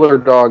caterpillar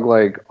dog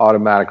like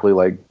automatically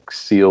like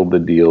sealed the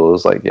deal. It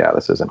was like, yeah,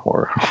 this isn't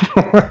horror.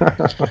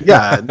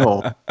 Yeah,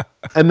 no.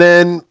 And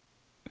then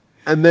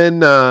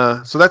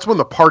so that's when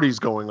the party's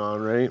going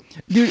on, right?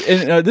 Dude,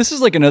 and this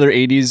is like another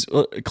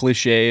 80s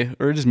cliche,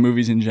 or just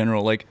movies in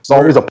general. Like, it's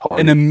always a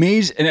party. An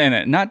amazing,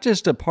 and not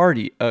just a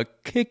party, a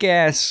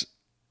kick-ass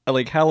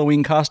like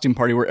Halloween costume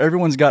party where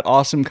everyone's got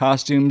awesome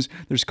costumes.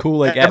 There's cool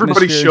like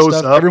everybody atmosphere shows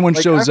stuff. up. Everyone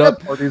like, shows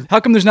up. How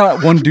come there's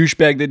not one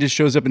douchebag that just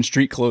shows up in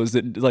street clothes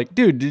that like,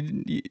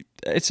 dude,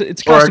 it's a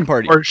costume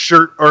party. Or a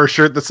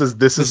shirt that says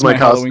this is my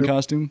Halloween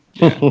costume.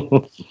 Yeah.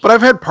 But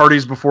I've had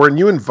parties before, and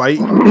you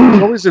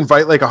always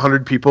invite like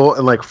 100 people,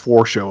 and like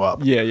 4 show up.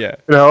 Yeah. You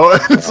know,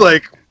 it's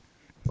like,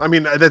 I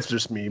mean, that's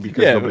just me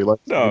because nobody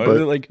likes me.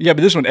 But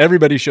this one,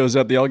 everybody shows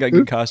up. They all got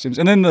good costumes,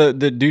 and then the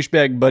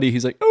douchebag buddy,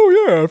 he's like,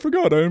 "Oh yeah, I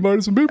forgot, I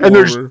invited some people." And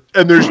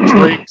there's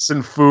drinks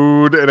and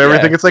food and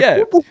everything. Yeah, it's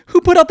like,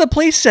 who put out the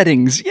place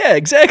settings? Yeah,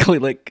 exactly.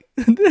 Like,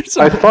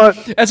 I thought,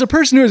 as a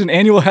person who has an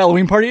annual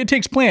Halloween party, it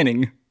takes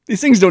planning.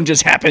 These things don't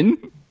just happen.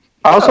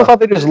 I also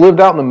thought they just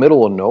lived out in the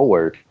middle of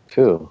nowhere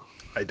too.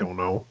 I don't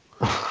know.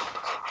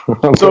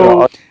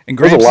 So, and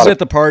Gramps is at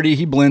the party.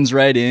 He blends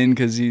right in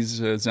because he's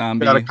a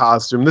zombie. Got a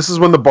costume. This is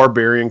when the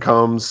Barbarian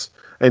comes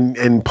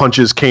and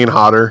punches Kane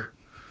Hodder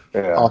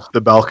off the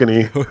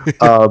balcony.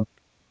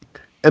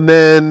 And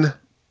then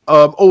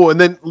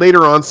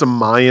later on, some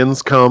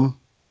Mayans come.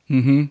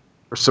 Mm-hmm.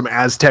 Or some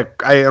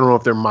Aztec. I don't know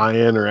if they're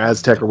Mayan or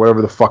Aztec or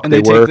whatever the fuck and they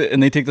were.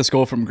 And they take the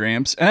skull from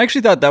Gramps. And I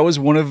actually thought that was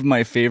one of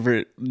my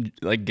favorite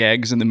like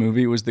gags in the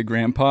movie was the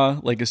grandpa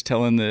like is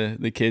telling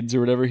the kids or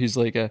whatever. He's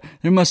like,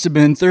 there must have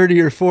been 30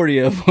 or 40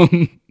 of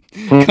them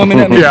coming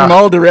at me from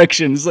all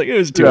directions. Like it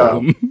was 2 of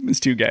them. It was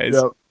 2 guys.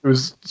 Yeah, it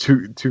was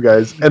two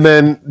guys. And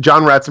then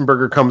John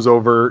Ratzenberger comes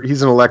over.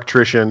 He's an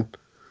electrician.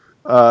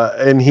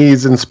 And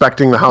he's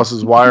inspecting the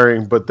house's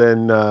wiring, but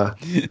then I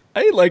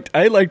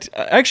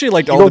actually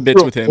liked all the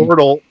bits with him.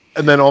 Portal,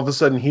 and then all of a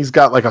sudden he's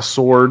got like a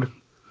sword.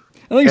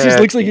 I think it just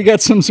looks like you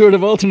got some sort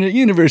of alternate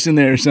universe in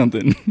there or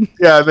something.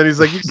 Yeah, and then he's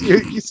like,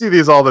 you see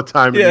these all the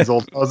time in these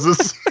old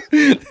houses.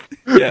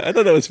 Yeah, I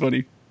thought that was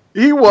funny.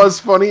 He was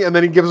funny, and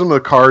then he gives him a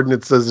card, and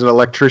it says an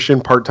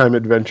electrician, part-time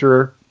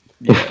adventurer.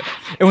 Yeah,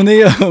 and when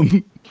they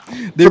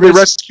they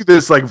rescue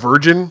this like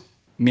virgin.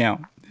 Meow.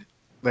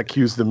 That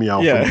cues the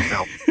meow. Yeah,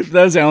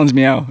 that was Alan's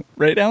meow,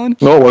 right, Alan?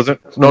 No, it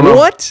wasn't. No.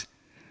 What?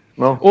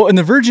 No. Well, and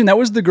the Virgin, that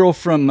was the girl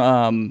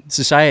from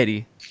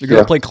Society. The girl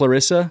who played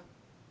Clarissa.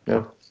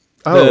 Yeah.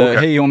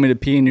 Hey, you want me to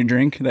pee in your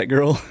drink? That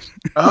girl.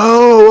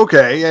 Oh,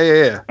 okay.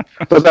 Yeah.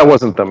 But that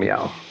wasn't the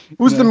meow.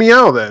 Who's the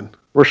meow then?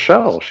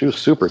 Rochelle. She was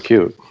super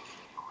cute.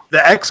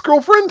 The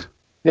ex-girlfriend?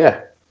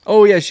 Yeah.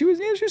 Oh yeah, she was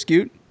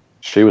cute.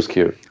 She was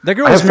cute. That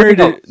girl was married.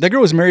 That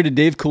girl was married to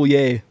Dave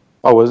Coulier.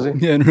 Oh, was he?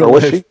 Yeah, in real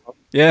life. Was she?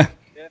 Yeah.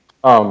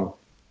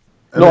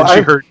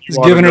 She heard he's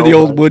giving her the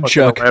old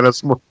woodchuck.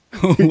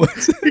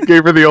 He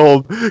gave her the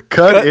old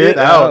cut it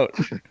out.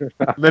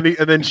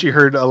 And then she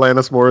heard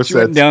Alanis Morissette. She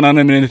went down on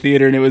him in the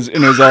theater, and it was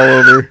all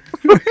over.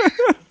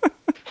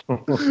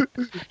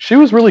 She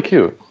was really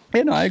cute.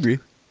 Yeah, no, I agree.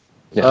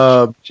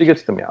 Yeah, she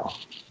gets the meow.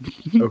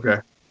 Okay.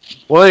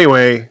 Well,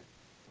 anyway,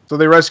 so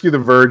they rescue the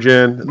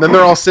virgin, and then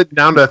they're all sitting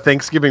down to a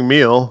Thanksgiving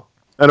meal.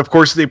 And of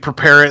course, they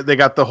prepare it. They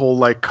got the whole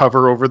like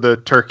cover over the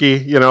turkey,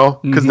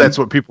 because that's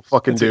what people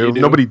fucking do.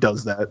 Nobody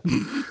does that.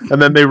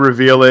 And then they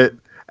reveal it,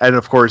 and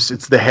of course,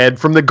 it's the head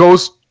from the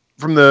ghost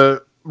from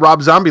the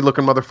Rob Zombie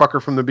looking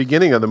motherfucker from the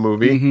beginning of the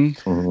movie,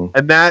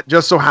 and that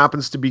just so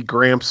happens to be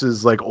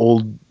Gramps' like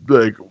old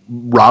like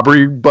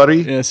robbery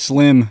buddy. Yeah,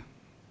 Slim.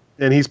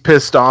 And he's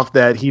pissed off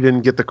that he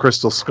didn't get the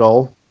crystal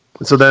skull.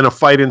 And so then a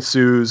fight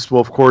ensues. Well,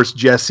 of course,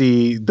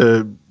 Jesse,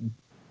 the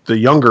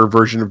younger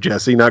version of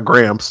Jesse, not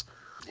Gramps,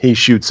 he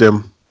shoots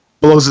him,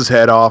 blows his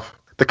head off.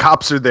 The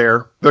cops are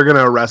there. They're going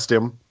to arrest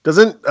him.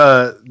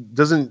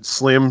 Doesn't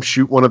Slim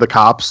shoot one of the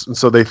cops? And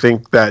so they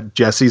think that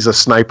Jesse's a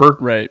sniper.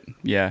 Right.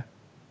 Yeah.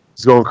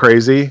 He's going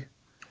crazy.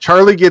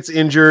 Charlie gets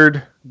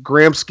injured.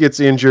 Gramps gets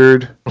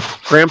injured.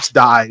 Gramps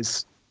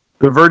dies.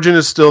 The virgin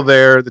is still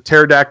there. The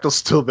pterodactyl's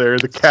still there.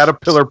 The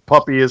caterpillar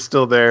puppy is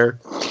still there.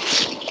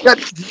 God,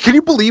 can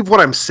you believe what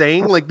I'm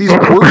saying? Like these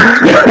words,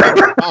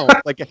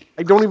 like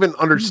I don't even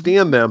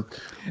understand them.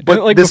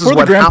 But like this before is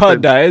what the grandpa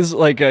happened. dies,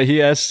 like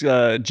he asks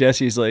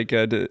Jesse, he's like,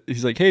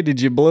 "Hey,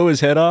 did you blow his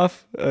head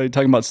off?"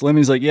 Talking about Slim,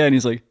 he's like, "Yeah," and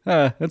he's like,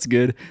 "That's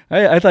good.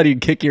 I thought he'd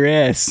kick your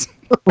ass."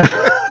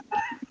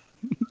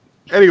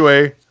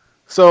 Anyway,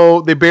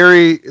 so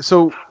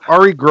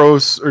Ari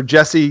Gross or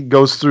Jesse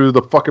goes through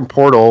the fucking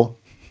portal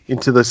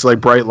into this like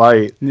bright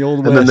light. The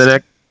old and West.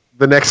 then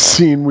the next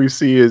scene we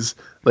see is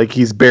like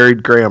he's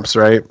buried Gramps,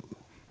 right?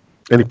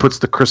 And he puts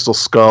the crystal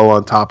skull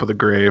on top of the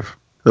grave.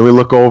 Then we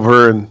look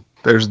over and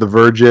there's the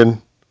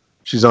virgin.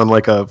 She's on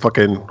like a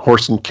fucking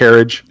horse and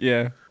carriage.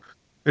 Yeah.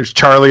 There's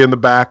Charlie in the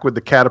back with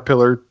the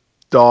caterpillar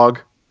dog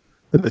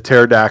and the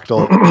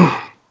pterodactyl.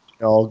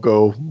 They all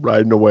go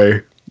riding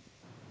away.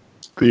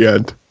 The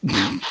end.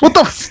 What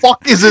the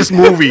fuck is this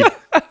movie?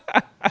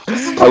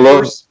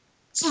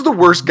 This is the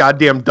worst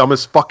goddamn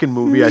dumbest fucking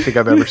movie I think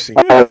I've ever seen.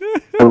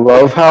 I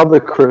love how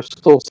the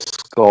crystal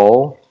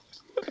skull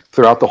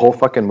throughout the whole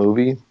fucking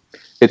movie,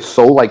 it's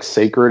so like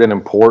sacred and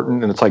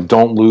important, and it's like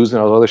don't lose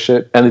and all that other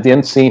shit. And at the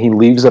end scene, he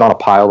leaves it on a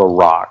pile of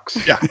rocks.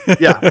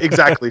 Yeah,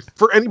 exactly.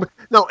 For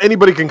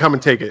anybody can come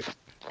and take it.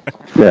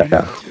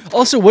 Yeah.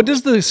 Also, what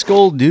does the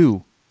skull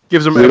do?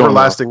 Gives him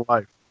everlasting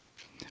life.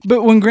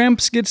 But when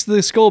Gramps gets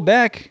the skull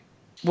back,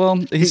 well,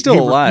 he's still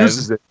alive.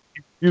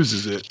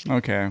 Uses it.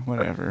 Okay,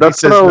 whatever. He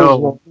says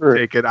no,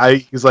 take it.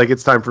 He's like,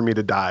 it's time for me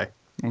to die.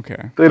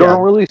 Okay. They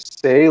don't really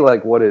say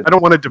like what it. I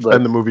don't want to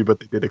defend the movie, but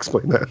they did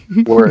explain that.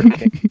 Where it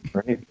came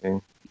or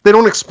anything. They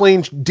don't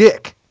explain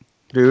dick,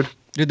 dude.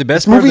 Dude, the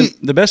best part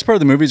of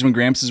the movie is when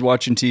Gramps is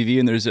watching TV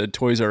and there's a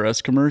Toys R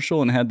Us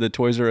commercial and had the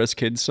Toys R Us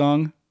kids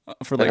song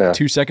for like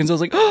 2 seconds. I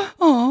was like,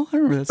 oh, I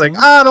remember that song.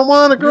 Like, I don't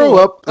want to grow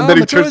up. And then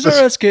he turns Toys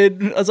R Us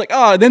kid. I was like,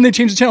 then they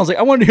changed the channel. I was like,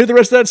 I wanted to hear the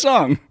rest of that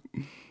song.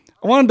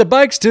 I wanted the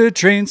bikes to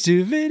trains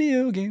to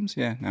video games.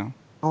 Yeah, no.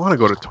 I want to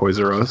go to Toys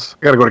R Us.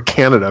 I got to go to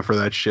Canada for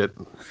that shit.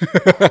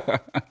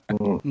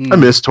 I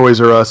miss Toys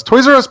R Us.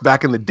 Toys R Us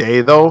back in the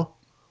day, though,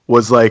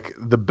 was like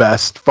the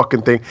best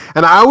fucking thing.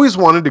 And I always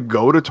wanted to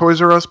go to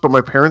Toys R Us, but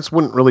my parents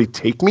wouldn't really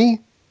take me.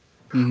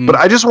 Mm-hmm. But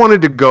I just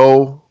wanted to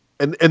go.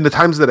 And the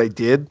times that I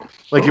did,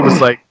 like it was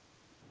like,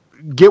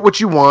 get what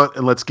you want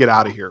and let's get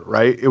out of here,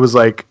 right? It was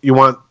like, you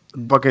want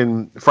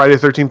fucking Friday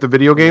the 13th, the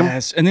video game?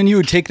 Yes, and then you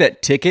would take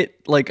that ticket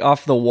like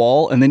off the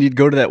wall and then you'd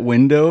go to that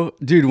window.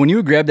 Dude, when you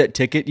would grab that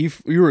ticket, you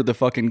were the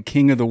fucking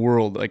king of the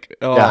world. Like,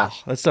 that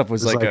stuff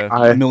was like a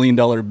 $1 million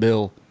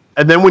bill.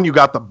 And then when you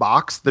got the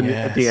box, the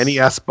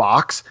NES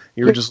box,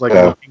 you were just like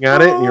looking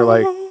at it and you're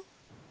like,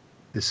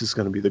 this is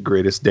going to be the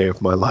greatest day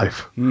of my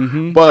life.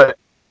 Mm-hmm. But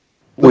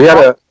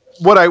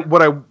what I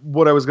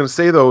was going to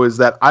say though is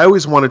that I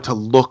always wanted to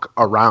look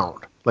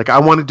around. Like I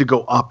wanted to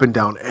go up and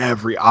down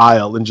every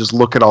aisle and just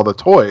look at all the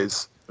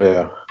toys.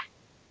 Yeah.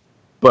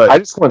 But I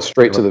just went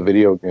straight to the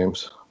video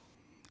games.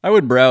 I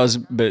would browse,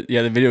 but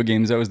yeah, the video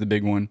games, that was the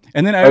big one.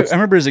 And then I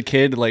remember as a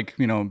kid, like,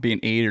 being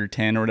 8 or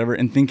 10 or whatever,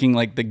 and thinking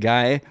like the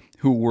guy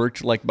who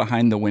worked like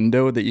behind the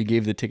window that you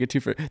gave the ticket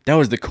to, that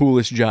was the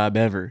coolest job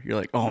ever. You're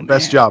like, oh man,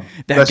 best job.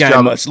 That guy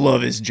must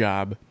love his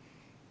job.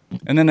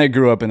 And then I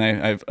grew up and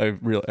I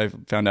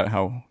found out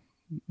how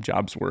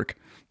jobs work.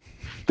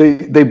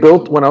 They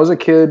built, when I was a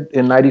kid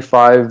in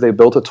 95, they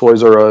built a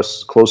Toys R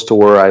Us close to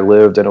where I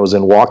lived, and it was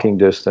in walking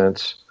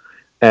distance.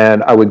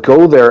 And I would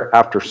go there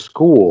after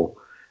school,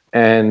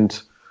 and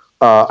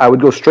I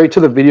would go straight to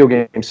the video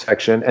game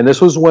section. And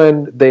this was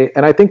when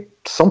and I think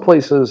some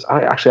places,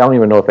 I don't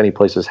even know if any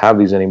places have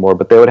these anymore,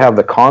 but they would have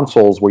the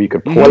consoles where you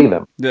could play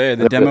them.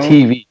 The demo? The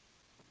TV.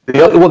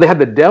 They had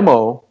the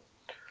demo.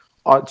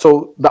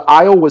 So the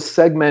aisle was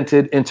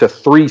segmented into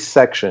 3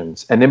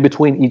 sections, and in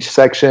between each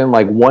section,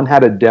 like one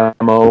had a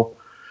demo,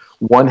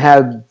 one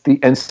had the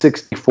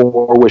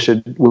N64,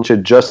 which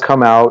had just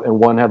come out, and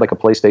one had like a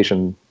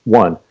PlayStation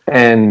 1.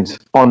 And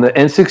on the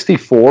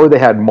N64, they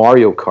had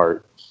Mario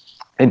Kart.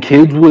 And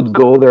kids would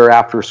go there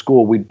after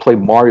school. We'd play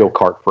Mario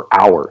Kart for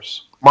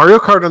hours. Mario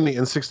Kart on the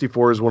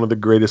N64 is one of the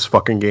greatest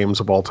fucking games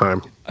of all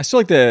time. I still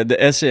like the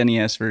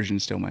SNES version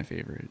is still my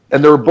favorite.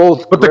 And they were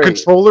both But great. the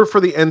controller for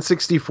the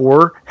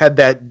N64 had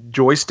that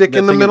joystick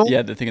in the middle.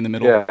 Yeah, the thing in the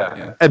middle.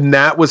 Yeah. And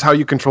that was how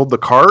you controlled the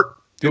cart.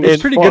 Dude,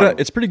 it's pretty good.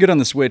 It's pretty good on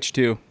the Switch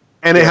too.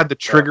 And it had the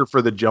trigger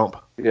for the jump.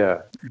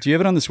 Yeah. Do you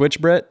have it on the Switch,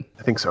 Brett?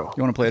 I think so.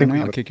 You want to play it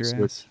tonight? I'll kick your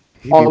ass.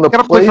 On the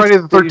gotta play Friday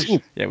the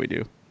 13th. Yeah, we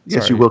do.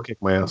 Yes, Sorry. you will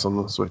kick my ass on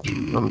the Switch.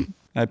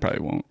 I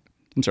probably won't.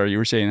 I'm sorry, you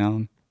were saying,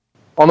 Alan.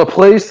 On the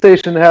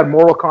PlayStation, they had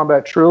Mortal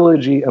Kombat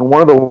Trilogy, and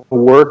one of the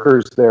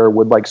workers there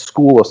would like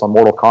school us on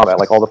Mortal Kombat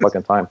like all the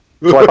fucking time.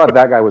 So I thought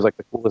that guy was like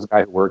the coolest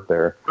guy who worked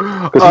there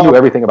because he knew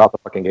everything about the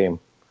fucking game.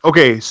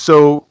 Okay,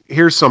 so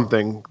here's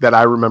something that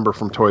I remember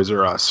from Toys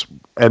R Us.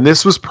 And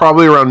this was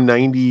probably around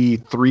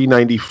 93,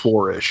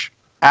 94-ish.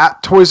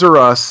 At Toys R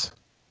Us,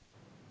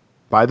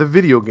 by the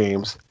video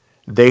games,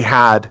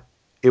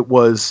 it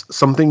was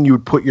something you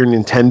would put your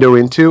Nintendo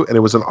into, and it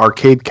was an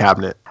arcade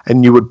cabinet.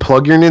 And you would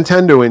plug your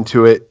Nintendo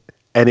into it,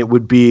 and it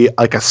would be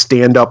like a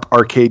stand-up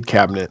arcade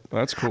cabinet.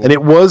 That's cool. And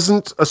it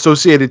wasn't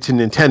associated to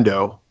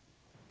Nintendo,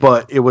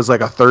 but it was like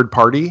a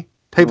third-party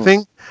type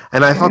thing.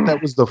 And I thought that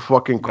was the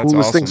fucking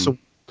coolest thing.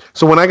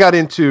 So when I got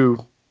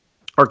into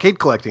arcade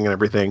collecting and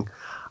everything,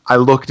 I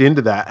looked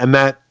into that, and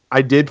that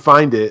I did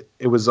find it.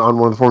 It was on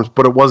one of the forums,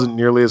 but it wasn't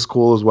nearly as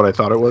cool as what I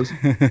thought it was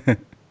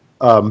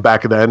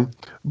back then.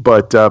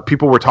 But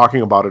people were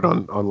talking about it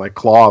on like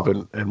Clove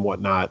and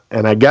whatnot,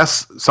 and I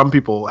guess some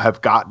people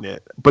have gotten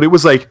it, but it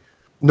was like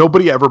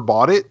nobody ever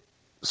bought it,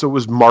 so it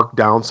was marked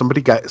down. Some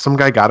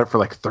guy got it for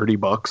like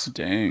 $30.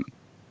 Dang,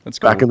 that's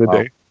cool. Back in the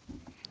day.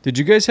 Did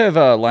you guys have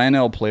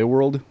Lionel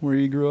Playworld where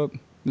you grew up? It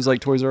was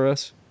like Toys R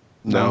Us.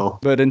 No.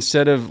 But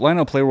instead of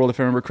Lionel Playworld, if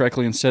I remember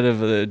correctly, instead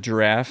of a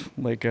giraffe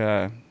like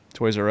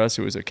Toys R Us,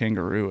 it was a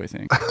kangaroo, I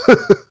think.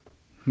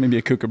 Maybe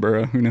a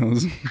kookaburra, who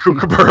knows?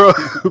 Kookaburra.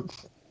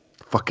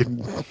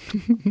 fucking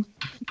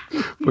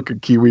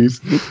Kiwis.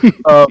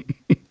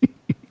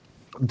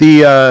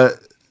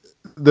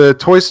 The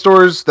toy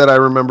stores that I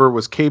remember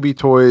was KB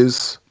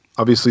Toys,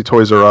 obviously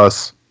Toys R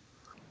Us.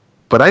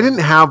 But I didn't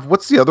have,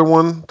 what's the other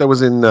one that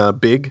was in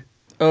Big?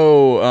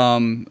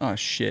 Oh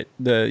shit.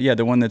 The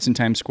one that's in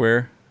Times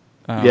Square.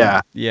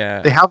 Yeah.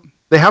 Yeah. They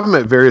have them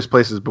at various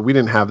places, but we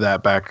didn't have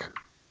that back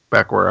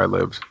where I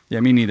lived. Yeah,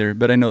 me neither.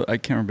 But I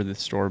can't remember the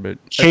store. But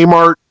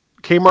Kmart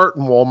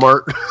and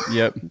Walmart.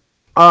 Yep.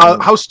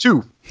 House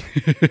 2.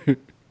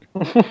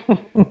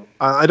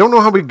 I don't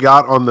know how we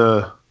got on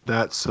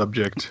that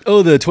subject.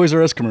 Oh, the Toys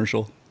R Us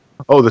commercial.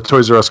 Oh, the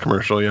Toys R Us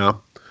commercial. Yeah.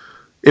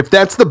 If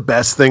that's the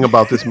best thing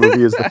about this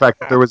movie is the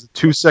fact that there was a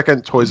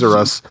 2-second Toys R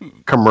Us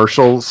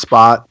commercial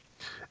spot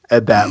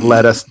that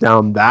led us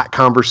down that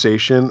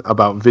conversation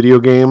about video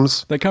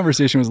games. That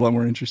conversation was a lot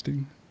more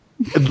interesting.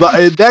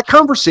 That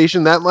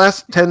conversation, that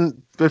last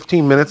 10,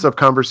 15 minutes of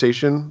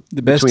conversation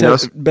the best between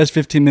us. Best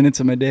 15 minutes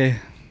of my day.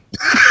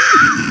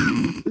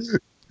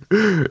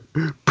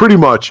 Pretty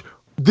much.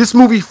 This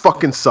movie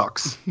fucking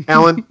sucks.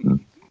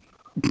 Alan?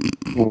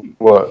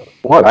 What?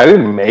 I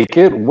didn't make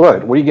it?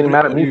 What are you getting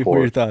mad at me for? What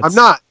are your thoughts? I'm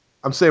not.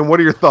 I'm saying, what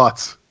are your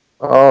thoughts?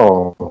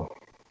 Oh.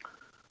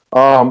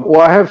 Well,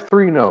 I have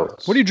 3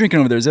 notes. What are you drinking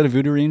over there? Is that a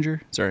Voodoo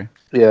Ranger? Sorry.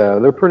 Yeah,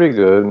 they're pretty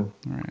good. All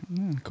right.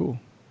 Yeah, cool.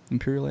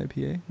 Imperial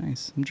IPA.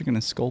 Nice. I'm drinking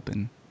a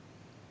Sculpin.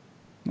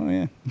 Oh,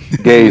 yeah.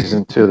 Gaze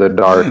into the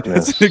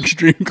darkness. It's an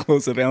extreme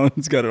close-up.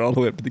 Alan's got it all the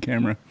way up to the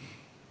camera.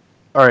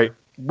 All right.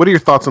 What are your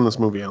thoughts on this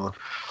movie, Alan?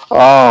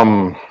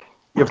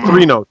 You have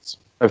 3 notes.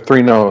 I have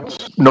 3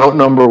 notes. Note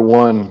number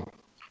 1,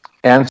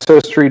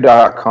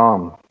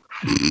 Ancestry.com.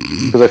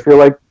 Because I feel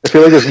like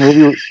this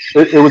movie,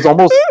 it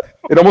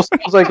almost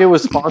feels like it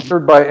was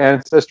sponsored by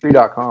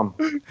Ancestry.com.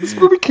 This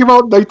movie came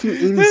out in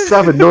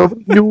 1987.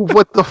 Nobody knew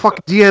what the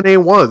fuck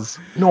DNA was.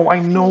 No, I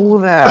know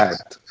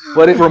that.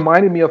 But it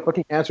reminded me of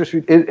fucking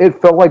Ancestry. It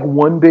felt like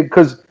one big,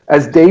 because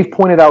as Dave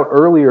pointed out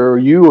earlier, or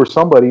you or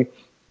somebody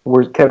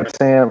kept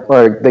saying,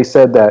 like they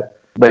said that,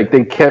 like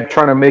they kept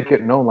trying to make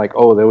it known, like,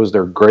 oh, that was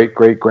their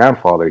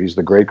great-great-grandfather. He's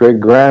the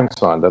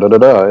great-great-grandson,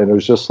 da-da-da-da. And it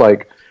was just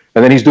like,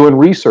 and then he's doing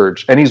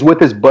research, and he's with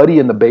his buddy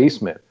in the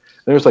basement.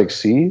 And it was like,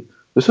 see,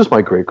 this is my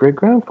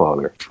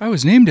great-great-grandfather. I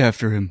was named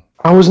after him.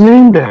 I was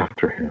named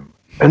after him.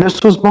 And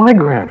this was my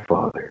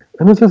grandfather.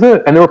 And this is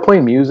it. And they were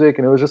playing music,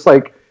 and it was just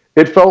like,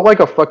 it felt like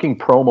a fucking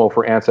promo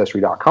for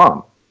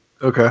Ancestry.com.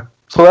 Okay.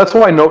 So that's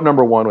why note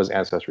number 1 was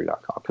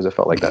Ancestry.com, because it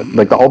felt like that.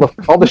 Like all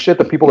the shit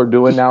that people are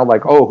doing now,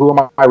 like, oh, who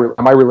am I?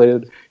 Am I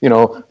related? You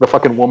know, the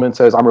fucking woman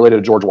says I'm related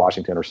to George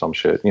Washington or some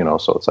shit. You know,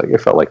 so it's like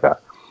it felt like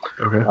that.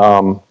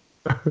 Okay.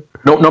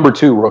 Note number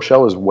 2,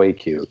 Rochelle is way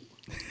cute.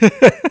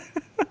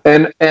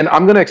 and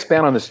I'm gonna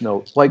expand on this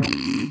note. Like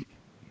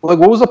what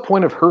was the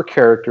point of her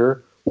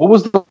character? What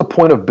was the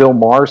point of Bill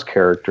Maher's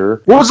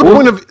character? What was the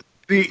point of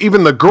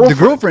even the girlfriend? The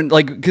girlfriend,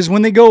 like, because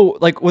when they go,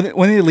 like, when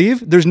they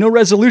leave, there's no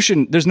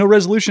resolution. There's no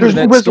resolution to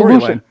that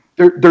storyline.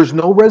 There's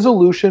no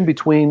resolution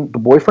between the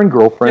boyfriend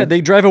girlfriend. Yeah,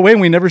 they drive away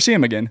and we never see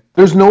him again.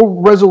 There's no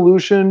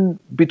resolution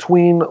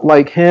between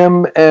like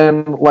him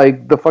and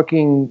like the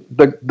fucking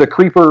the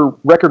creeper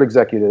record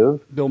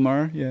executive. Bill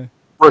Maher, yeah.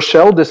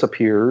 Rochelle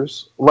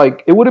disappears.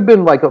 Like it would have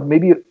been like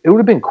maybe it would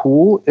have been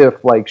cool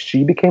if like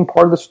she became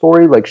part of the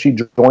story, like she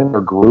joined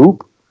their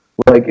group.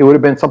 Like it would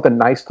have been something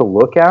nice to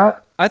look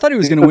at. I thought he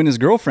was going to win his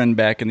girlfriend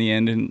back in the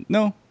end, and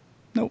no.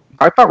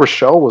 I thought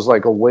Rochelle was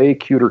like a way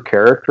cuter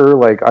character.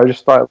 Like I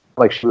just thought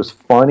like she was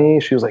funny.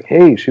 She was like,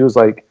 hey, she was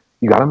like,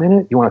 you got a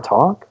minute? You want to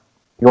talk?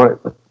 You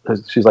want to?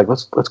 She's like,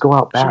 let's go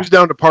out back. She was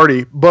down to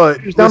party,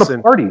 but she was down to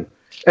party,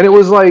 and it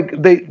was like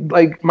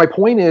my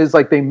point is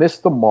like they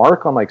missed the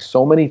mark on like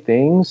so many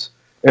things.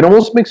 It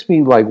almost makes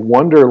me like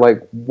wonder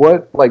like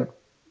what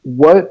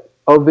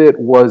of it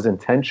was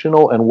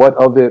intentional and what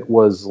of it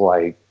was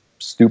like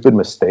stupid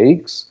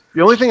mistakes.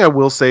 The only thing I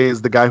will say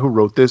is the guy who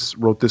wrote this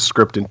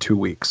script in 2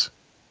 weeks.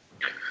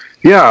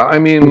 Yeah, I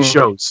mean, it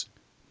shows.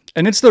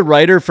 And it's the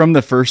writer from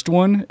the first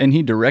one, and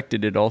he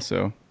directed it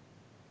also.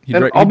 He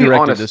directed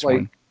honest, this like,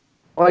 one.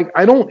 Like,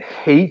 I don't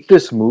hate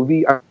this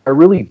movie. I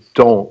really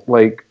don't.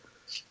 Like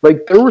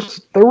there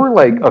were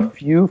like a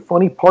few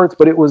funny parts,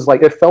 but it was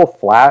like it fell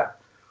flat.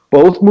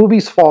 Both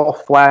movies fall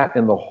flat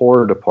in the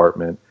horror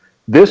department.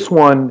 This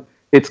one,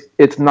 it's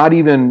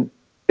non-existent.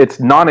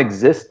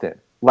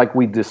 Like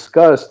we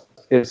discussed,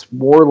 it's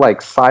more like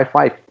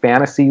sci-fi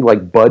fantasy,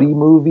 like buddy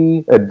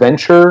movie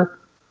adventure.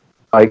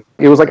 Like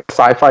it was like a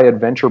sci-fi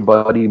adventure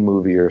buddy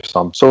movie or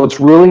something. So it's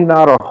really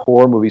not a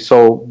horror movie.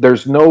 So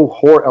there's no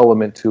horror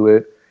element to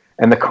it,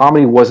 and the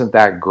comedy wasn't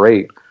that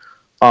great.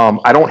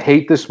 I don't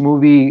hate this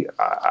movie.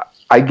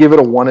 I give it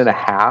a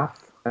 1.5.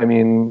 I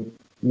mean,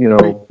 you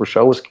know,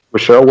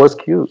 Rochelle was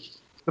cute.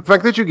 The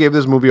fact that you gave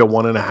this movie a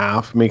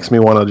 1.5 makes me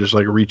want to just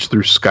like reach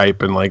through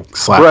Skype and like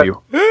slap Brett,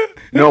 you.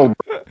 No,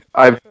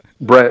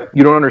 Brett,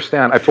 you don't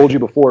understand. I've told you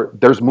before,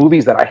 there's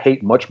movies that I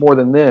hate much more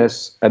than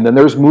this, and then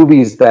there's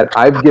movies that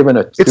I've given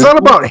a 2. It's not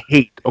about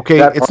hate,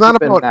 okay? It's not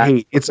about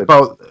hate. It's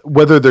about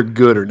whether they're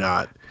good or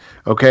not,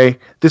 okay?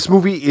 This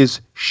movie is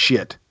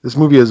shit. This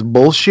movie is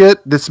bullshit.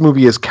 This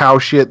movie is cow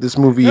shit. This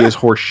movie is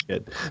horse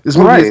shit. This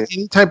movie is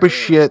any type of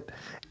shit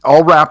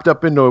all wrapped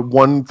up into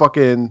one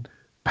fucking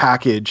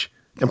package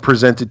and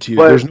presented to you.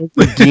 There's no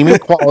redeeming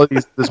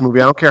qualities to this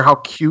movie. I don't care how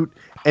cute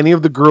any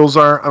of the girls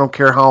are. I don't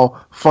care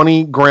how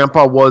funny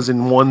Grandpa was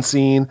in one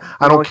scene.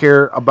 I don't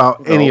care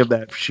about any of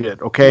that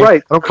shit, okay?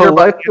 Right. I don't care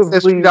about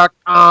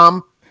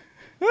Ancestry.com.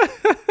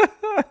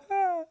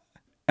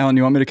 Alan,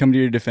 you want me to come to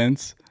your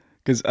defense?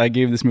 Because I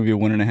gave this movie a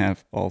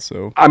 1.5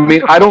 also. I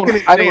mean, I don't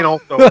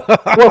also.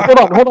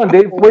 Well, hold on,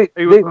 Dave. Wait,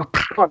 Dave.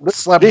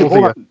 Slap Dave, both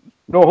hold of on.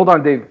 No, hold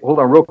on, Dave. Hold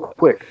on real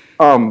quick.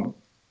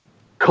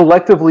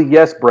 Collectively,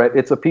 yes, Brett,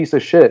 it's a piece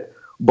of shit.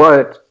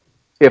 But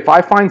if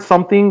I find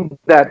something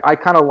that I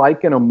kind of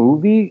like in a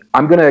movie,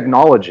 I'm going to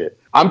acknowledge it.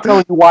 I'm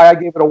telling you why I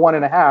gave it a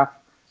 1.5.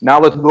 Now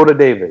let's go to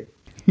David.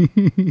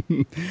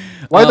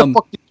 Why the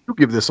fuck did you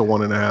give this a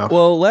 1.5?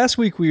 Well, last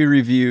week we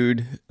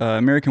reviewed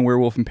American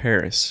Werewolf in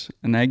Paris,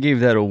 and I gave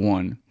that a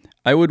 1.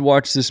 I would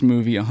watch this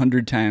movie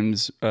 100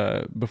 times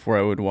before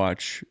I would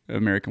watch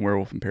American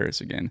Werewolf in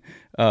Paris again.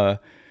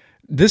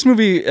 This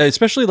movie,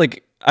 especially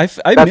like that's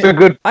a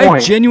good point. I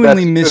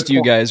genuinely missed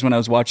you guys when I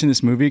was watching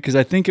this movie because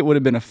I think it would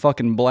have been a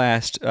fucking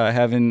blast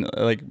having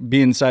like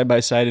being side by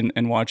side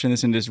and watching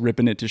this and just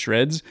ripping it to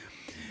shreds.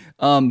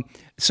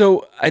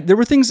 So there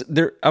were things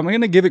there. I'm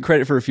gonna give it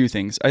credit for a few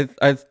things.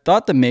 I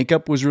thought the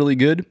makeup was really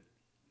good.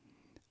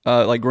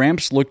 Like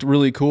Gramps looked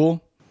really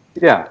cool.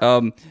 Yeah.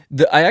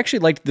 I actually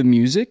liked the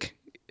music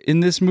in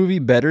this movie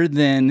better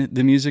than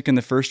the music in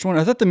the first one.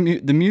 I thought the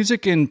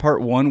music in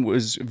part 1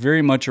 was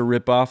very much a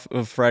ripoff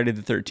of Friday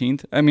the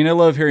 13th. I mean, I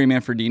love Harry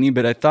Manfredini,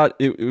 but I thought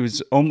it was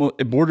almost,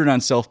 it bordered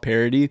on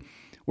self-parody,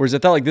 whereas I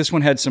thought like this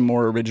one had some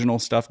more original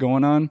stuff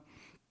going on.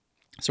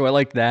 So I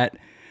liked that.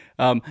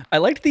 I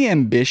liked the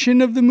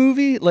ambition of the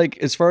movie, like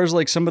as far as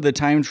like some of the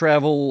time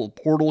travel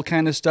portal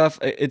kind of stuff.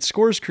 It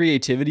scores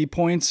creativity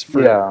points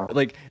for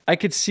like I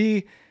could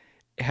see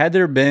had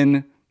there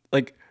been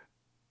like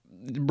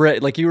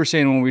Brett, like you were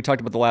saying when we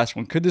talked about the last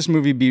one, could this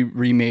movie be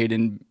remade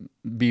and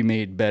be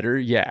made better?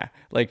 Yeah.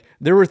 Like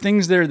there were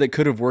things there that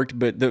could have worked,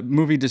 but the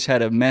movie just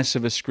had a mess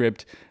of a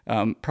script.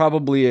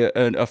 Probably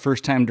a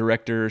first-time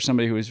director or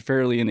somebody who was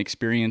fairly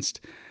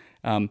inexperienced.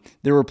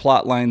 There were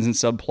plot lines and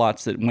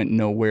subplots that went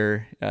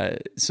nowhere.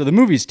 So the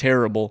movie's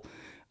terrible.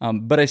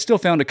 But I still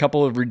found a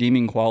couple of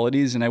redeeming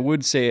qualities, and I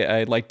would say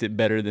I liked it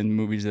better than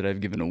movies that I've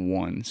given a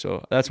 1.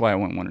 So that's why I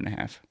went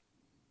 1.5.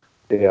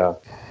 Yeah.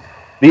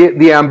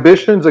 The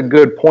ambition's a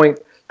good point.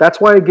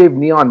 That's why I gave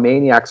Neon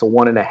Maniacs a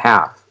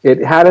 1.5.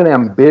 It had an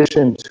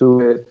ambition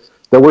to it.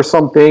 There were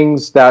some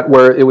things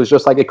where it was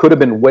just like it could have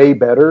been way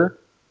better,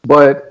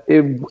 but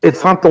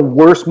it's not the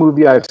worst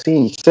movie I've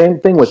seen. Same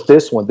thing with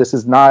this one. This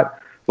is not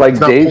like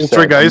Dave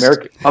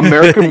said.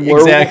 American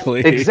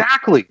Werewolf.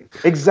 Exactly.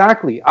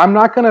 I'm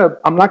not gonna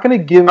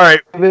give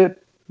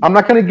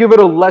it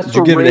a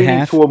lesser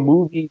rating to a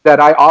movie that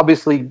I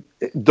obviously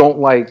don't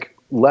like.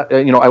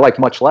 I like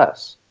much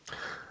less.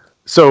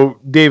 So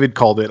David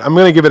called it. I'm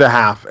going to give it a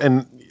half.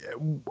 And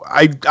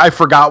I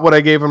forgot what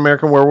I gave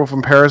American Werewolf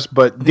in Paris,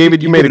 but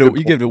David, you made it.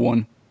 You gave it a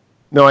 1.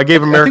 No, I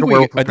gave American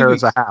Werewolf in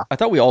Paris a half. I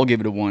thought we all gave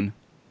it a 1.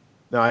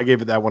 No, I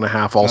gave it that one a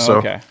half also. Oh,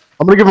 okay.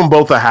 I'm going to give them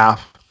both a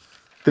half.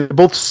 They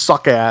both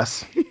suck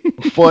ass.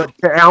 But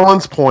to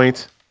Alan's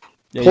point,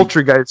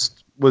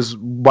 Poultrygeist was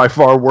by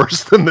far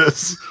worse than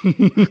this.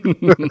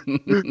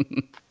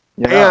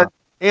 Yeah.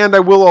 And I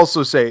will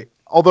also say,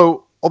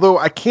 although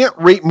I can't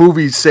rate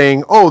movies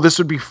saying, "Oh, this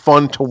would be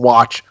fun to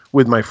watch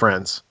with my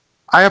friends,"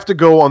 I have to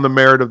go on the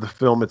merit of the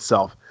film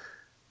itself.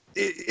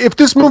 If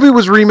this movie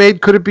was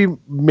remade, could it be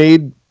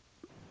made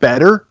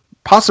better?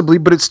 Possibly,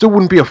 but it still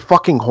wouldn't be a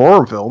fucking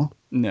horror film.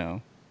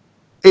 No.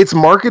 It's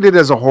marketed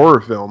as a horror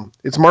film.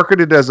 It's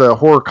marketed as a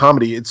horror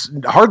comedy. It's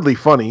hardly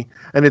funny,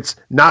 and it's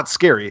not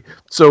scary.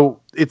 So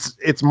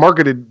it's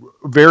marketed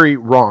very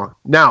wrong.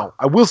 Now,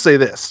 I will say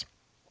this.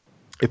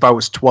 If I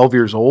was 12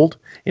 years old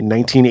in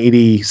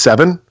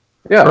 1987...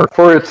 Yeah,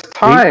 for its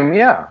time,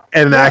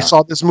 and I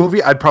saw this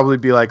movie, I'd probably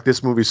be like,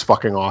 this movie's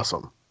fucking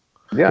awesome.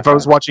 Yeah. If I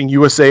was watching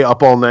USA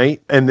Up All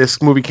Night and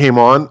this movie came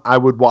on, I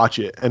would watch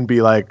it and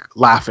be like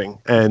laughing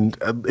and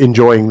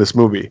enjoying this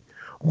movie.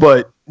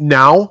 But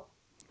now,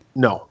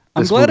 no.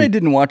 I'm glad I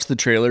didn't watch the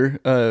trailer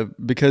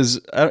because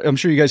I'm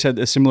sure you guys had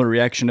a similar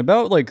reaction.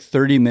 About like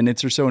 30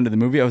 minutes or so into the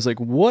movie, I was like,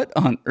 what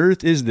on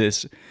earth is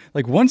this?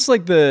 Like once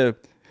the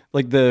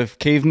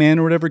caveman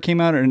or whatever came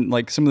out and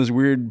like some of this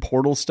weird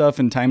portal stuff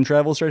and time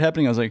travel started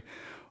happening, I was like,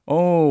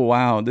 oh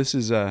wow, this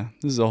is a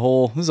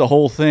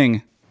whole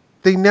thing.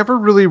 They never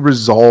really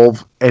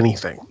resolve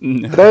anything.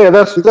 No.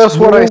 That's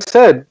what I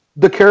said.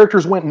 The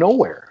characters went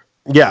nowhere.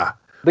 Yeah.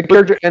 The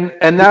character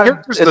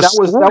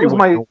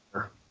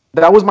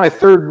that was my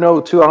third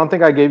note too. I don't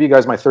think I gave you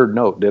guys my third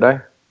note, did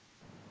I?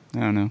 I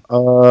don't know.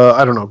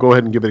 I don't know. Go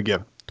ahead and give it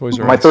again. Toys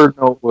R Us. My third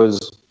note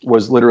was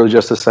literally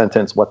just a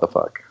sentence. What the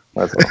fuck?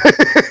 That's all.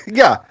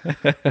 Yeah.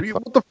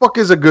 What the fuck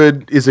is a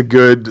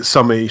good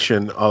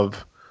summation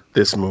of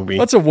this movie?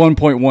 That's a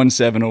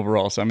 1.17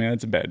 overall. So I mean,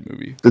 that's a bad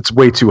movie. It's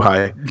way too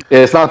high.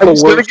 It's not the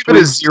worst. Gonna give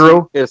it a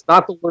 0. It's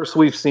not the worst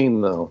we've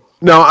seen though.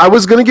 No, I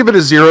was going to give it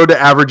a 0 to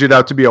average it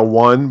out to be a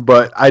 1,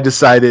 but I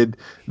decided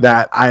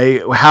that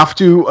I have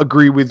to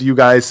agree with you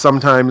guys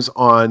sometimes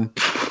on,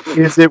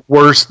 is it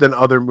worse than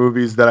other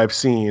movies that I've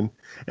seen?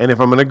 And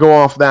if I'm going to go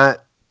off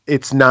that,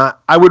 it's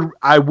not. I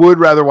would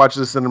rather watch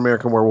this than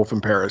American Werewolf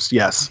in Paris.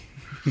 Yes.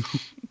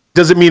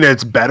 Does it mean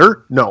it's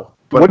better? No.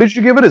 But what did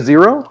you give it, a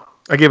 0?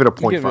 I gave it a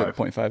 0.5. Give it a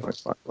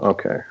 0.5.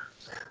 Okay.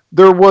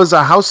 There was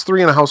a House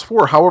 3 and a House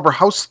 4. However,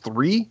 House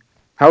 3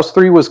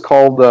 was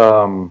called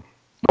The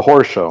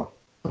Horror Show.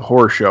 The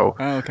Horror Show.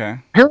 Oh, okay.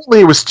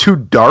 Apparently it was too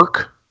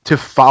dark to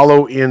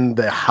follow in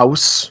the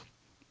House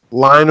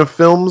line of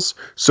films,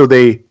 so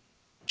they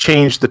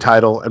changed the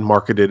title and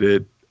marketed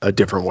it a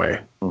different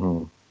way.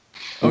 Mm-hmm.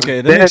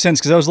 Okay, that makes sense,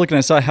 because I was looking,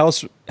 I saw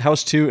House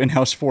 2 and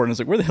House 4, and I was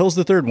like, where the hell's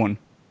the third one?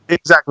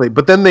 Exactly,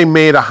 but then they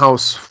made a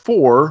House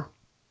 4.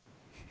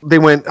 They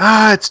went,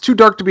 it's too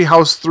dark to be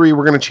House 3.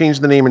 We're going to change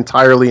the name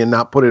entirely and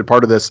not put it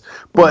part of this.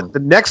 But the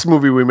next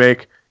movie we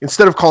make,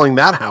 instead of calling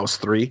that House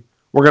 3,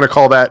 we're going to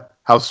call that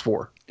House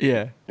 4.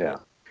 Yeah. Yeah.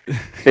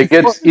 It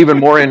gets even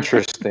more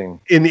interesting.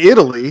 In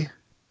Italy.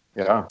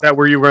 Yeah. Is that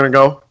where you were going to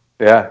go?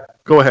 Yeah.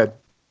 Go ahead.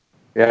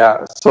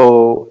 Yeah.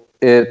 So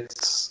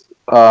it's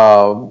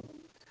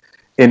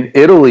in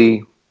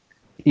Italy,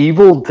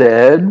 Evil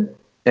Dead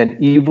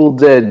and Evil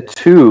Dead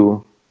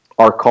 2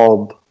 are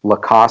called La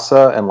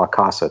Casa and La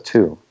Casa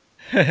 2.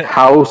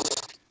 House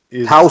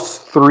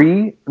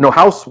 3, no,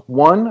 House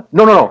 1.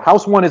 No.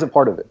 House 1 isn't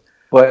part of it.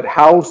 But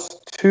House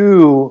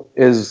 2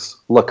 is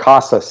La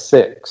Casa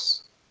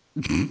 6.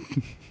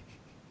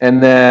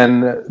 And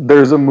then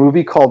there's a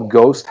movie called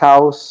Ghost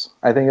House.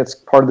 I think it's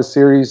part of the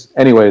series.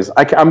 Anyways,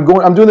 I'm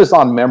doing this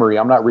on memory.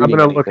 I'm not reading. I'm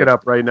going to look it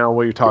up right now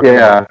while you're talking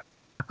about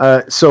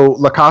it. So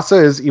La Casa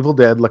is Evil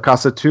Dead. La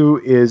Casa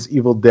 2 is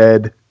Evil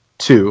Dead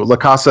 2. La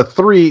Casa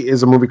 3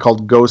 is a movie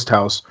called Ghost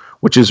House,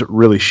 which is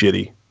really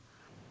shitty.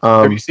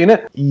 Have you seen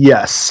it?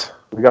 Yes.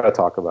 We got to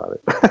talk about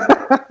it.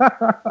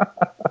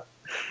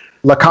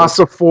 La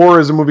Casa 4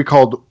 is a movie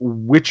called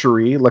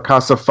Witchery. La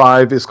Casa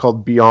 5 is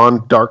called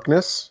Beyond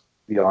Darkness.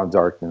 Beyond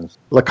Darkness.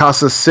 La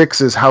Casa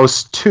 6 is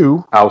House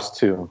 2. House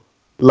 2.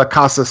 La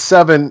Casa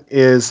 7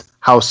 is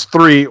House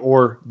 3,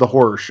 or The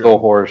Horror Show. The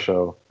Horror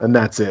Show. And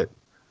that's it.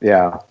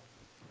 Yeah.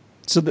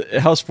 So the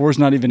House 4 is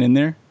not even in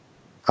there?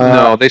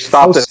 No, they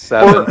stopped at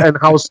 7. 4 and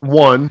House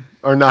 1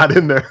 are not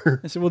in there.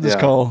 I said we'll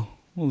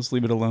just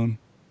leave it alone.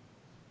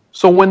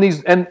 So when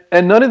these, and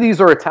none of these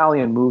are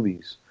Italian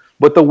movies,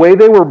 but the way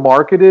they were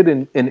marketed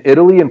in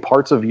Italy and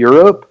parts of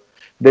Europe,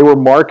 they were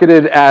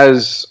marketed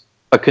as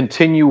a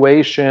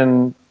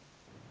continuation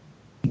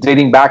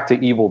dating back to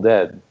Evil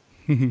Dead.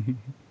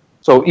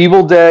 So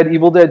Evil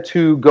Dead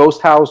 2,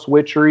 Ghost House,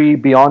 Witchery,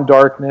 Beyond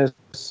Darkness,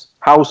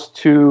 House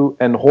 2,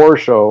 and Horror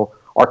Show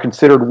are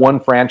considered one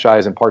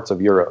franchise in parts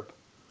of Europe.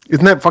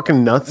 Isn't that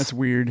fucking nuts? That's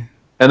weird.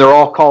 And they're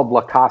all called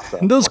La Casa.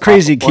 And those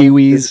crazy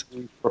Kiwis.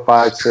 1, 2, 3, 4,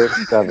 5,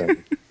 6,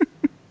 7.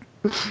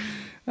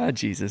 Ah,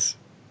 Jesus.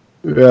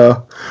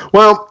 Yeah.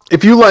 Well,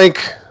 if you like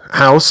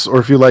House, or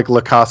if you like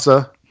La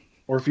Casa,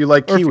 or if you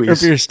like Kiwis, or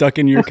if you're stuck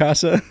in your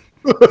casa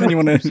and you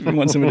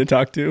want someone to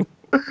talk to,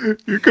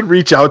 you can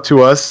reach out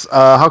to us.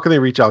 How can they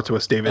reach out to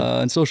us, David?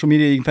 On social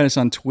media, you can find us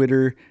on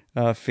Twitter,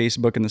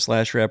 Facebook, and the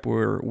 /rap,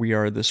 where we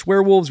are the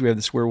Swearwolves. We have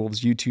the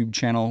Swearwolves YouTube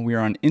channel. We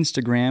are on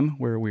Instagram,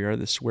 where we are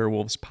the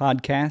Swearwolves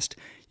Podcast.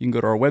 You can go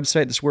to our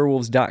website,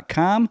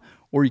 theswearwolves.com,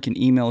 or you can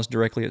email us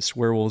directly at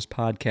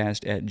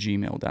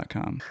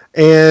swearwolvespodcast@gmail.com.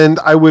 And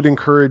I would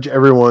encourage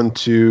everyone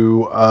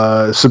to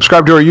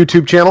subscribe to our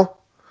YouTube channel.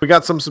 We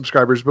got some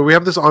subscribers, but we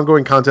have this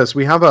ongoing contest.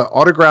 We have an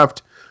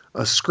autographed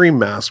Scream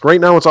mask.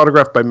 Right now it's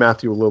autographed by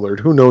Matthew Lillard.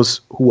 Who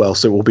knows who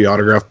else it will be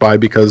autographed by,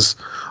 because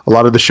a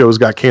lot of the shows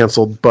got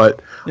canceled.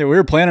 But yeah, we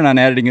were planning on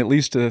adding at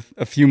least a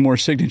few more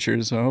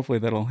signatures, so hopefully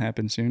that'll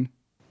happen soon.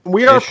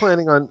 We are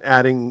planning on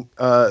adding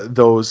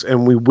those,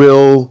 and we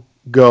will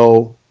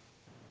go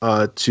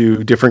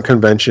to different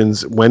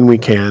conventions when we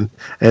can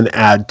and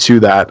add to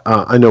that.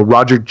 I know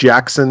Roger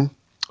Jackson,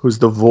 who's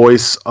the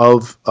voice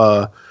of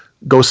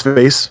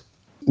Ghostface,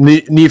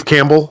 Neve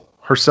Campbell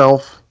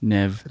herself.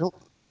 Nev.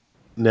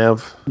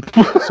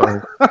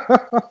 Sorry.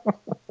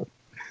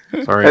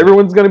 Sorry.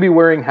 Everyone's going to be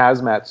wearing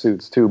hazmat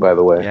suits too, by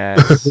the way.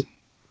 Yes.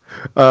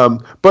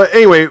 But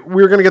anyway,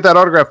 we're going to get that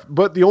autograph.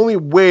 But the only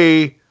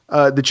way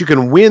that you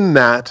can win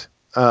that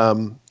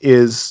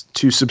is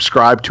to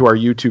subscribe to our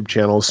YouTube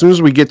channel. As soon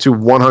as we get to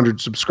 100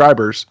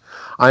 subscribers,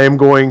 I am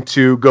going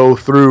to go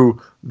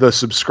through the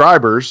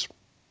subscribers,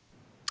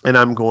 and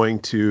I'm going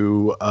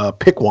to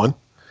pick one,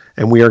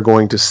 and we are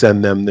going to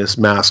send them this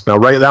mask. Now,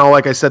 right now,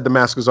 like I said, the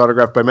mask is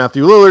autographed by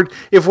Matthew Lillard.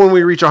 If when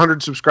we reach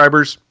 100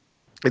 subscribers,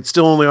 it's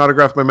still only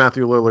autographed by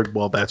Matthew Lillard,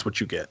 well, that's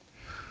what you get.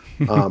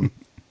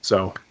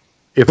 So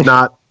if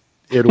not,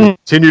 it'll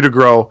continue to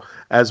grow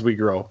as we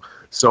grow.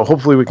 So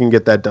hopefully we can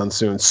get that done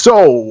soon.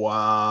 So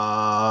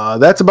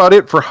that's about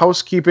it for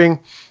housekeeping.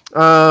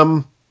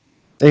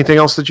 Anything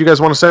else that you guys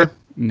want to say?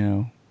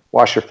 No.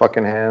 Wash your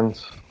fucking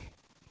hands.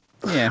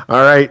 Yeah.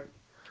 All right.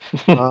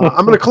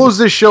 I'm going to close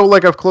this show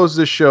like I've closed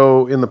this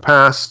show in the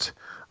past.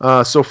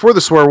 So for the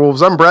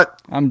Swearwolves, I'm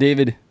Brett. I'm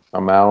David.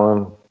 I'm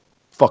Alan.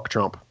 Fuck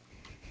Trump.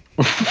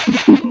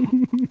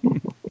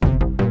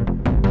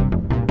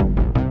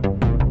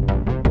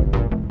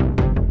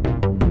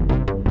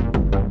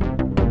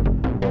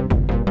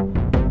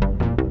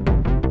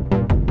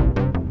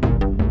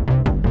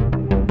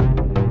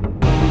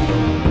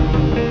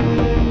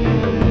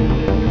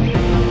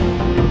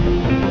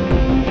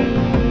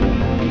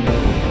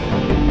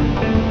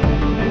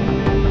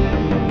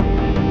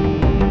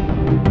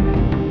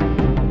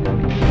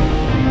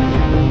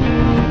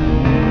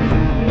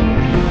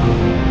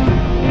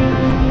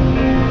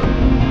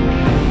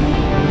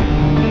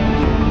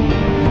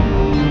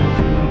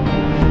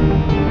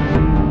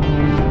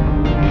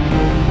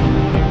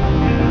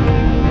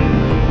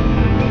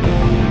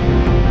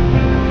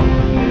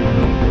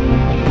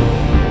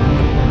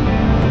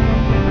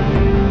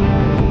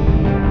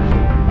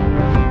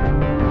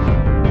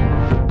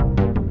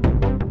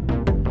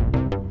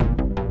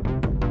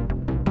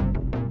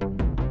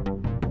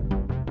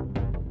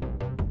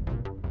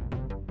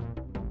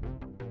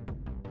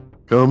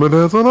 Coming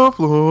as an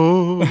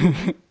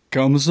offload.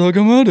 Come suck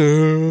my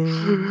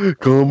dick.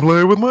 Come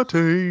play with my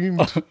team.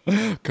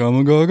 Come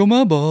and goggle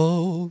my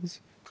balls.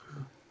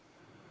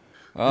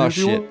 Oh, if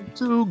shit. You want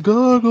to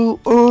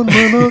goggle on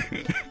my nut,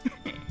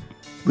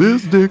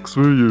 this dick's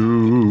for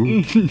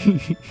you.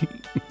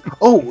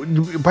 Oh,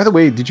 by the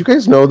way, did you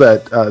guys know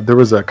that there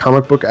was a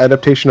comic book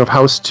adaptation of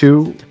House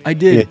 2? I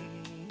did.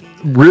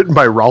 Written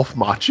by Ralph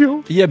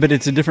Macchio? Yeah, but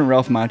it's a different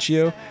Ralph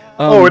Macchio.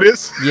 Oh, it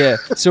is? Yeah.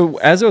 So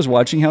as I was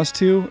watching House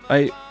 2,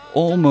 I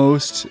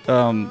almost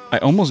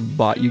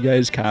bought you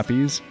guys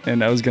copies,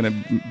 and I was gonna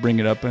bring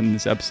it up in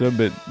this episode,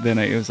 but then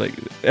it was like,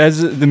 as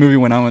the movie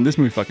went on, this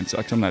movie fucking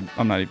sucks. I'm not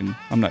doing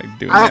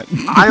that.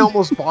 I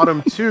almost bought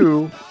him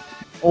too,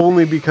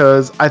 only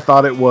because I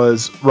thought it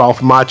was Ralph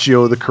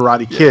Macchio, the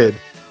Karate Kid.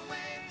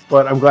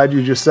 But I'm glad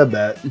you just said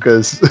that,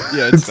 because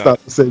it's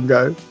not the same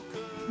guy.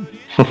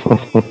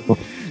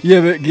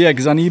 Yeah,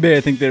 because on eBay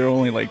I think they're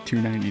only like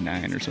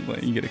 $2.99 or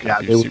something. You get a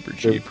copy super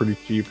cheap. They're pretty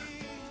cheap.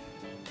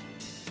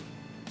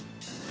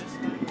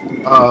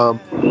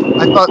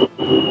 I thought.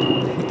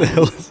 What the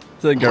hell is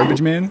that,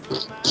 Garbage Man?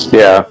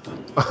 Yeah.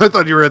 I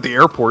thought you were at the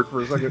airport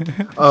for a second.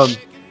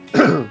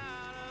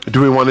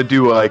 Do we want to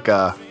do like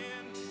a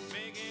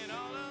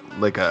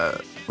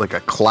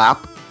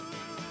clap? Do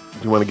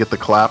you want to get the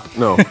clap?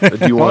 No.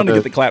 Do you want to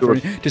get the clap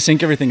to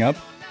sync everything up?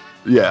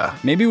 Yeah.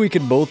 Maybe we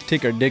could both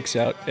take our dicks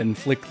out and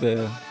flick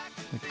the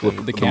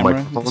camera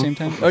at the same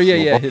time. Oh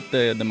yeah, hit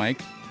the mic.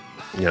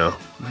 Yeah.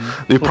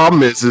 Mm-hmm. The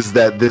problem is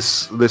that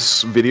this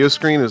video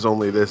screen is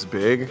only this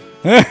big.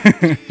 And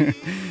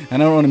I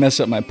don't want to mess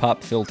up my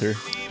pop filter.